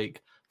always be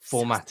like So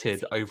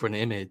formatted sexy. over an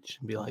image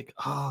and be like,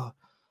 I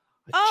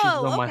Oh,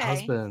 cheated on my okay.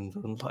 husband,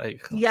 and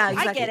like, Yeah, I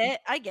get exactly. it.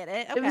 I get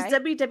it. Okay. It was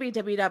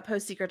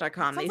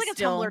www.postsecret.com. Sounds They like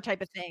still, a Tumblr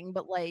type of thing,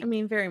 but like, I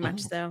mean, very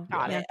much so.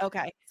 got Yeah. it.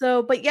 Okay.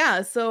 So, but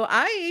yeah, so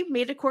I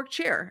made a cork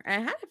chair. I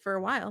had it for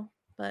a while,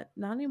 but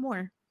not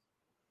anymore.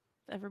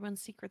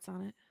 Everyone's secrets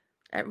on it.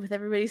 With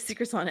everybody's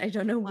secrets on it, I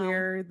don't know Wow.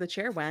 where the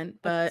chair went,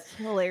 but That's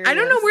hilarious. I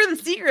don't know where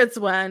the secrets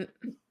went.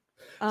 that's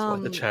why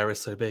the chair is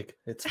so big.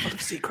 It's full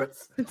of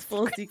secrets. It's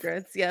full of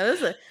secrets. Yeah,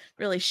 this is a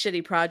really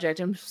shitty project.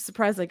 I'm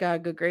surprised I got a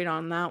good grade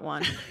on that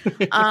one. At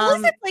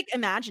least it's like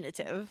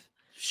imaginative.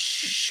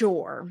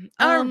 Sure.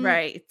 All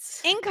right.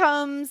 In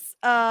comes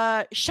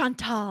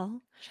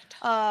Chantal,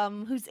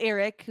 who's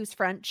Eric, who's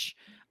French.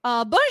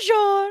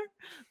 Bonjour.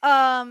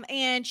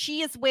 And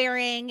she is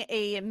wearing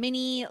a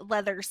mini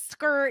leather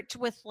skirt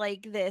with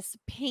like this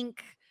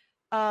pink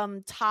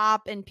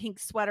top and pink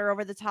sweater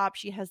over the top.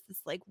 She has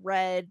this like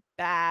red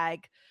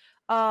bag.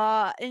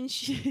 And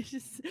she's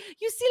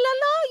you see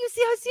Lala, you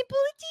see how simple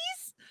it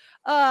is?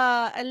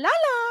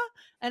 Lala.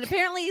 And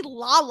apparently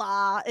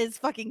Lala is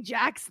fucking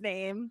Jack's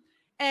name.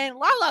 And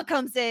Lala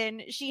comes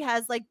in. She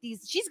has like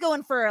these, she's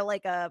going for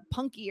like a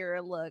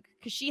punkier look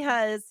because she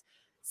has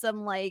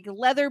some like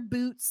leather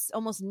boots,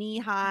 almost knee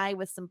high,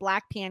 with some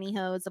black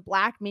pantyhose, a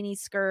black mini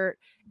skirt,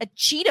 a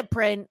cheetah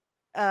print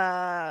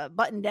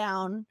button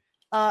down,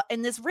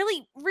 and this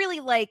really,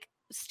 really like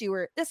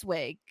Stuart, this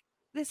wig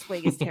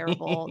is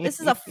terrible. This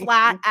is a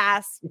flat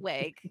ass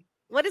wig.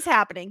 What is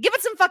happening? Give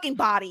it some fucking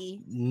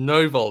body.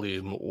 No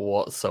volume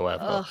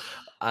whatsoever. Ugh.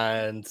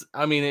 And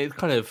I mean, it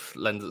kind of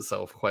lends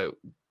itself quite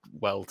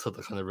well to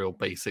the kind of real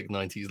basic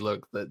 90s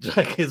look that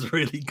Jack is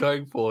really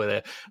going for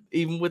there,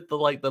 even with the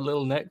like the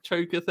little neck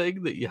choker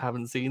thing that you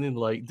haven't seen in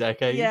like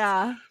decades.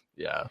 Yeah.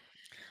 How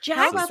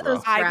Jack, about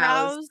those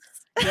eyebrows?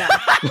 Yeah.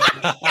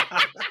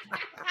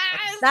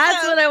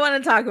 That's what I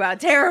want to talk about.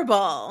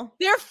 Terrible.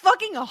 They're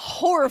fucking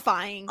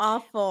horrifying.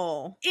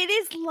 Awful. It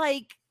is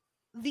like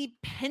the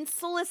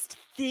pencilest,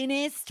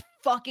 thinnest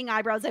fucking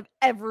eyebrows I've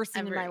ever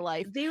seen in my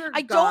life. They were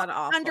I don't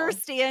god-awful.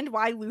 understand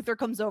why Luther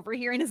comes over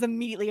here and is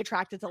immediately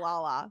attracted to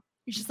Lala.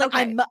 He's just like,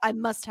 Okay. I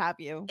must have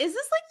you. Is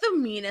this like the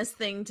meanest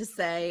thing to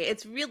say?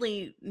 It's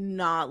really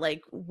not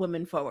like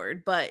women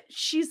forward, but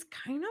she's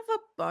kind of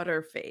a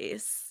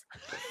butterface.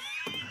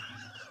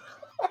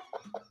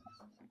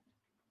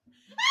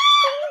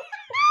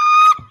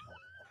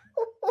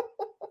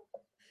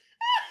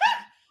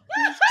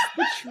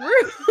 The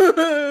truth.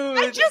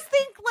 I just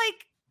think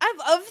like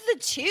of the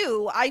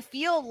two, I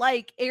feel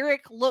like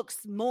Eric looks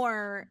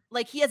more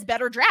like he has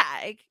better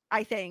drag,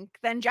 I think,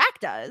 than Jack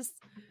does.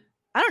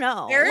 I don't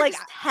know. Eric's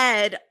like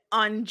head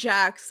on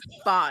Jack's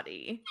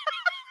body.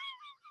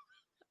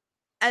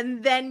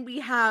 And then we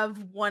have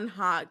one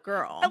hot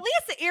girl. at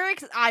least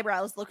Eric's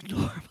eyebrows look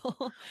normal. But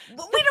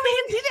we don't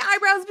even see the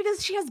eyebrows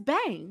because she has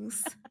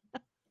bangs.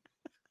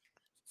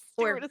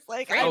 Stuart is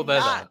like, Oh, I'm they're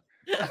not.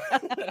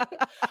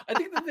 I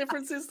think the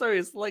difference is though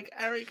is like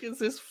Eric is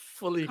this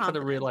fully kind of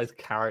Confident. realized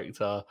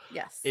character.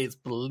 Yes. It's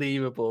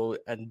believable,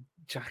 and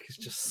Jack is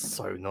just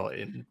so not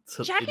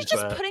Jack is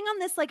just putting on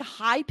this like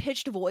high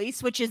pitched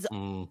voice, which is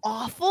Mm.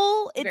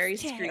 awful. It's Very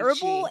terrible.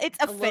 screechy, It's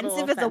a little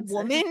offensive as a offensive.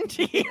 woman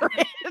to hear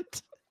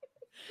it.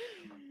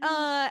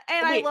 And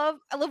Wait. I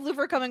love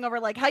Lufer coming over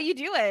like, how you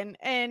doing?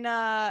 And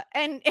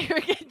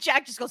Eric and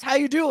Jack just goes, how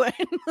you doing?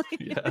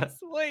 Like, in Yeah. his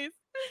voice.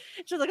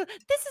 She's like,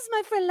 this is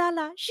my friend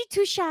Lala. She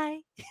too shy.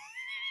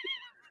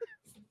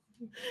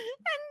 And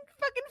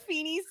fucking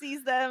Feeny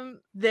sees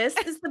them. This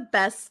is the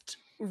best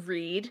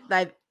read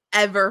that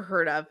I've ever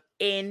heard of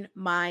in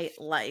my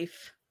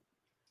life.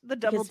 The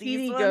double Because D's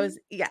Feeny one. goes,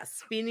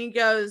 yes. Feeny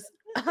goes,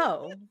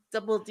 oh,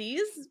 double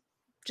D's?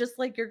 Just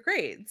like your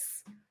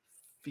grades.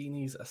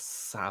 Feeney's a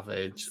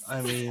savage.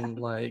 I mean,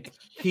 like,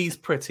 he's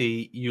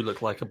pretty, you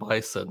look like a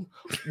bison.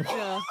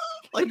 Yeah.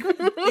 Like,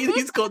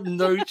 he's got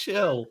no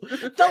chill.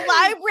 The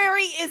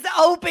library is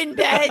open,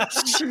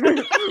 bitch.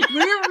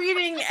 We're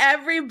reading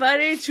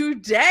everybody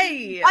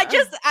today.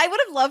 I would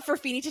have loved for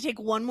Feeny to take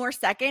one more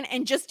second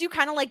and just do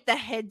kind of like the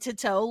head to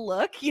toe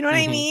look. You know what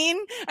I Mhm. mean?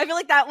 I feel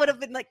like that would have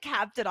been like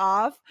capped it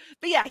off.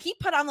 But yeah, he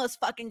put on those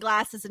fucking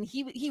glasses and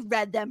he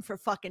read them for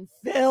fucking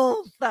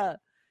filth.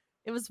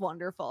 It was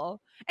wonderful.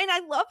 And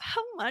I love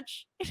how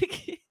much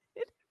it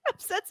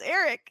upsets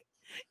Eric.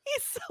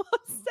 He's so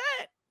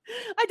upset.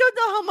 I don't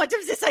know how much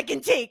of this I can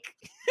take.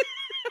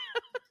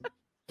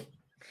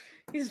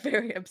 He's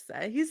very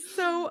upset. He's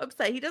so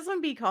upset. He doesn't want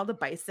to be called a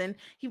bison.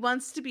 He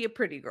wants to be a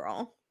pretty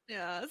girl.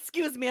 Yeah,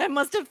 excuse me. I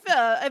must have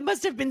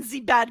been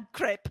the bad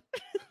crepe.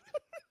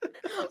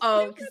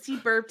 Oh, because he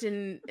burped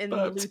in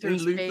Burped in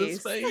Luther's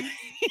Luther's face.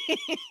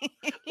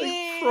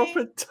 Like,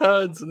 proper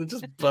turns and it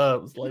just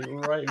burps, like,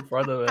 right in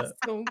front of it.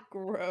 So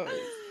gross.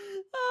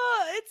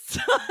 Oh, it's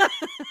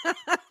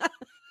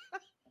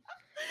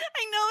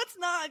I know it's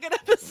not a good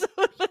episode,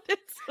 but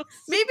it's so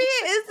Maybe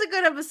it is a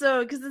good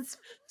episode because it's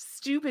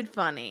stupid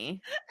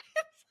funny.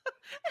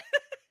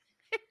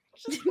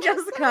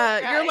 Jessica,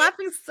 you're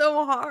laughing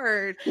so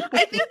hard.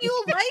 I think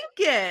you like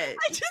it.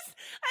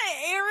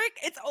 Eric,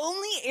 it's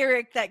only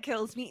Eric that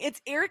kills me.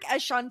 It's Eric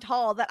as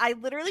Chantal that I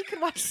literally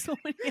could watch so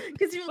many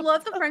Because you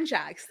love the French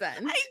accent.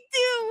 I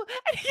do.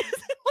 And he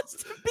it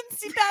must have been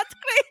si bad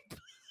crepe.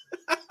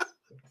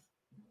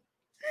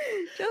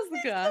 Jessica.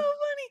 It's so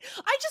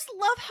funny. I just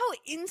love how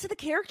into the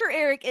character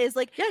Eric is.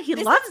 Like, Yeah, he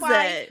this is loves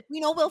why it. We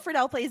know Wilfred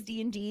L plays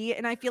D&D,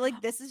 and I feel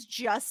like this is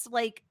just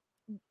like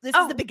this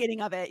Oh. is the beginning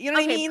of it. You know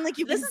what I Okay, mean? Like,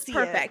 you this can is see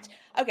perfect.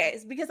 It. Okay,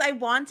 because I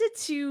wanted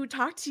to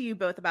talk to you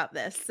both about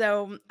this.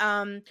 So,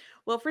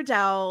 Wilfred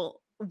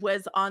Dell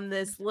was on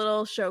this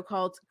little show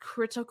called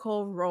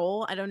Critical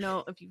Role. I don't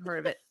know if you've heard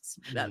of it,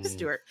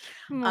 Stuart.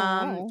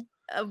 No.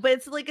 but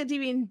it's like a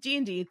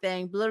D&D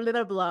thing, blah, blah,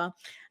 blah, blah.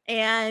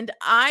 And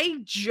I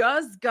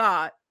just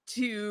got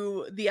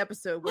to the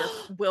episode where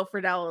Will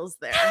Friedle is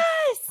there.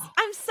 Yes,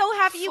 I'm so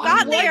happy you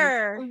got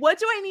there. What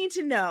do I need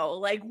to know?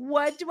 Like,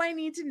 what do I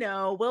need to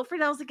know? Will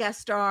Friedle's a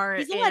guest star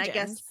He's a in, legend. I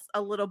guess,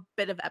 a little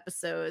bit of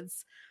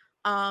episodes.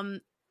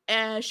 And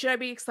should I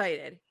be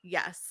excited?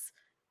 Yes.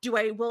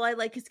 Will I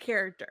like his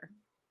character?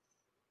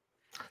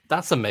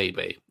 That's a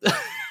maybe.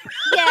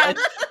 Yeah.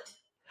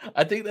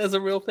 I think there's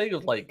a real thing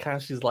of like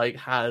Cash is like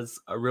has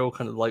a real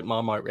kind of like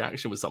Marmite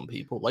reaction with some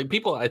people. Like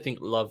people I think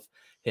love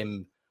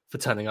him for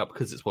turning up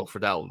because it's Will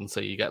Friedle, and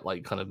so you get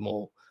like kind of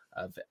more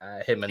of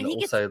him, and he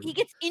also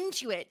gets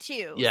into it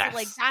too. Yes. So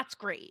like that's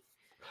great.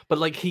 But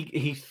like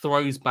he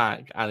throws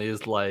back and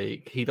is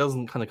like he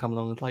doesn't kind of come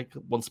along and like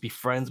wants to be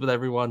friends with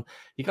everyone.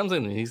 He comes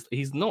in and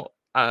he's not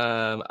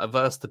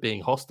averse to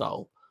being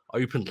hostile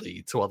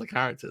openly to other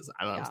characters,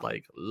 and I was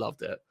like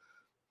loved it.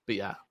 But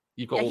yeah,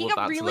 you've got all he of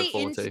got that really to look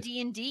forward into to.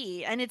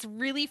 D&D, and it's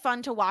really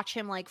fun to watch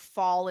him like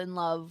fall in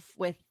love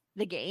with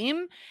the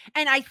game.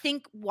 And I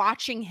think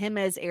watching him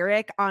as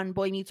Eric on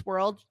Boy Meets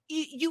World,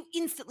 you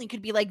instantly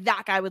could be like,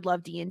 that guy would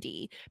love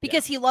D&D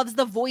because he loves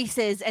the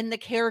voices and the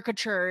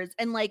caricatures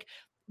and like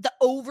the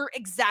over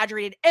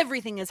exaggerated,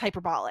 everything is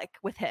hyperbolic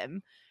with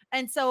him.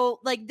 And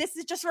so like this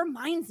just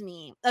reminds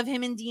me of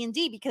him in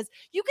D&D because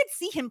you could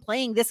see him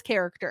playing this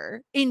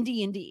character in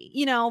D&D,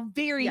 you know,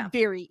 very,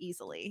 very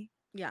easily.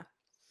 Yeah.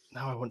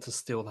 Now I want to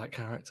steal that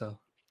character.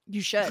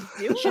 You should.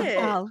 Do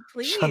it.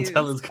 Please.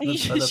 Chantel is going to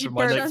turn up in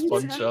my next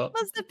one shot.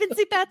 Must have been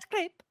Pat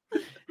Crepe.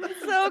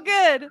 So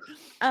good.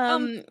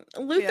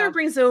 Luther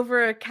brings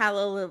over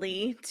Calla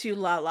Lily to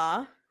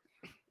Lala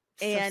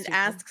and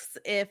asks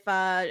if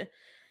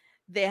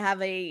they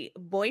have a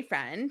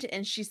boyfriend,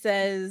 and she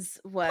says,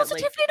 "What?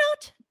 Positively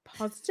not.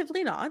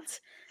 Positively not.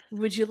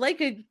 Would you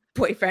like a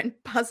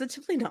boyfriend?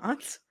 Positively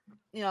not.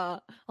 Yeah,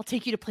 I'll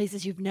take you to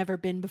places you've never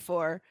been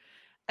before."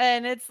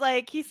 And it's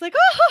like he's like,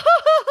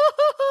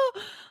 "Oh,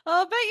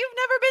 I'll bet you've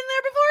never been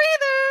there before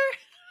either."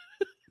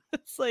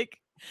 It's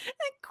like,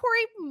 and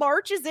Corey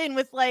marches in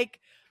with like,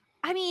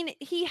 I mean,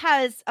 he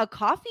has a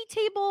coffee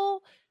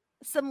table,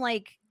 some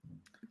like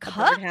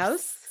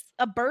cups,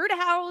 a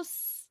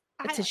birdhouse,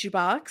 a tissue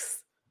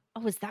box.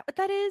 Oh, is that what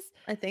that is?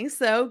 I think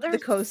so. The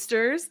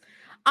coasters.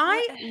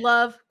 I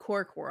love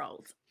Cork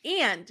World,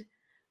 and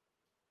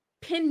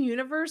Pin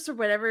Universe or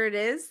whatever it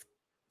is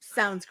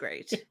sounds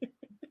great.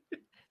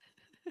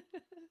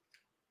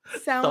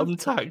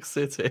 Thumbtack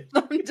City.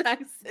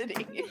 Thumbtack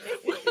City.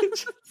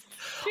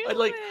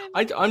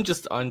 I'm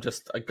just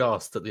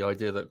aghast at the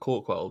idea that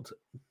Corkworld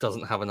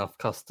doesn't have enough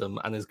custom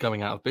and is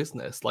going out of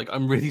business. Like,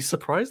 I'm really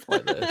surprised by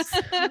this.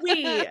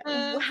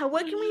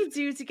 What can we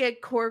do to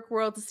get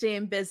Corkworld to stay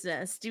in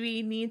business? Do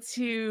we need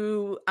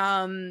to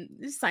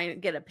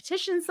get a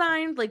petition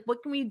signed? Like,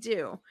 what can we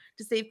do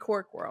to save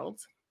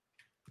Corkworld?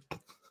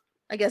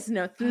 I guess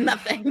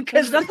nothing,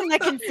 because nothing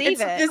that can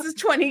save it. This is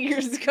 20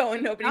 years ago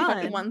and nobody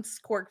fucking wants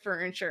cork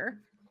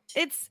furniture.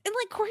 And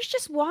like Corey's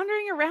just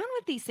wandering around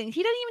with these things.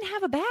 He doesn't even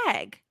have a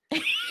bag.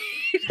 He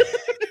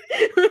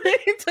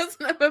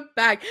doesn't have a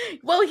bag.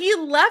 Well, he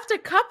left a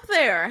cup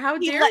there. How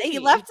dare he? He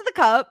left the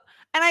cup.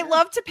 And I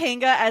love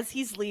Topanga as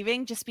he's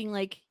leaving, just being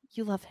like,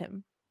 "You love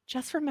him.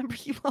 Just remember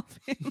you love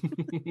him."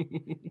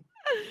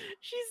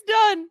 She's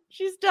done.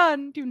 She's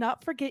done. Do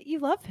not forget you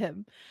love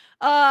him.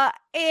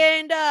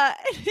 And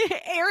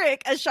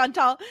Eric as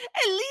Chantal,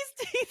 at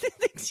least he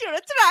thinks you're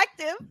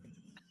attractive.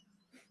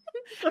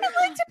 And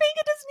like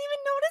Topanga doesn't even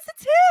notice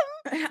it's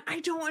him.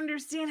 I don't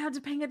understand how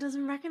Topanga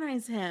doesn't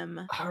recognize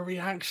him. Her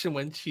reaction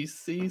when she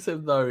sees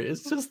him, though,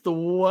 is just the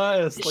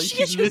worst. Like, she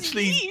She's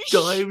literally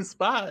dives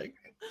back.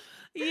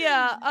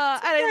 Yeah,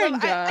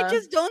 and I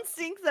just don't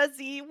think that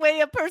the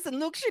way a person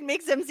looks should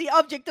make them the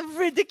object of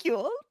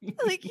ridicule.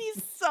 Like,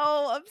 he's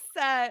so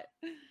upset.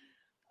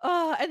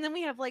 And then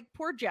we have like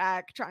poor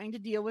Jack trying to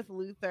deal with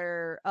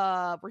Luther,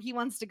 where he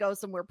wants to go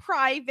somewhere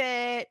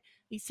private.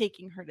 He's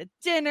taking her to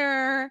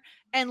dinner,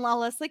 and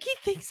Lala's like, he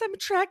thinks I'm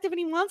attractive and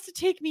he wants to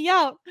take me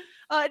out.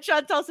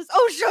 Chantal says,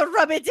 "Oh, sure,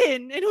 rub it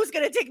in. And who's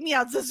gonna take me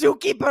out? The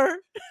zookeeper."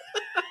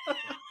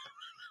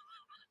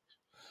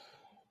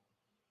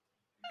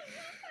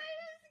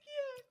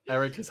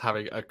 Eric is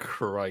having a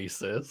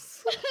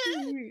crisis.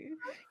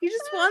 He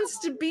just wants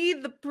to be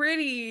the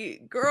pretty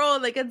girl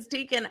that gets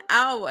taken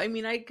out. I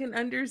mean, I can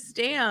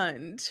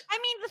understand. I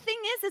mean, the thing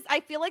is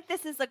I feel like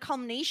this is a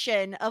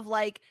culmination of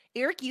like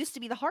Eric used to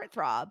be the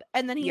heartthrob,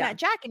 and then he met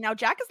Jack, and now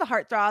Jack is the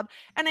heartthrob.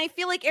 And I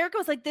feel like Eric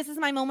was like, "This is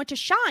my moment to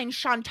shine.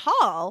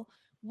 Chantal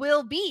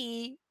will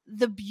be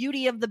the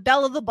beauty of the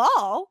belle of the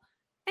ball,"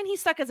 and he's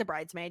stuck as a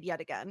bridesmaid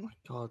yet again.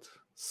 God,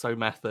 so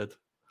method.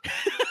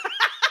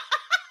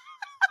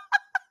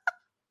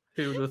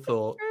 Who would have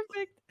thought?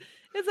 Perfect.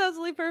 It's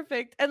absolutely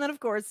perfect. And then,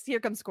 of course, here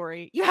comes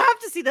Corey. "You have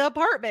to see the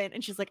apartment."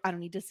 And she's like, "I don't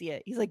need to see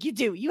it." He's like, "You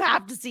do. You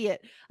have to see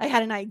it. I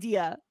had an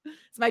idea.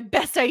 It's my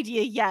best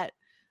idea yet."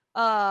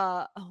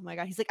 Oh my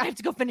God. He's like, "I have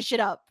to go finish it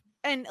up."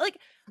 And like,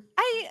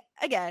 I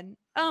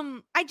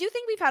do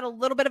think we've had a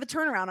little bit of a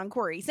turnaround on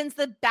Corey since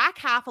the back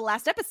half of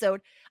last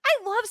episode. I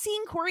love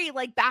seeing Corey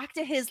like back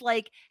to his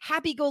like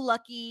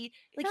happy-go-lucky,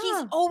 like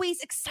he's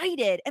always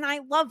excited, and I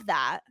love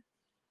that.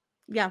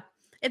 Yeah,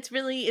 it's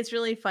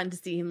really fun to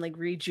see him like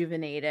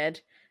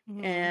rejuvenated,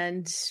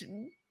 and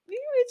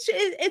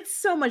it's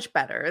so much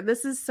better.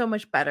 This is so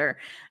much better,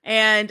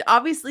 and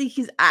obviously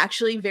he's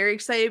actually very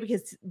excited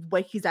because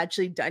what he's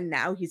actually done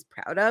now he's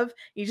proud of.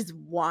 He just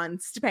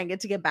wants Topanga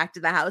to get back to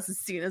the house as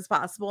soon as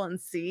possible and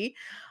see.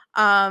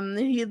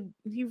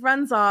 He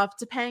runs off.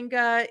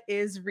 Topanga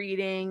is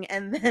reading,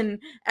 and then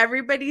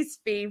everybody's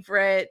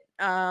favorite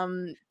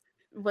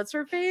what's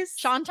her face?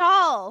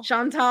 Chantal.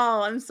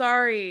 I'm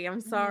sorry.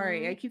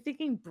 I keep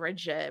thinking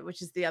Bridget,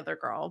 which is the other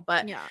girl,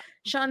 but Yeah.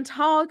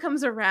 Chantal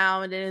comes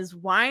around and is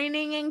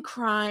whining and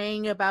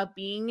crying about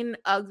being an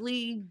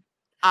ugly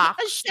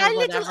ox A shy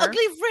little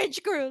ugly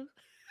French girl.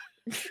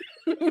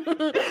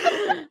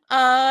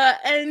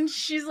 And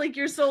she's like,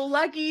 you're so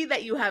lucky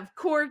that you have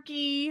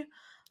Corky.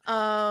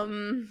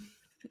 Topanga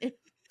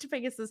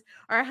says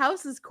our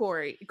house is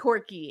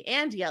Corky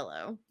and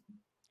yellow.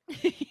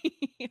 Yes.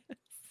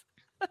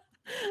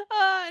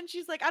 And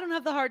she's like, I don't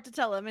have the heart to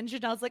tell him. And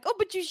Chantal's like, oh,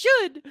 but you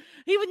should.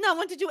 He would not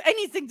want to do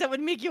anything that would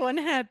make you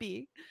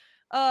unhappy.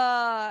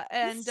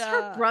 And this is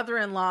her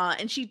brother-in-law,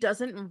 and she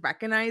doesn't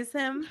recognize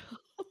him.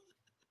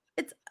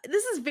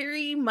 This is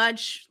very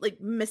much like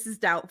Mrs.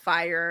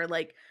 Doubtfire,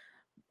 like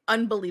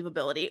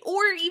unbelievability,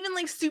 or even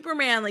like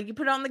Superman. Like you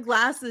put on the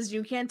glasses,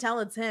 you can't tell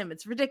it's him.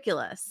 It's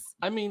ridiculous.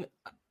 I mean,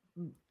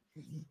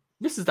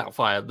 Mrs.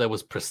 Doubtfire, there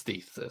was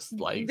prosthesis.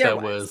 Like There there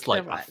was, was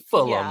like there a was.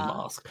 full-on Yeah.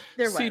 mask.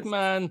 There was.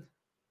 Superman,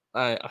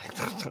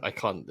 I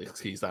can't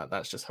excuse that.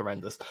 That's just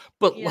horrendous.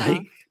 But Yeah.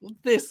 like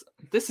this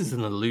is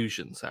an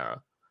illusion,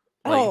 Sarah.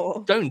 Like,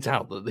 Oh. don't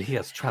doubt that he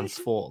has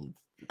transformed.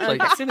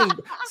 Like sitting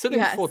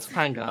Yes. before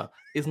Topanga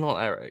is not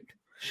Eric.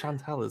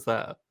 Chantal is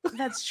there.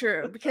 That's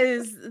true,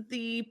 because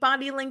the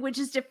body language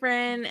is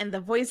different and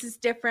the voice is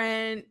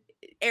different.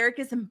 Eric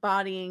is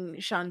embodying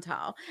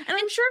Chantal. And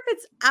I'm sure if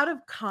it's out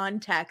of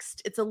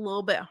context, it's a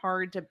little bit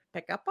hard to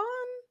pick up on.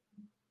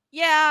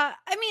 yeah,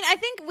 I mean, I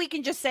think we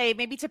can just say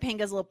maybe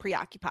Topanga's a little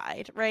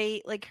preoccupied,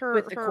 right? Like her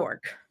With the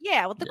cork.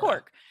 Yeah, with the Yeah.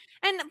 cork.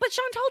 But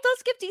Chantal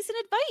does give decent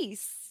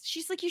advice.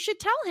 She's like, you should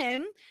tell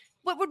him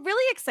what would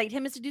really excite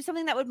him is to do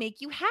something that would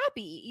make you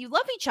happy. You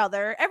love each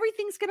other.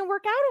 Everything's going to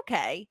work out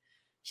okay.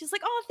 She's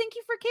like, oh, thank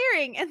you for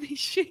caring. And they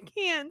shake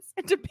hands.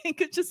 And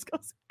Topanga just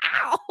goes,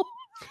 ow.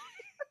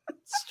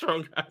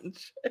 Strong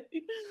handshake.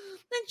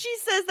 And she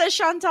says that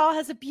Chantal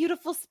has a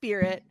beautiful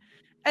spirit.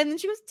 And then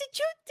she goes, did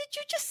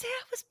you just say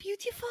I was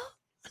beautiful?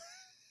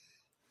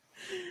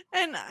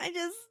 And I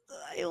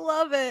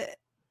love it.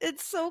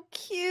 It's so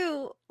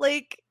cute.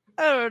 Like,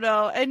 I don't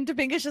know. And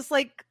Topanga's just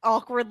like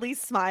awkwardly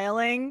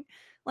smiling.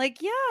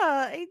 Like, yeah,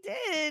 I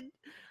did.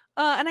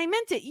 And I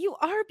meant it. You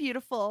are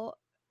beautiful.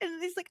 And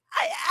he's like,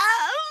 I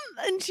am.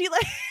 And she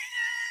like,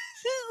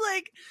 she's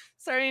like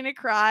starting to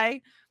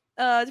cry.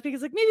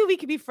 Topanga's like, maybe we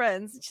could be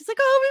friends. And she's like,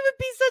 oh, we would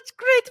be such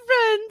great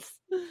friends.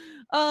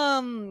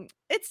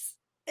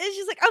 And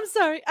she's like, I'm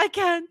sorry, I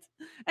can't.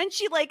 And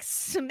she like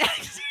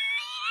smacks her.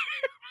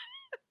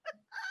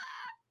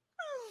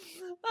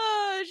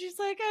 She's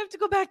like, I have to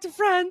go back to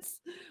France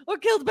or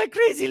killed by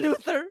crazy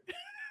Luther.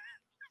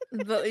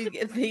 The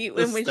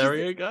The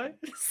stereo guy?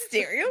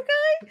 stereo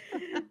guy?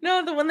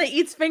 No, the one that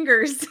eats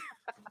fingers.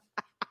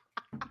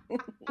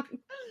 God.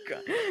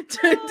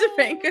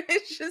 Topanga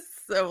is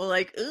just so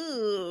like,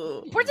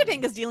 ooh. Poor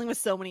Topanga's dealing with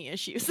so many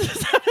issues.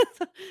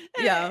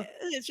 Yeah.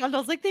 And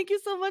Chantal's like, thank you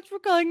so much for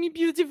calling me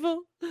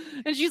beautiful.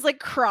 And she's like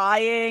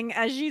crying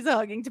as she's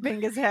hugging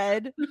Topanga's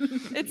head.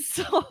 It's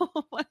so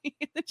funny.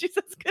 And then she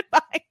says goodbye.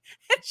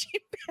 And she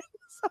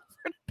bends over.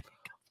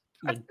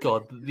 My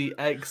God, the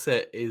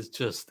exit is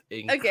just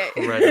Okay.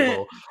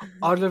 incredible.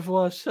 Au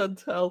revoir,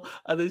 Chantal.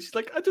 And then she's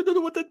like, I don't know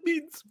what that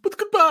means, but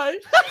goodbye.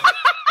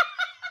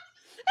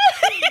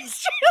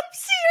 Straight up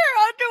see her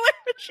underwear.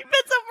 And she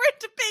bends over and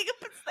Topanga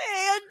puts the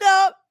hand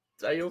up.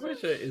 Daniel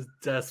Fisher is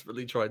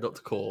desperately trying not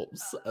to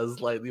corpse as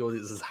like the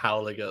audience is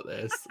howling at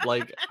this.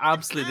 Like,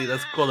 absolutely,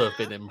 that's gotta have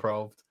been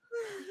improv.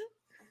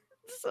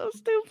 So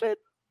stupid.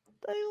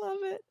 I love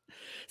it.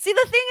 See,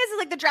 the thing is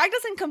like the drag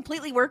doesn't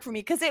completely work for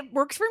me because it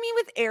works for me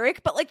with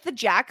Eric, but like the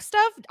Jack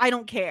stuff, I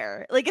don't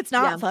care. Like it's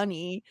not Yeah.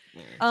 funny.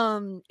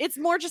 It's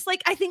more just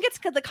like I think it's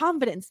the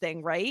confidence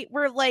thing, right?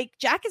 Where like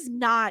Jack is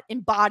not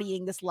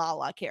embodying this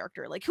Lala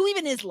character. Like who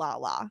even is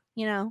Lala?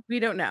 You know? We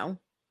don't know.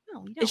 No,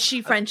 we Is don't.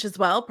 she French as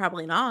well?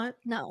 Probably not.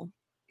 No.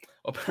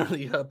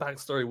 Apparently, her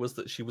backstory was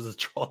that she was a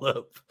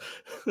trollop.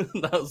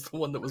 That was the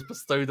one that was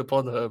bestowed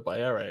upon her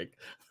by Eric.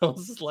 I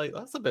was just like,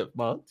 that's a bit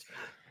much.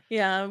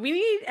 Yeah, we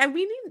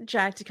need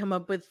Jack to come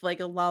up with like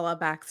a Lala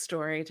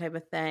backstory type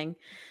of thing.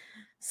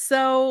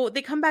 So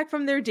they come back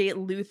from their date,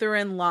 Luther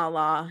and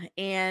Lala,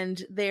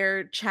 and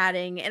they're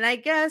chatting. And I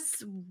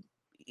guess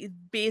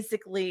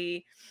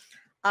basically,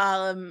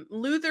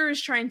 Luther is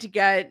trying to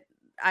get,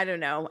 I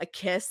don't know, a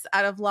kiss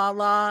out of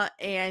Lala,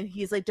 and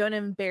he's like, "Don't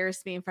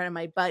embarrass me in front of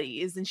my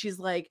buddies." And she's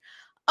like,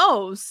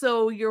 oh,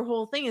 so your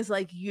whole thing is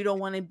like you don't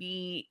want to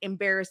be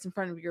embarrassed in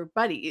front of your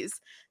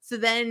buddies. So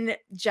then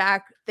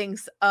Jack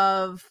thinks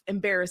of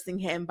embarrassing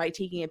him by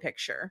taking a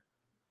picture.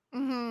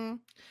 Mm-hmm.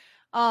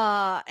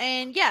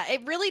 And yeah,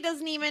 it really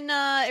doesn't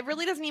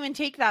even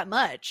take that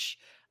much.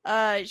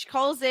 She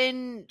calls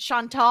in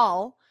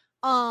Chantal,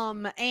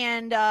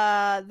 and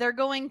they're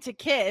going to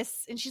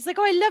kiss, and she's like,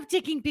 oh, I love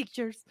taking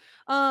pictures.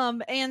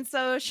 And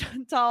so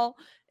Chantal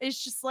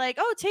is just like,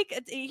 oh, take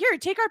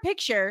our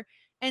picture.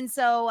 And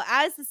so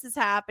as this is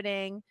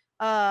happening,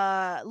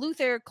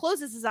 Luther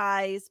closes his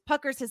eyes,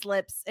 puckers his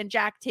lips, and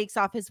Jack takes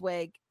off his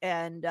wig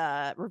and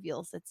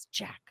reveals it's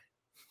Jack.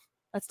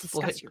 Let's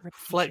discuss your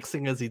reputation.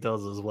 Flexing as he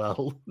does as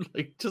well,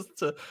 like just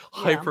to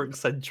hyper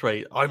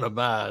accentuate. I'm a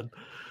man.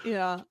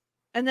 Yeah,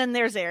 and then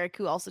there's Eric,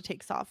 who also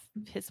takes off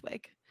his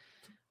wig.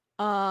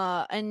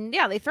 And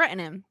yeah, they threaten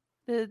him.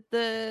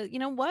 The you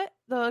know what?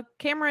 The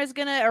camera is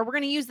we're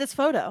gonna use this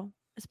photo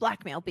as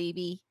blackmail,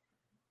 baby.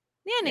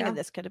 The ending of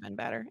this could have been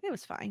better. It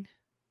was fine.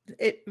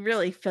 It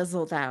really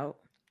fizzled out.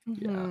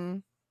 Mm-hmm.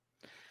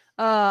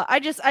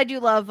 I do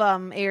love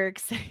Eric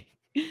saying,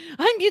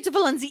 I'm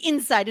beautiful on the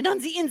inside, and on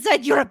the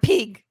inside you're a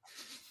pig.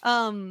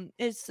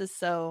 It's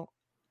just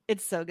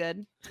it's so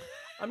good.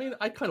 I mean,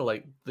 I kind of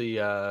like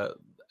the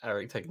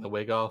Eric taking the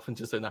wig off and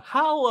just doing a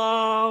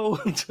hello,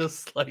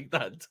 just like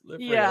that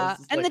delivery. Yeah,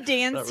 and like, the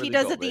dance really he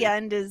does at the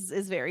end is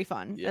very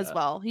fun as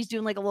well. He's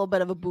doing like a little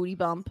bit of a booty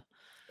bump.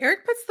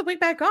 Eric puts the wig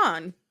back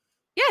on.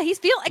 Yeah, he's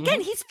feeling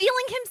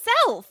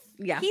himself.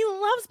 Yeah, he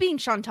loves being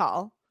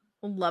Chantal.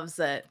 Loves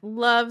it.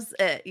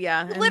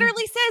 Yeah, he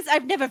literally says,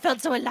 "I've never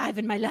felt so alive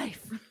in my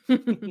life."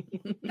 Come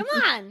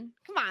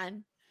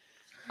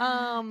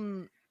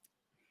on.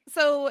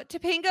 So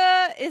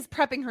Topanga is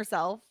prepping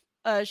herself.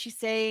 She's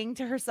saying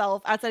to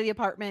herself outside of the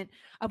apartment,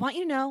 I want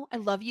you to know I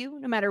love you.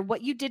 No matter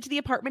what you did to the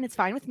apartment, it's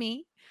fine with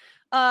me.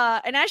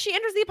 And as she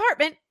enters the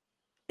apartment,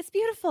 it's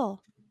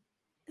beautiful.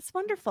 It's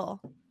wonderful.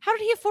 How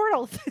did he afford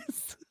all of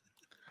this?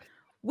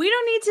 We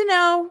don't need to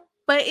know,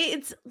 but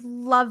it's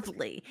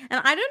lovely. And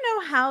I don't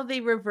know how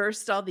they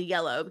reversed all the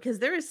yellow because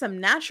there is some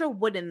natural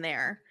wood in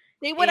there.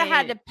 They would have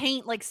had to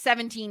paint like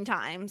 17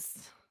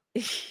 times.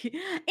 And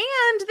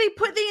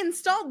they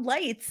installed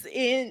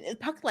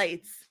puck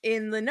lights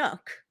in the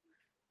nook.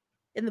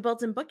 In the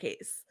built-in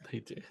bookcase.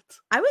 They did.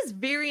 I was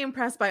very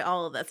impressed by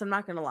all of this. I'm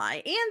not going to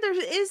lie. And there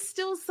is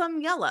still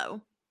some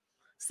yellow.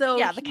 So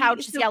yeah, the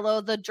couch is yellow.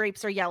 The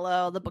drapes are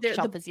yellow. The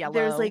bookshelf is yellow.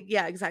 There's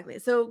exactly.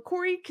 So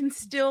Corey can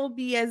still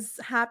be as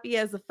happy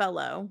as a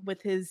fellow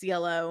with his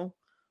yellow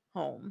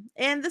home.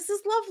 And this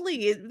is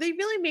lovely. They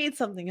really made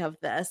something of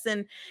this.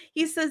 And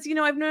he says,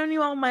 I've known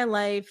you all my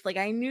life. Like,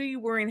 I knew you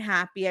weren't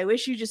happy. I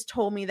wish you just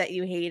told me that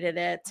you hated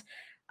it.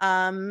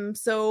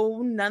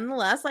 So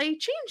nonetheless, I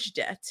changed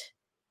it.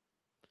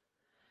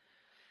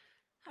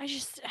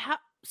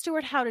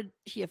 Stuart, how did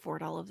he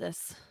afford all of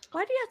this?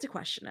 Why do you have to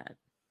question it?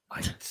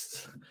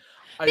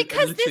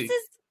 Because this is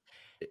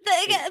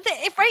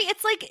right.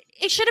 It's like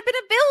it should have been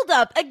a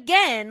build-up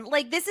again.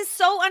 Like, this is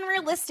so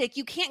unrealistic.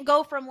 You can't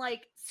go from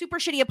like super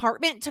shitty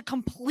apartment to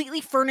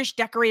completely furnished,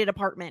 decorated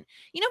apartment.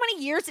 You know how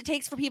many years it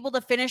takes for people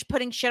to finish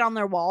putting shit on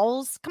their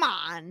walls? Come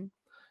on.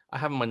 I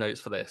have in my notes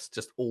for this,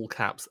 just all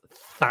caps,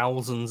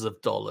 thousands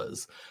of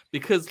dollars.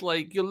 Because,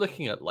 like, you're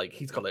looking at, like,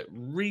 he's got it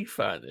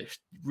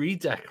refurnished,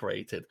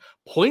 redecorated,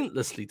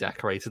 pointlessly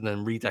decorated, and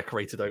then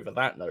redecorated over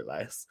that, no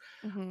less.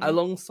 Mm-hmm.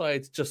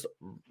 Alongside just,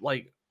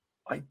 like,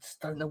 I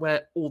just don't know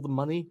where all the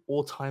money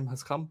or time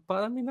has come.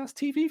 But, I mean, that's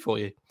TV for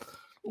you.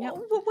 Yeah.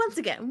 Well, once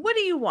again, what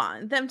do you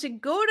want? Them to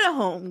go to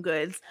Home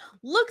Goods,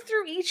 look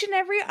through each and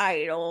every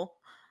idol,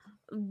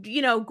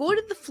 go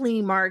to the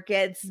flea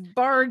markets,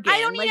 bargain. I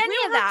don't need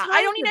any of that.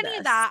 I don't need any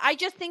of that. I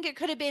just think it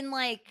could have been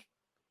like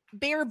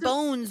bare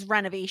bones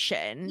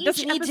renovation.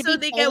 Doesn't need to be.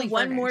 They get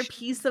one more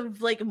piece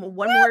of one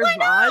more vase.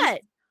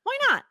 Why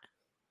not?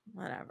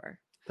 Whatever.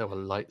 There were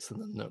lights in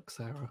the nook,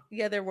 Sarah.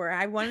 Yeah, there were.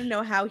 I want to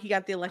know how he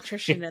got the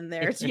electrician in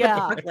there to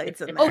put the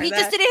lights in there. Oh, he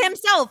just did it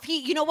himself.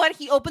 You know what?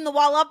 He opened the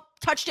wall up,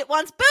 touched it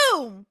once,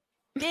 boom,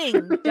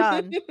 ding,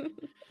 done.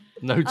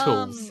 No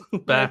tools.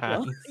 Bare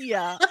hands.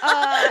 Yeah.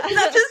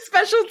 That's his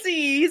specialty.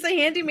 He's a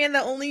handyman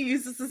that only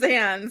uses his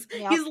hands.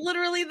 Yep. He's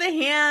literally the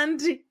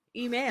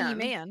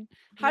man.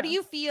 How do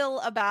you feel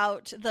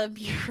about the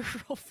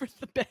mural for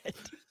the bed?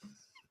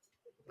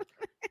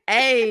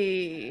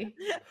 Hey,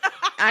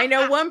 I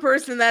know one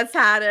person that's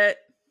had it.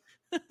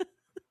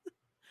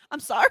 I'm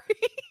sorry.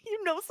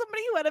 You know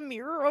somebody who had a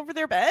mirror over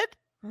their bed?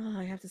 Oh,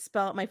 I have to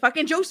spell out my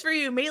fucking jokes for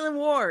you. Maitland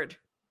Ward.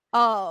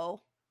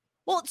 Oh.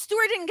 Well,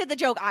 Stuart didn't get the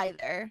joke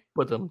either.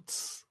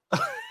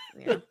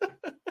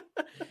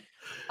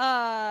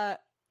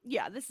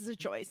 Yeah, this is a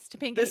choice.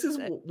 Topanga. This is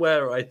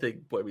where I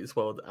think Boy Meets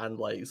World and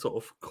like sort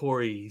of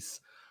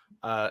Corey's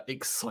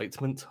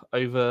excitement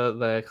over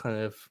their kind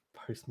of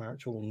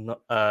post-marital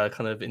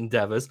kind of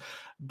endeavors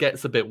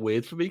gets a bit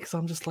weird for me because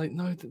I'm just like,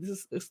 no,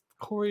 this is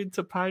Corey and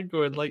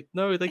Topanga, and like,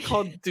 no, they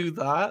can't do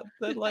that.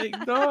 They're like,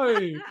 no.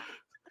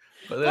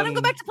 But then, let him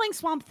go back to playing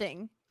Swamp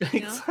Thing.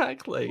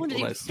 Exactly. Want to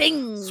do Well, no,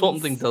 things.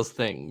 Swamp Thing does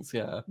things,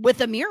 yeah.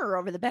 With a mirror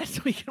over the bed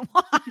so we can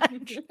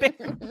watch.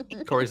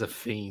 Corey's a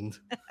fiend.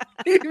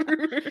 He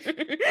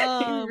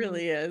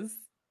really is.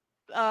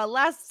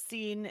 Last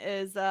scene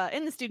is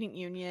in the student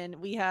union.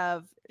 We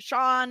have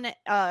Sean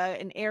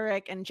and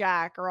Eric and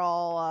Jack are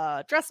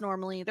all dressed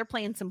normally. They're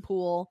playing some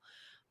pool.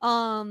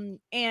 And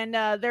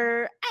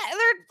they're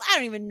I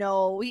don't even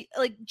know.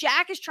 Like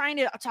Jack is trying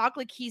to talk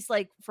like he's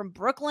like from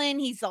Brooklyn.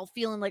 He's all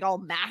feeling like all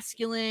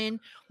masculine.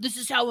 This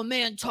is how a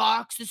man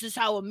talks. This is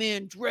how a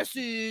man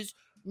dresses.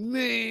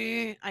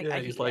 Me.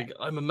 He's like,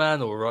 I'm a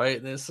man, all right.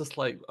 And it's just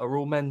like, are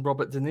all men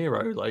Robert De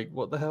Niro? Like,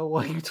 what the hell?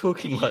 Why are you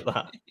talking like that?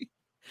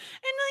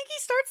 And like he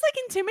starts like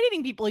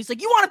intimidating people. He's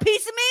like, "You want a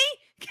piece of me?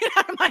 Get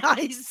out of my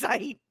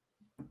eyesight."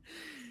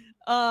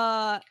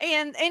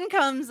 And in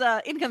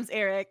comes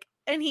Eric,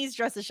 and he's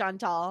dressed as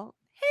Chantal.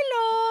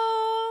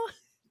 Hello.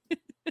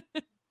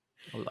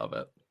 I love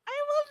it. I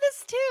love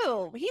this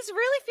too. He's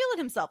really feeling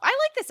himself. I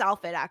like this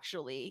outfit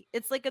actually.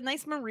 It's like a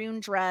nice maroon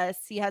dress.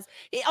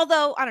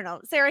 Although I don't know,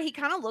 Sarah, he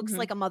kind of looks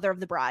like a mother of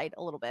the bride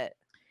a little bit.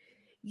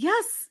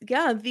 Yes,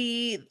 yeah.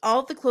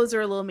 All of the clothes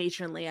are a little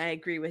matronly. I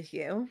agree with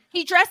you.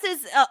 He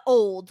dresses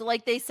old,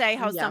 like they say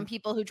how some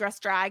people who dress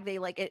drag, they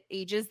like it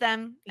ages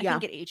them. I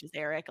think it ages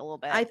Eric a little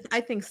bit.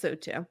 I think so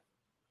too.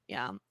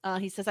 Yeah.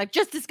 He says, I've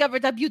just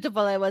discovered how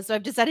beautiful I was, so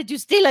I've decided to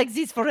stay like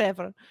this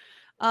forever.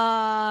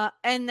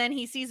 And then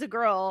he sees a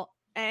girl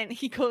and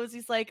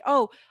he's like,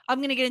 oh, I'm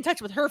going to get in touch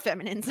with her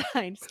feminine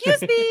side.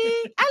 Excuse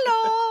me.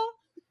 Hello.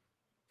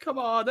 Come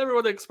on.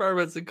 Everyone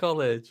experiments in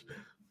college.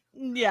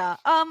 Yeah.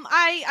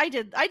 I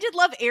did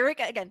love Eric.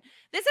 Again,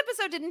 this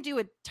episode didn't do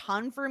a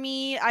ton for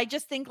me. I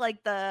just think like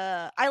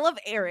I love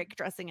Eric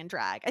dressing in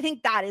drag. I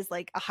think that is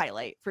like a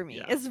highlight for me.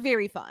 Yeah. It's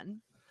very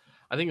fun.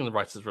 I think in the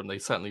writers' room, they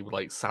certainly were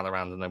like sat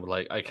around and they were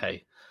like,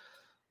 okay,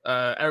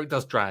 Eric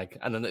does drag.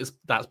 And then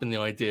that's been the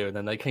idea. And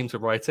then they came to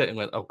write it and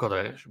went, oh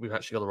God, we've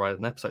actually got to write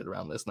an episode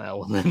around this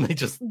now. And then they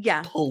just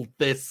pulled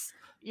this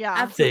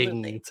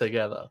thing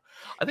together.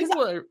 I think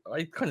what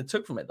I kind of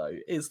took from it though,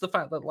 is the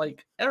fact that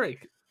like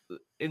Eric,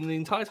 in the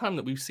entire time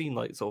that we've seen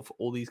like sort of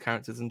all these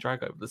characters in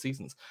drag over the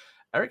seasons,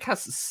 Eric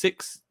has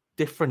 6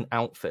 different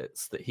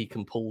outfits that he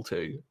can pull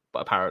to,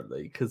 but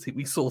apparently because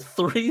we saw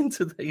 3 in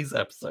today's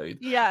episode,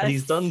 and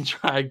he's done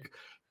drag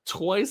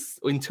twice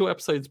in 2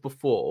 episodes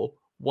before,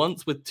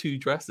 once with 2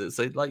 dresses.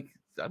 So like,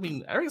 I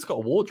mean, Eric's got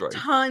a wardrobe,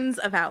 tons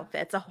of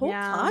outfits, a whole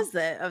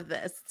closet of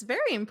this. It's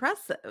very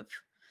impressive.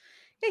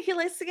 Yeah, he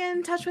likes to get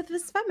in touch with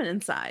his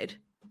feminine side.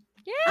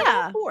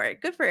 Yeah,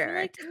 good for Eric.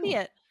 I like to see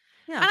it.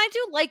 Yeah. And I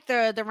do like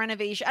the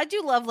renovation. I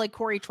do love like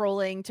Corey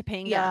trolling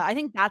Topanga. Yeah. I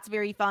think that's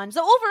very fun.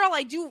 So overall,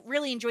 I do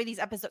really enjoy these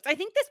episodes. I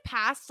think this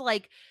past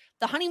like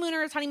the Honeymoon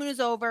is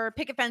Over,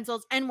 Picket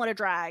Fences, and What a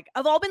Drag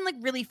have all been like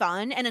really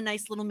fun and a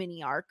nice little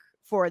mini arc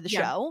for the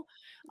show.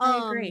 I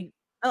agree.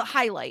 A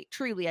highlight,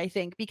 truly, I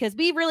think, because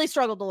we really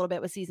struggled a little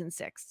bit with season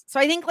 6. So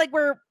I think like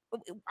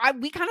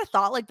we kind of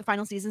thought like the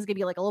final season is gonna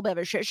be like a little bit of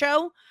a shit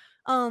show.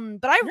 But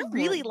I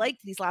really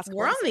liked these last.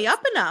 We're on the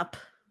up and up.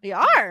 We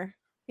are.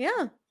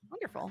 Yeah.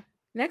 Wonderful.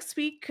 Next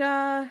week,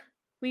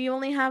 we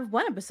only have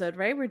 1 episode,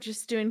 right? We're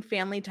just doing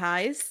Family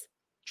Ties.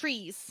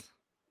 Trees.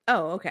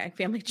 Oh, okay.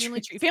 Family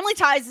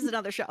Ties is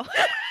another show.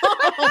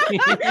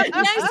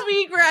 Next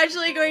week, we're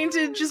actually going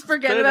to just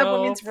forget about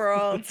Women's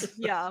World.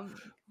 Yeah.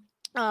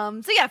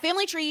 So yeah,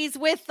 Family Trees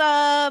with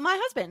my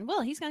husband.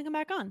 Will, he's gonna come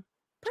back on.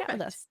 Chat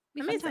with us.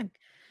 Amazing.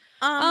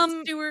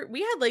 Stuart,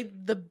 we had like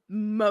the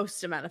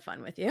most amount of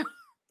fun with you.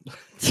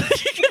 You're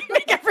gonna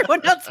make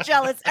everyone else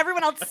jealous.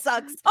 Everyone else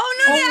sucks.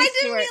 Oh no, I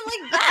didn't mean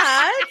like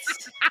that.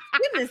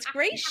 Goodness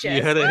gracious!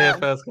 You heard it here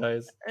first,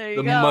 guys.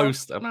 The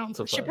most amount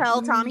of fun.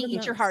 Chappelle, Tommy,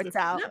 eat your hearts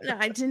out. No,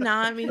 I did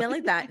not mean it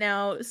like that.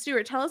 Now,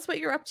 Stuart, tell us what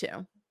you're up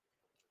to.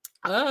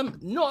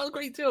 Not a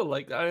great deal.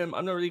 Like, I'm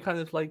not really kind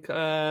of like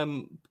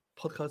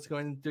podcasting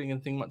or doing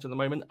anything much at the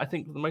moment. I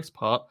think for the most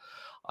part,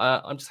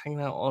 I'm just hanging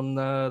out on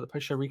the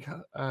post-show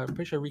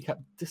recap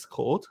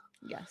Discord.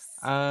 Yes.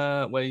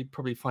 Where you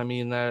probably find me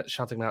in there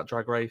shouting about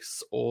Drag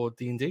Race or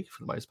D&D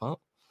for the most part.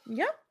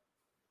 Yeah.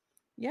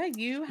 Yeah,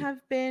 you have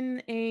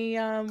been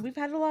we've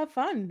had a lot of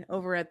fun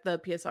over at the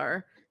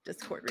PSR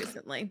Discord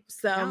recently.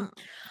 So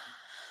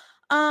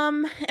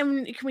and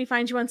can we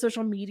find you on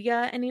social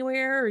media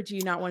anywhere, or do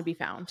you not want to be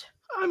found?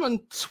 I'm on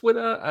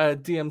Twitter,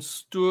 DM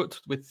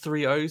Stuart with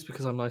 3 O's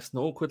because I'm nice and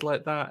awkward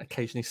like that.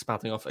 Occasionally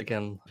spouting off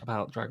again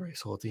about Drag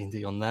Race or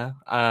D&D on there.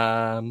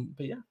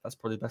 But yeah, that's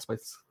probably the best way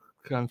to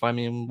go and find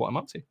me and what I'm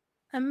up to.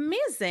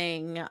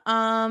 Amazing.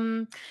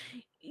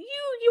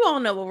 You all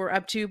know what we're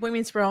up to. Boy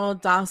Meets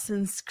World,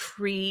 Dawson's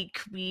Creek.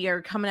 We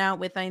are coming out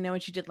with I Know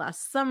What You Did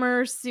Last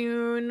Summer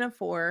soon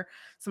for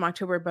some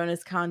October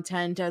bonus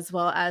content, as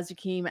well as we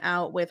came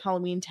out with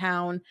Halloween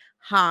Town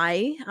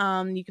High.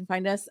 You can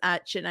find us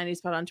at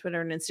Shit90spot on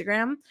Twitter and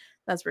Instagram.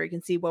 That's where you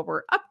can see what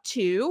we're up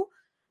to.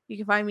 You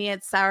can find me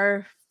at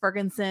Sarah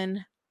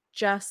Ferguson.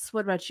 Jess,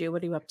 what about you?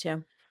 What are you up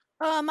to?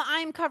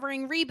 I'm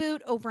covering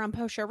Reboot over on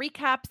Post Show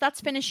Recaps.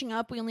 That's finishing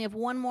up. We only have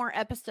one more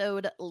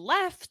episode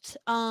left.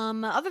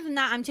 Other than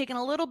that, I'm taking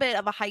a little bit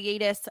of a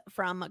hiatus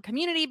from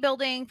community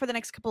building for the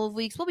next couple of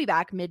weeks. We'll be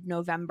back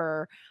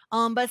mid-November.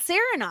 But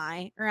Sarah and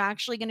I are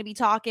actually going to be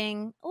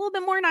talking a little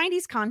bit more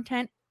 90s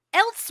content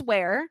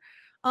elsewhere.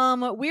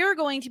 We're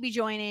going to be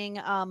joining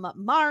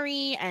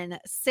Mari and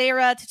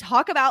Sarah to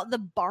talk about the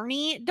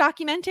Barney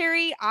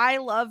documentary, I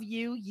Love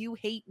You, You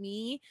Hate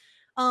Me.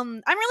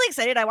 I'm really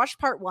excited. I watched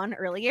part 1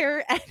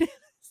 earlier and it's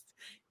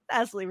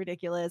absolutely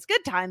ridiculous.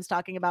 Good times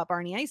talking about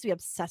Barney. I used to be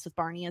obsessed with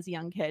Barney as a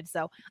young kid,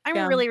 so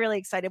I'm really, really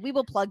excited. We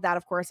will plug that,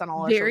 of course, on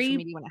all our social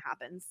media when it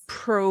happens.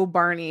 Pro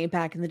Barney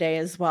back in the day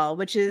as well,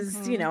 which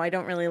is, you know, I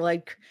don't really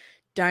like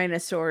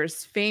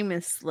dinosaurs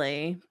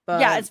famously,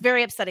 but yeah, it's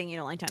very upsetting you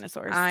don't like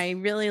dinosaurs. I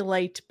really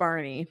liked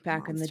Barney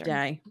back in the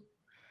day.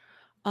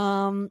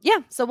 Yeah,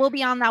 so we'll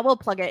be on that. We'll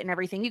plug it and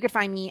everything. You can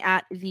find me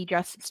at the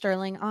Jess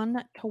Sterling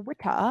on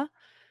Twitter.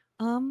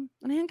 And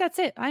I think that's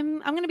it.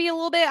 I'm gonna be a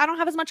little bit. I don't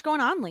have as much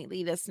going on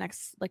lately this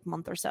next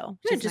month or so.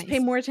 Yeah, just pay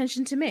more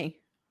attention to me.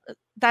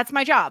 That's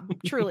my job.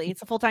 Truly,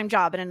 it's a full-time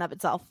job in and of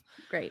itself.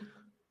 Great.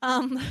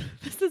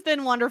 This has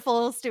been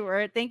wonderful,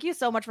 Stuart. Thank you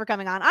so much for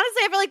coming on.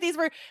 Honestly, I feel like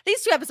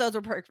these 2 episodes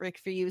were perfect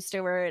for you,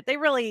 Stuart. They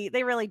really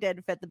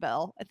did fit the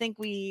bill. I think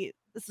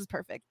this is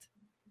perfect.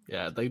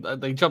 Yeah,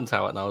 they jumped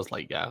out and I was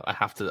like, yeah, I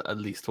have to at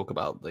least talk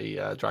about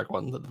the drag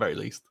one at the very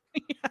least.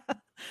 Yeah.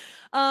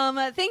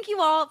 Thank you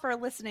all for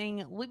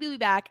listening. We'll be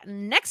back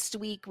next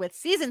week with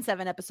season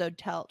 7, episode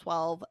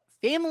 12,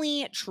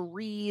 Family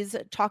Trees.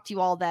 Talk to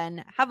you all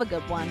then. Have a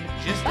good one.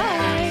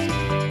 Bye.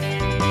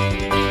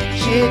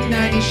 Shit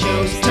 90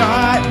 shows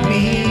taught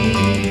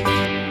me.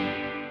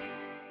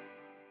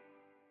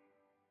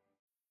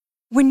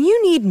 When you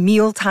need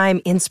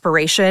mealtime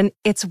inspiration,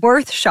 it's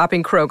worth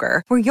shopping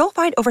Kroger, where you'll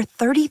find over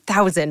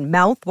 30,000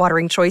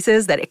 mouth-watering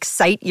choices that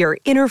excite your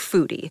inner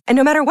foodie. And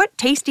no matter what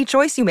tasty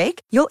choice you make,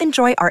 you'll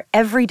enjoy our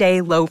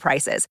everyday low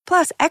prices,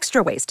 plus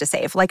extra ways to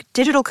save, like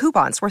digital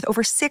coupons worth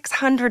over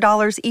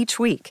 $600 each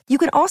week. You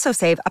can also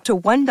save up to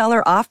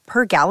 $1 off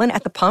per gallon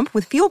at the pump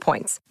with fuel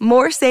points.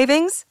 More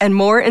savings and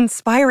more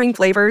inspiring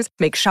flavors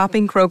make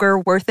shopping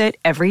Kroger worth it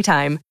every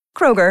time.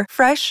 Kroger,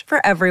 fresh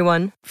for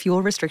everyone.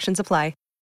 Fuel restrictions apply.